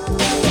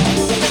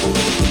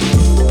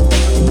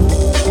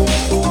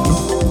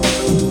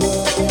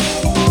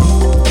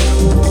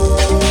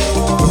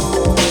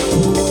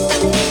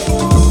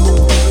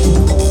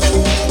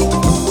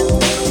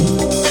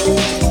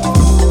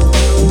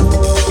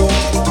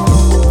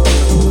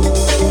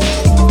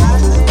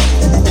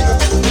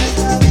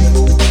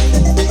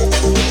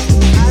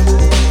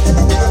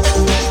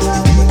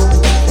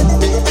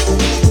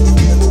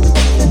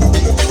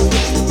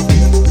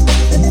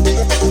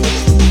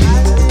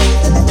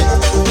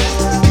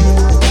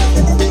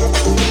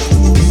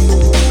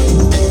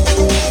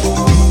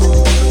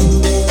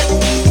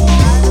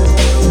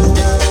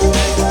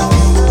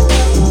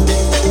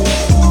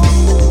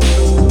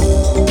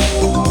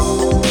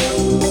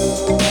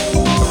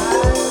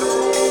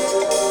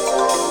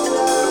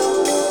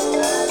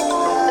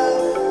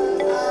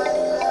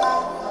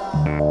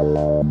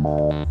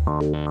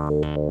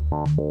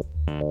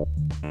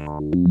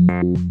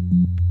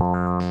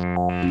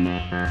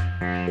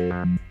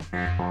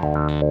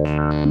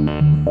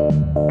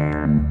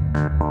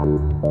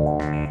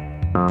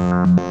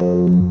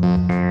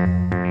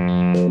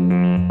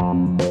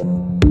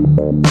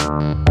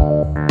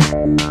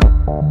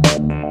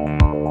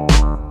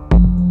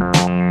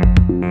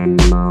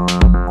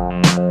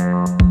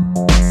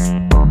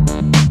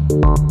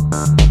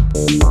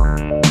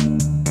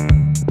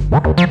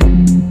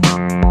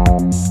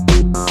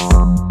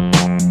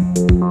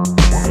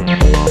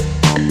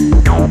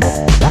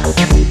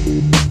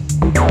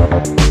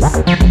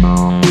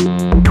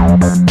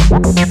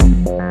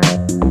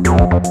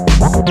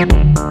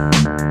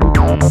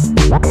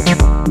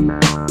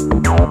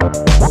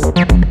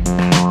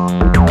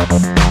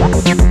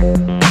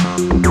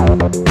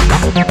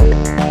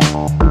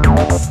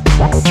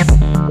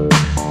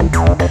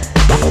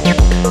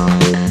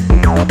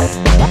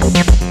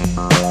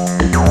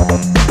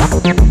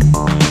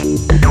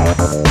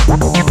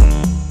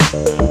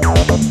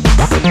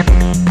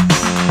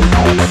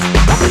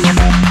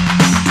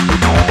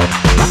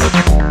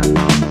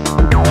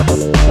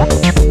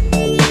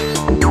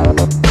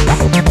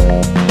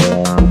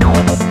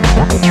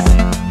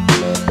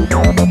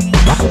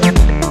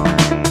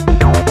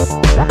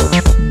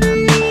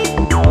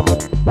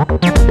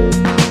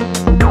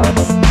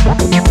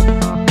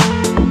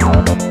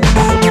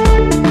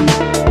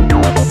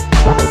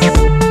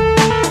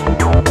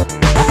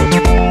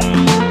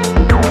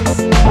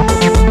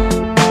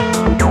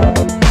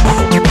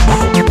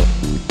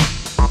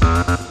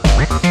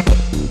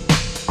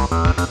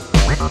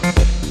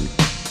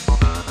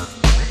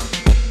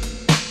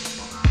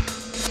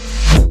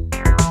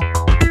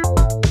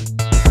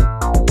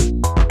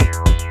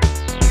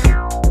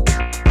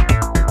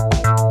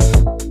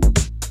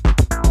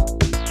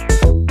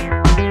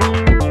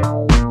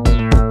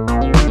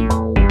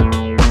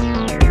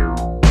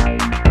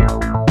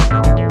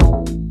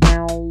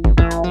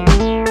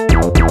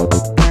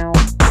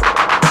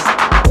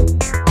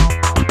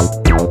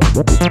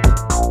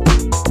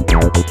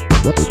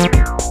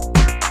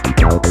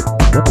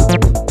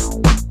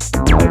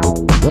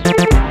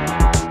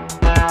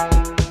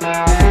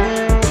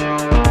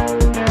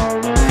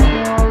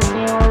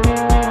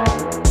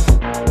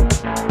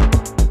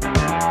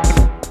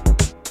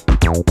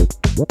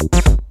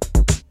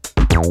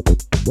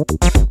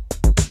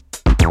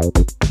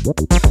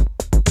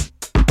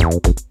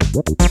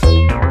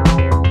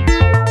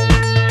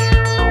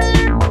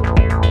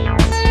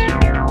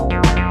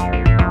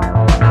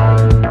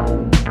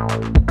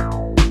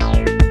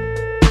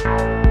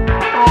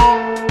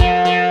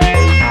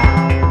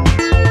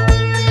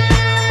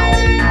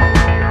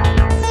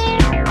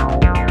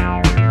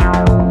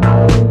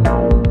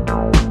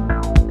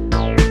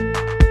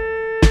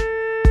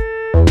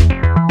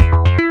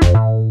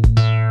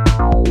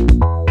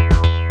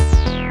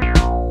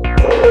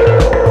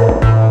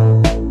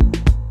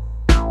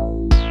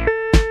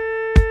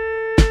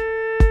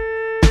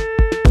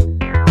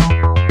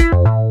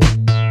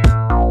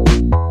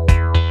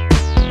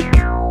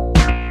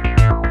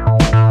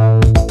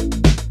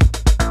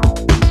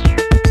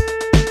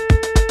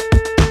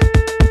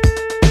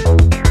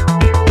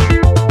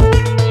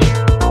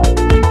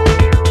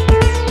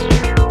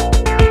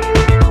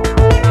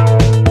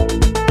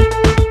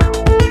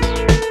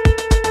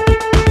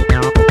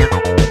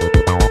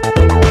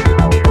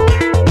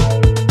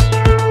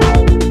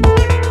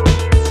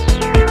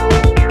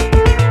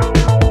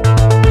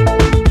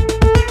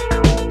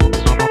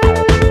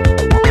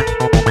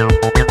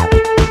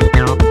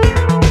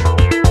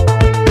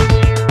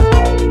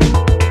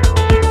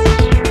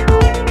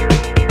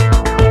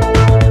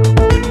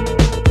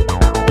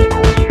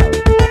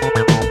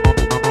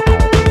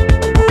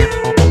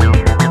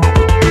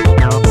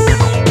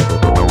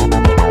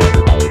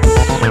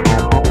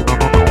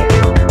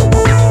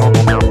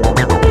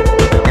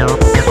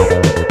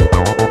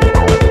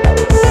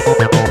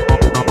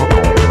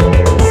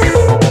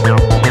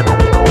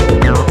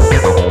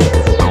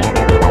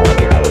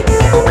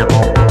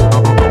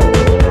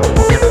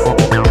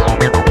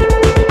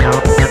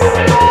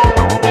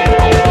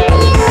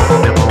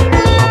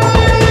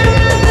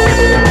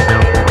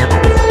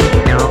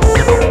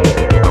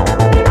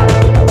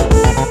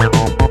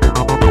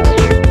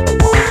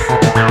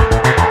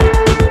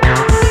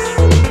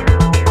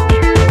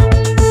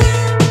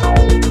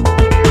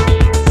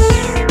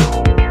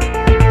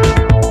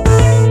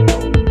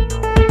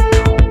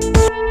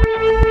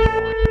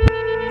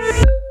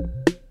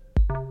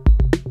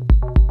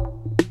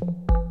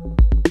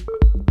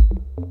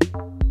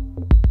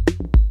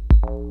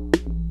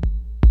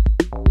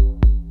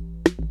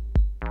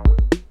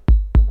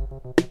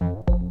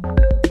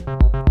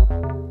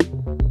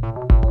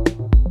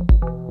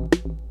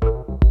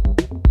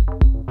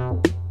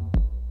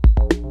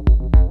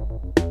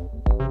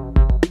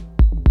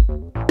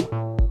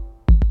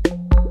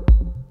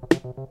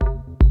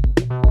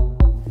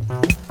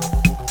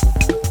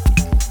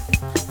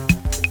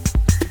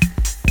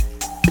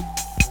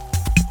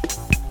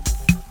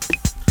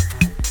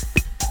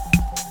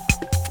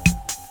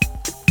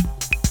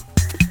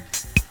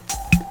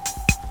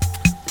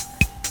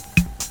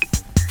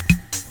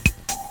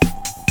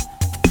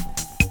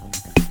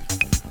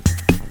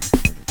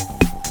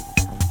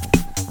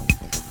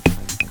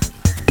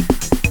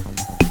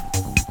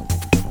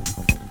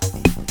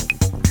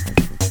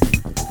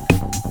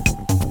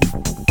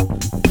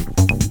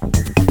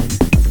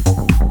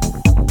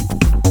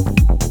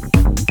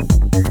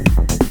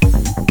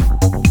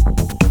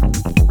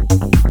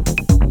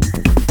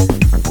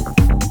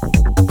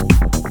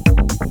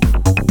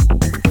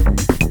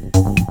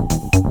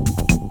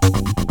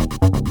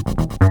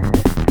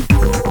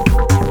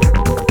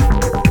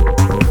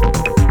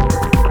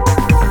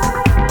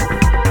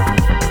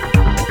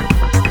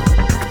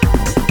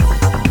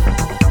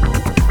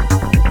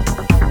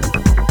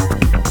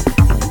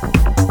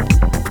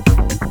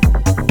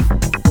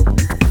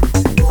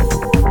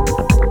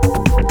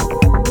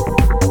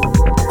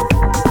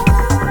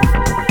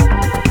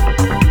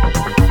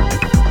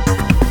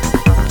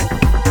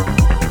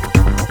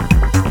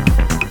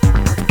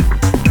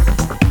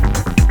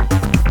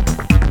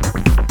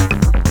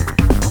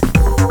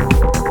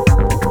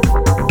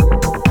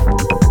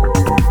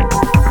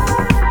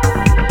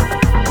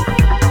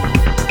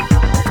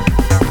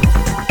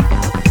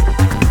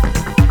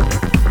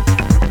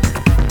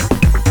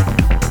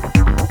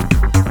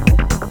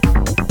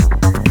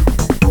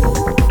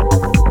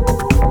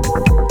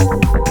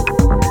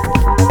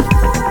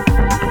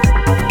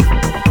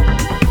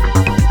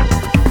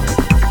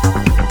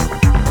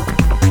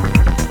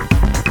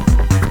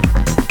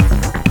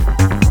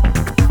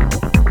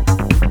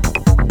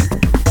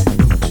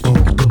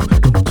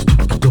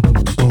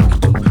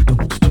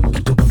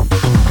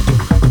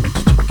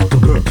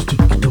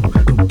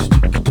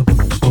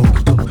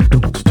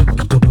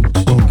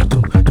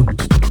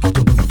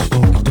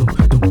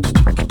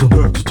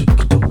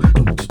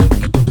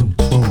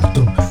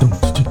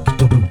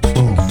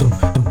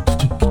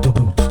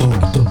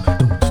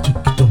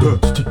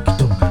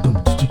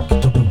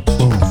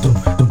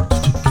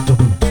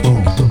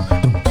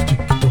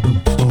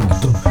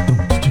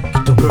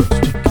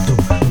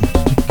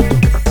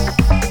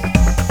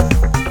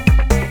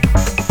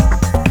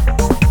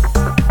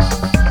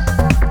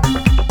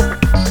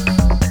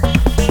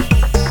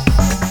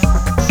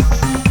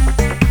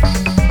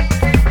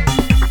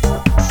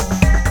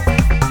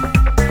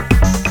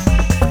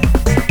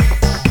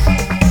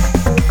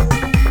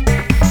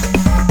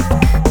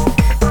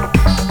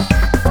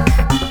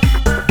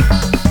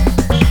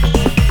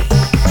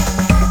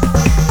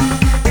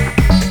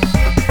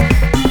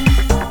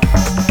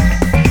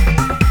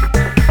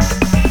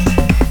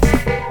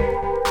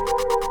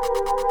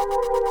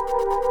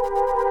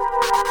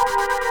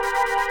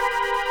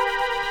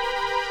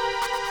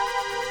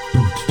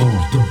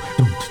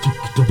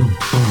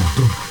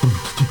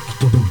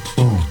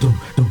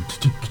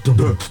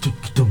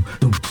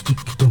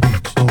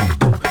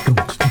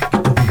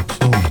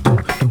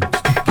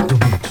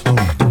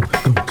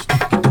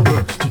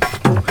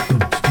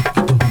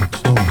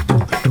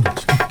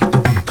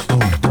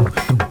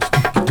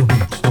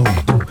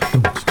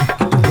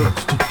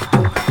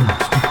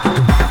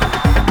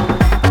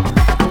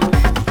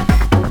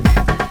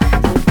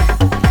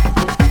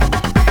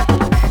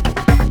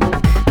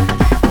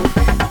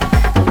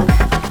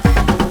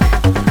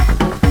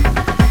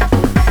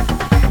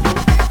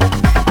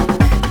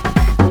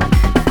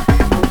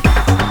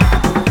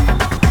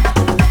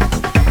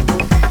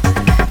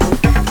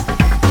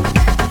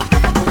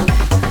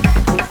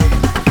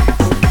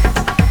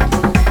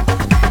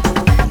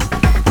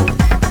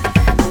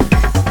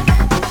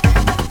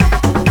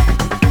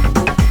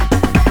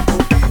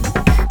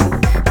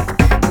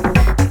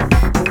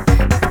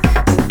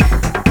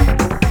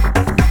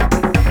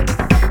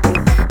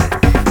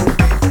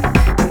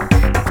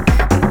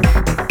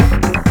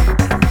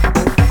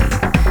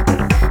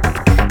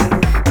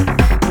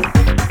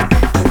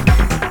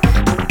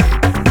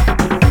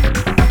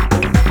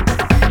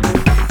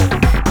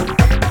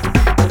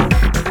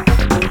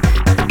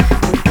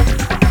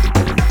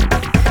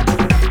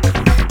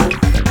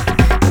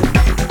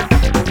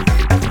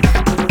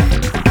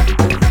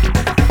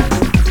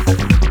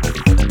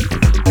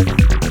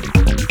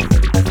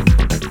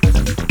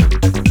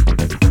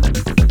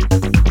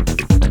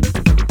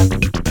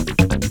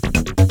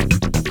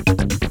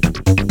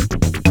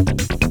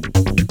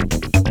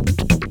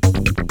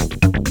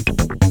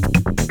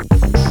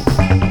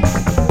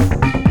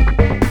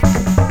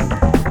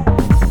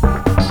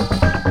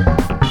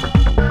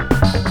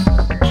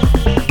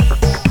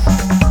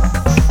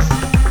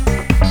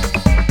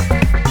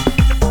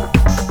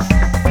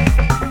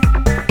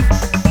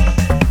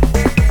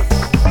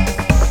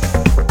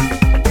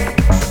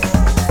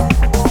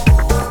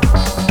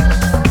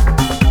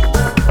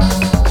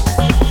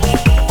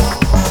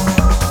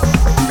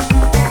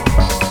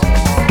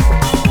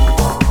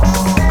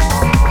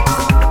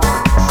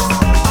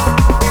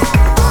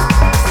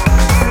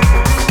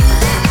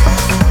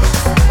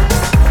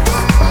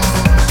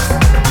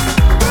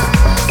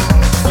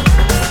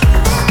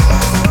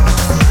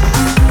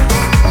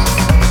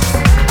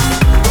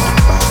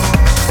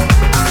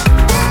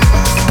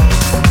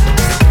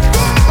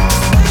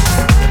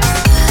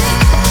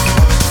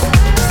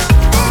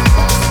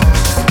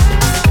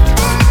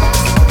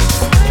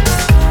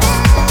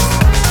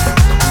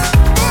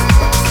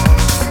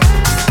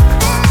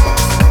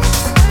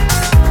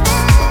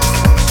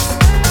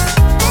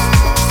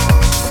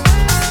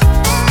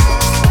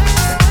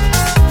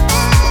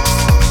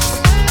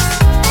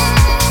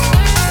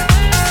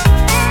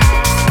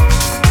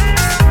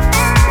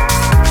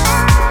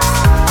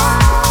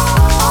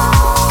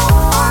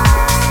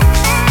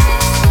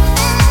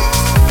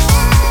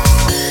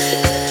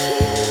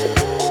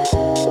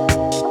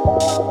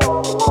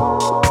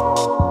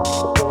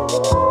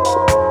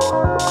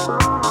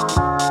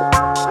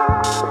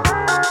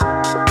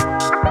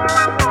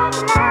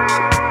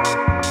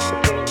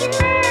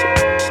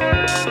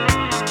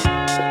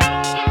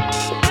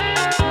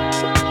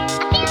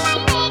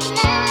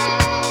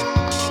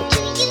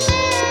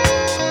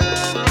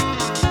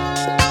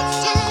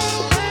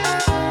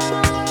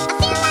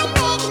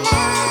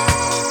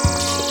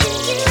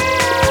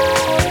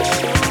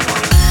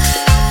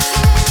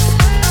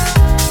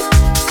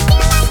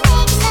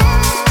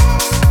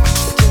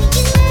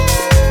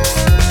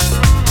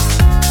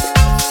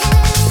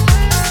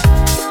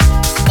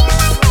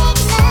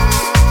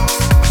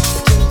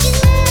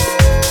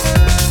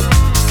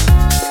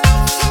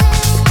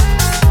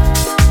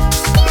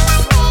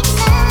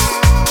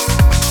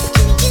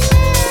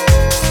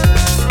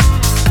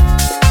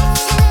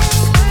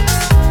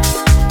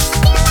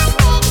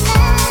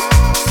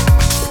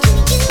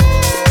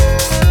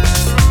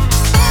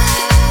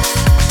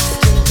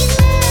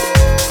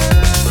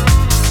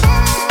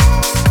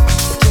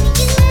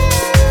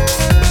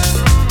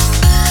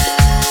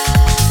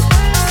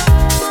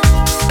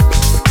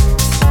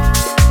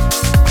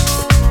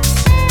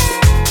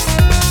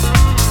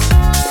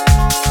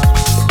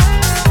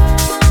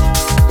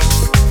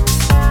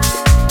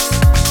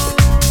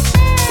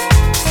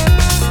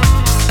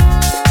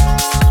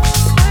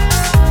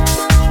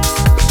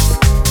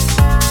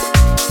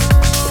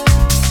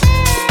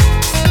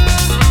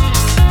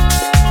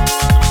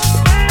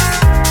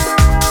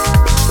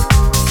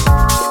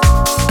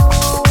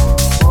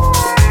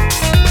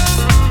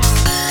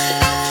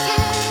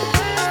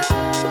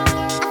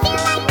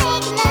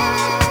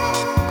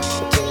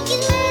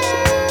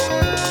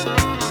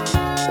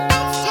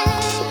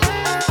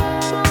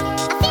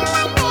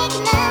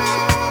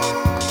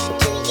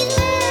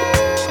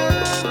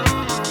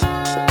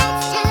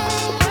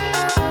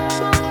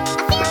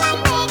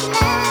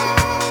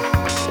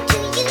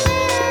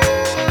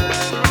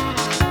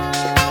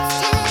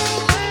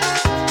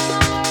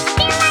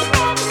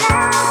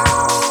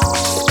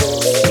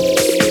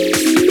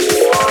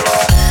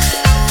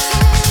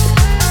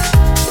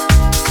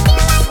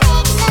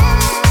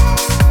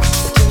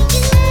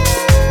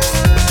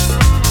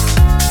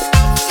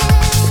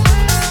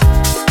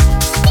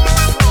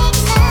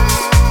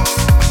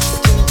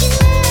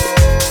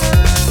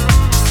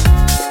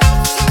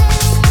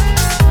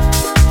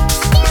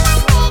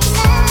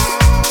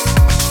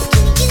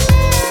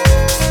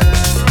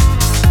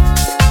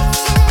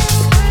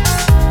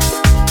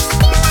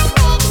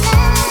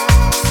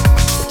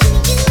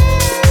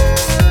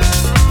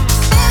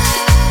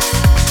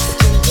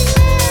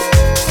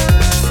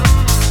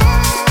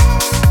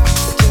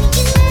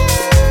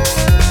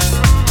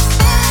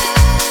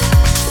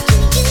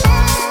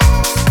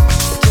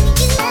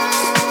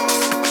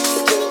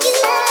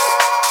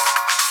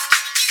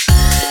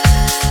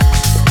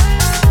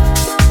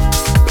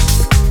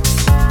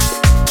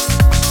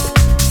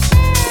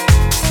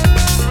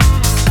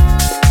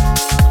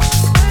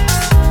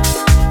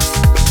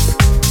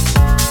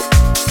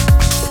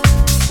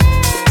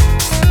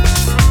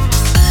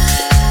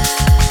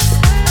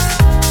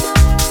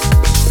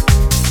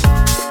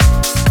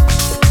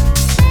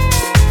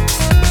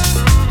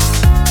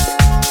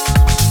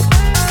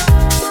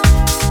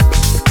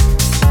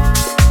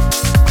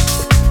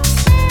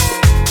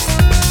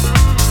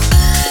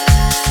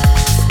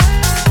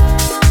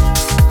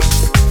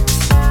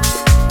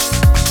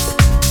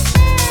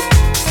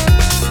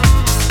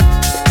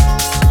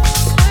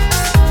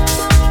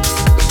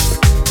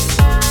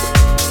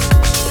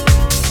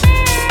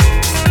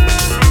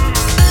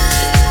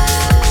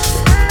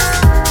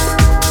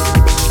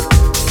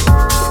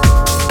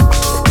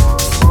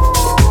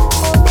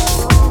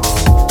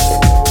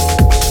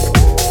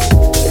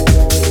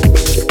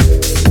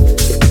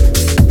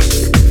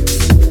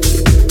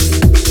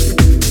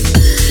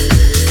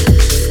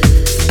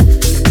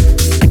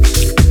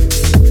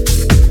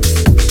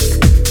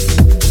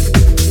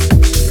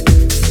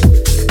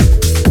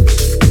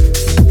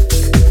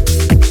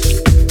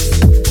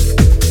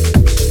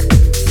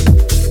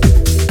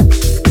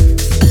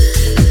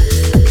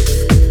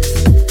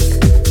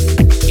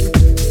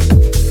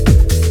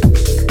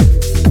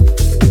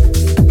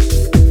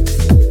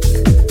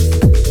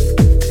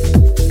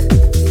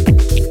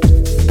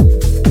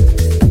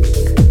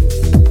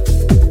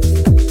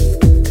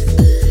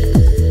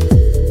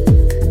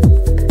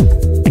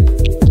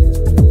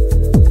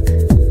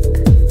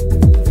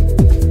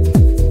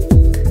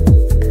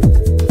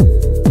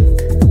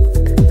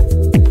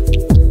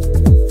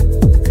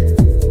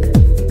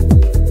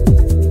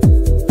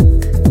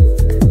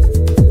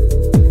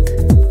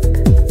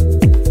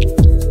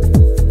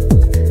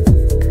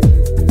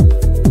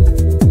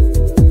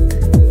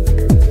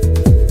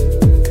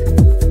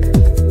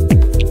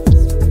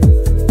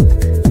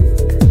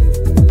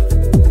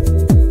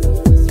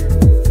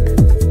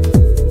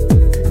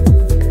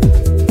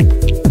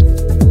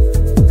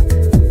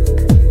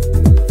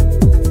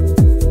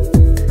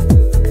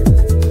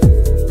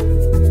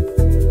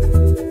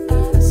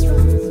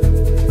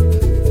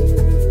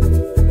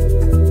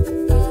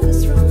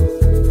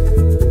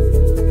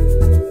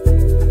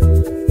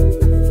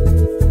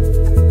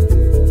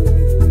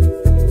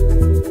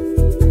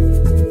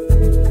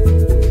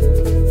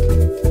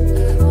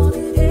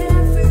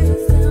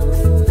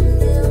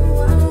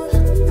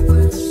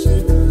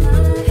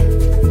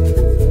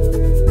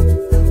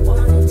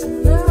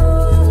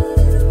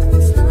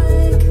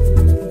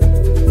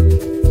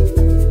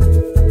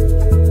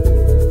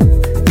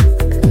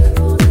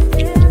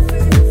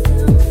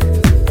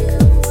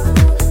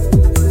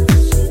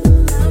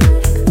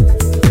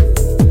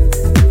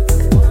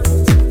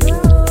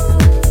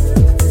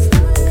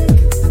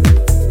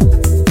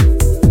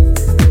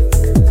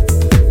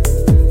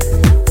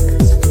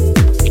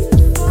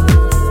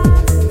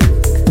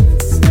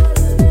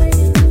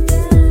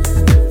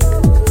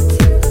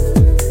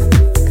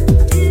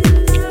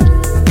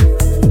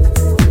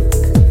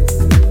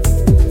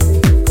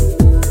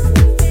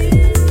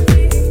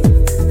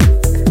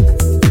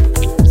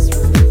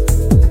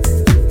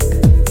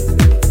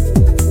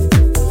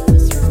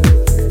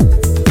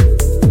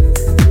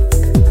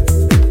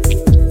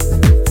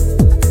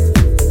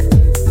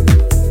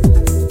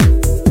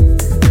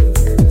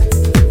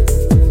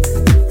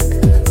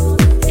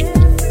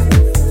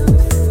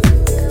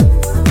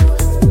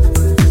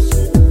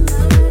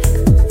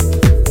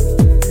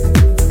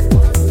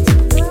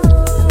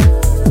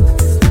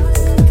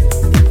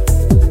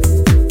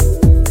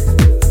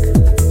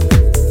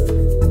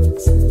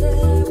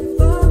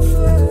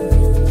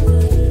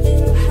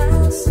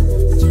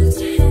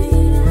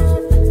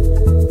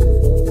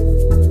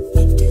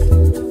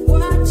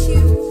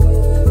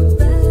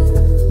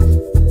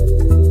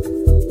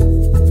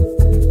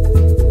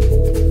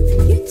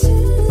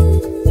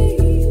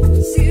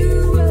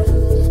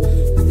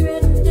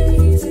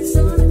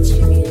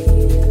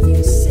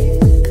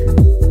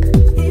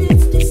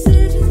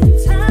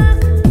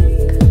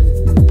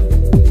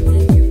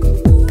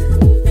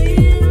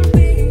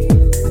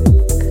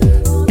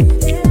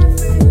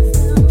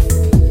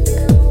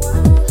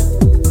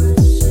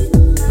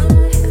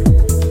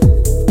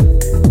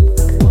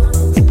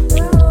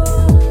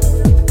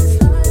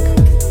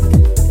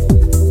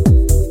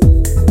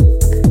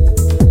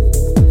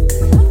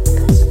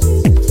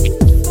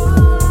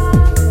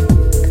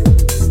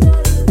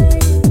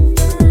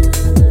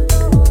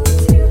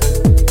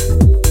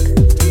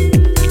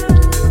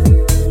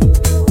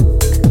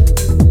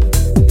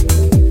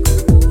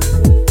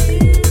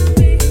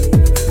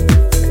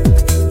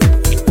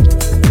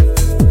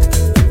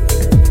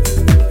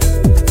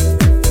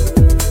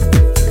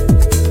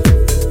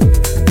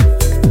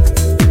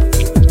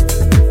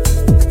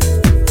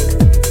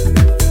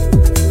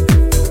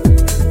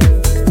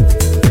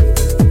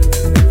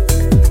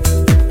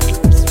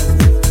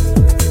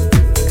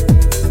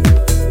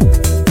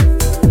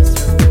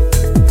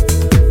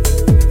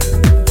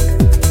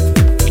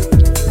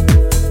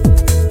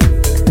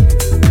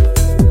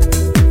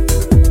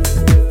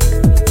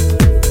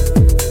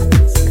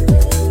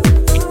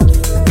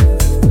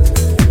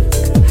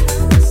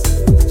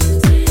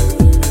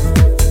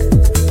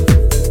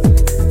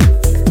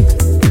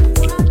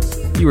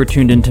 are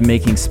tuned into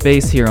Making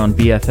Space here on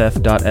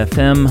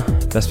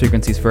BFF.FM, Best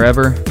Frequencies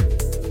Forever,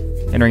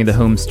 entering the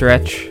home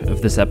stretch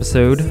of this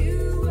episode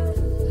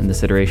and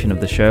this iteration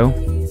of the show.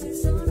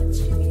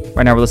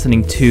 Right now we're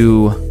listening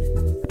to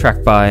a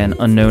track by an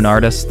unknown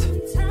artist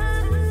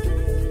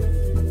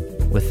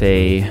with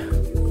a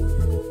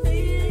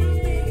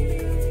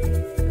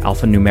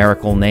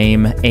alphanumerical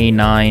name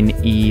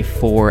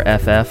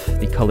A9E4FF,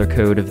 the color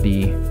code of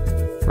the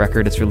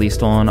record it's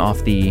released on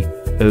off the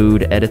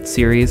Ode Edit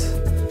series.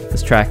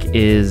 This track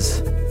is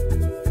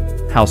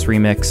house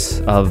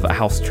remix of a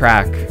house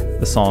track,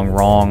 the song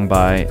Wrong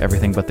by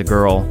Everything But the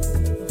Girl.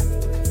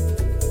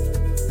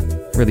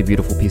 Really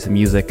beautiful piece of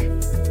music.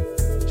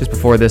 Just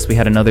before this, we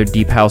had another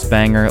deep house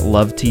banger,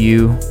 Love to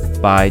You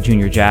by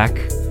Junior Jack,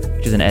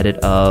 which is an edit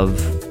of,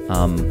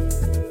 I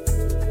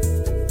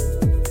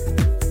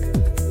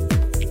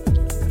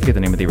forget the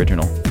name of the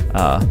original,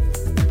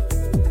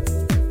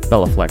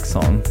 Bella Fleck's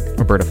song,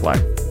 Roberta Fleck.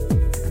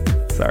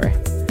 Sorry.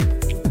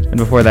 And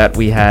before that,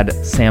 we had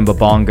Samba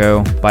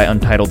Bongo by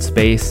Untitled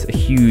Space, a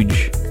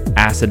huge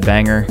acid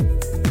banger,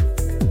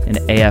 and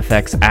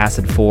AFX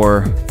Acid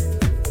 4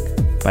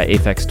 by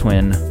Aphex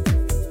Twin.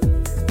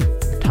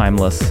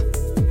 Timeless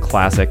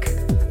classic.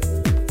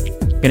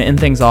 Gonna end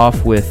things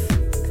off with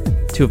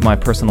two of my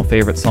personal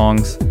favorite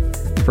songs.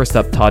 First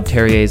up, Todd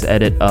Terrier's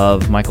edit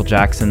of Michael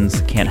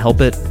Jackson's Can't Help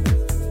It.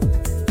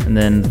 And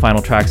then the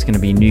final track's gonna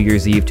be New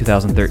Year's Eve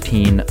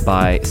 2013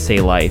 by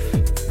Say Life,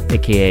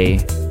 aka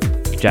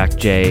Jack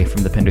J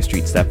from the Pender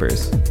Street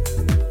Steppers.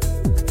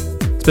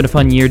 It's been a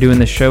fun year doing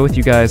this show with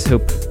you guys.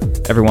 Hope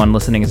everyone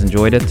listening has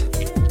enjoyed it.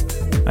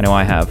 I know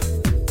I have.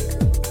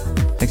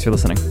 Thanks for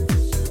listening.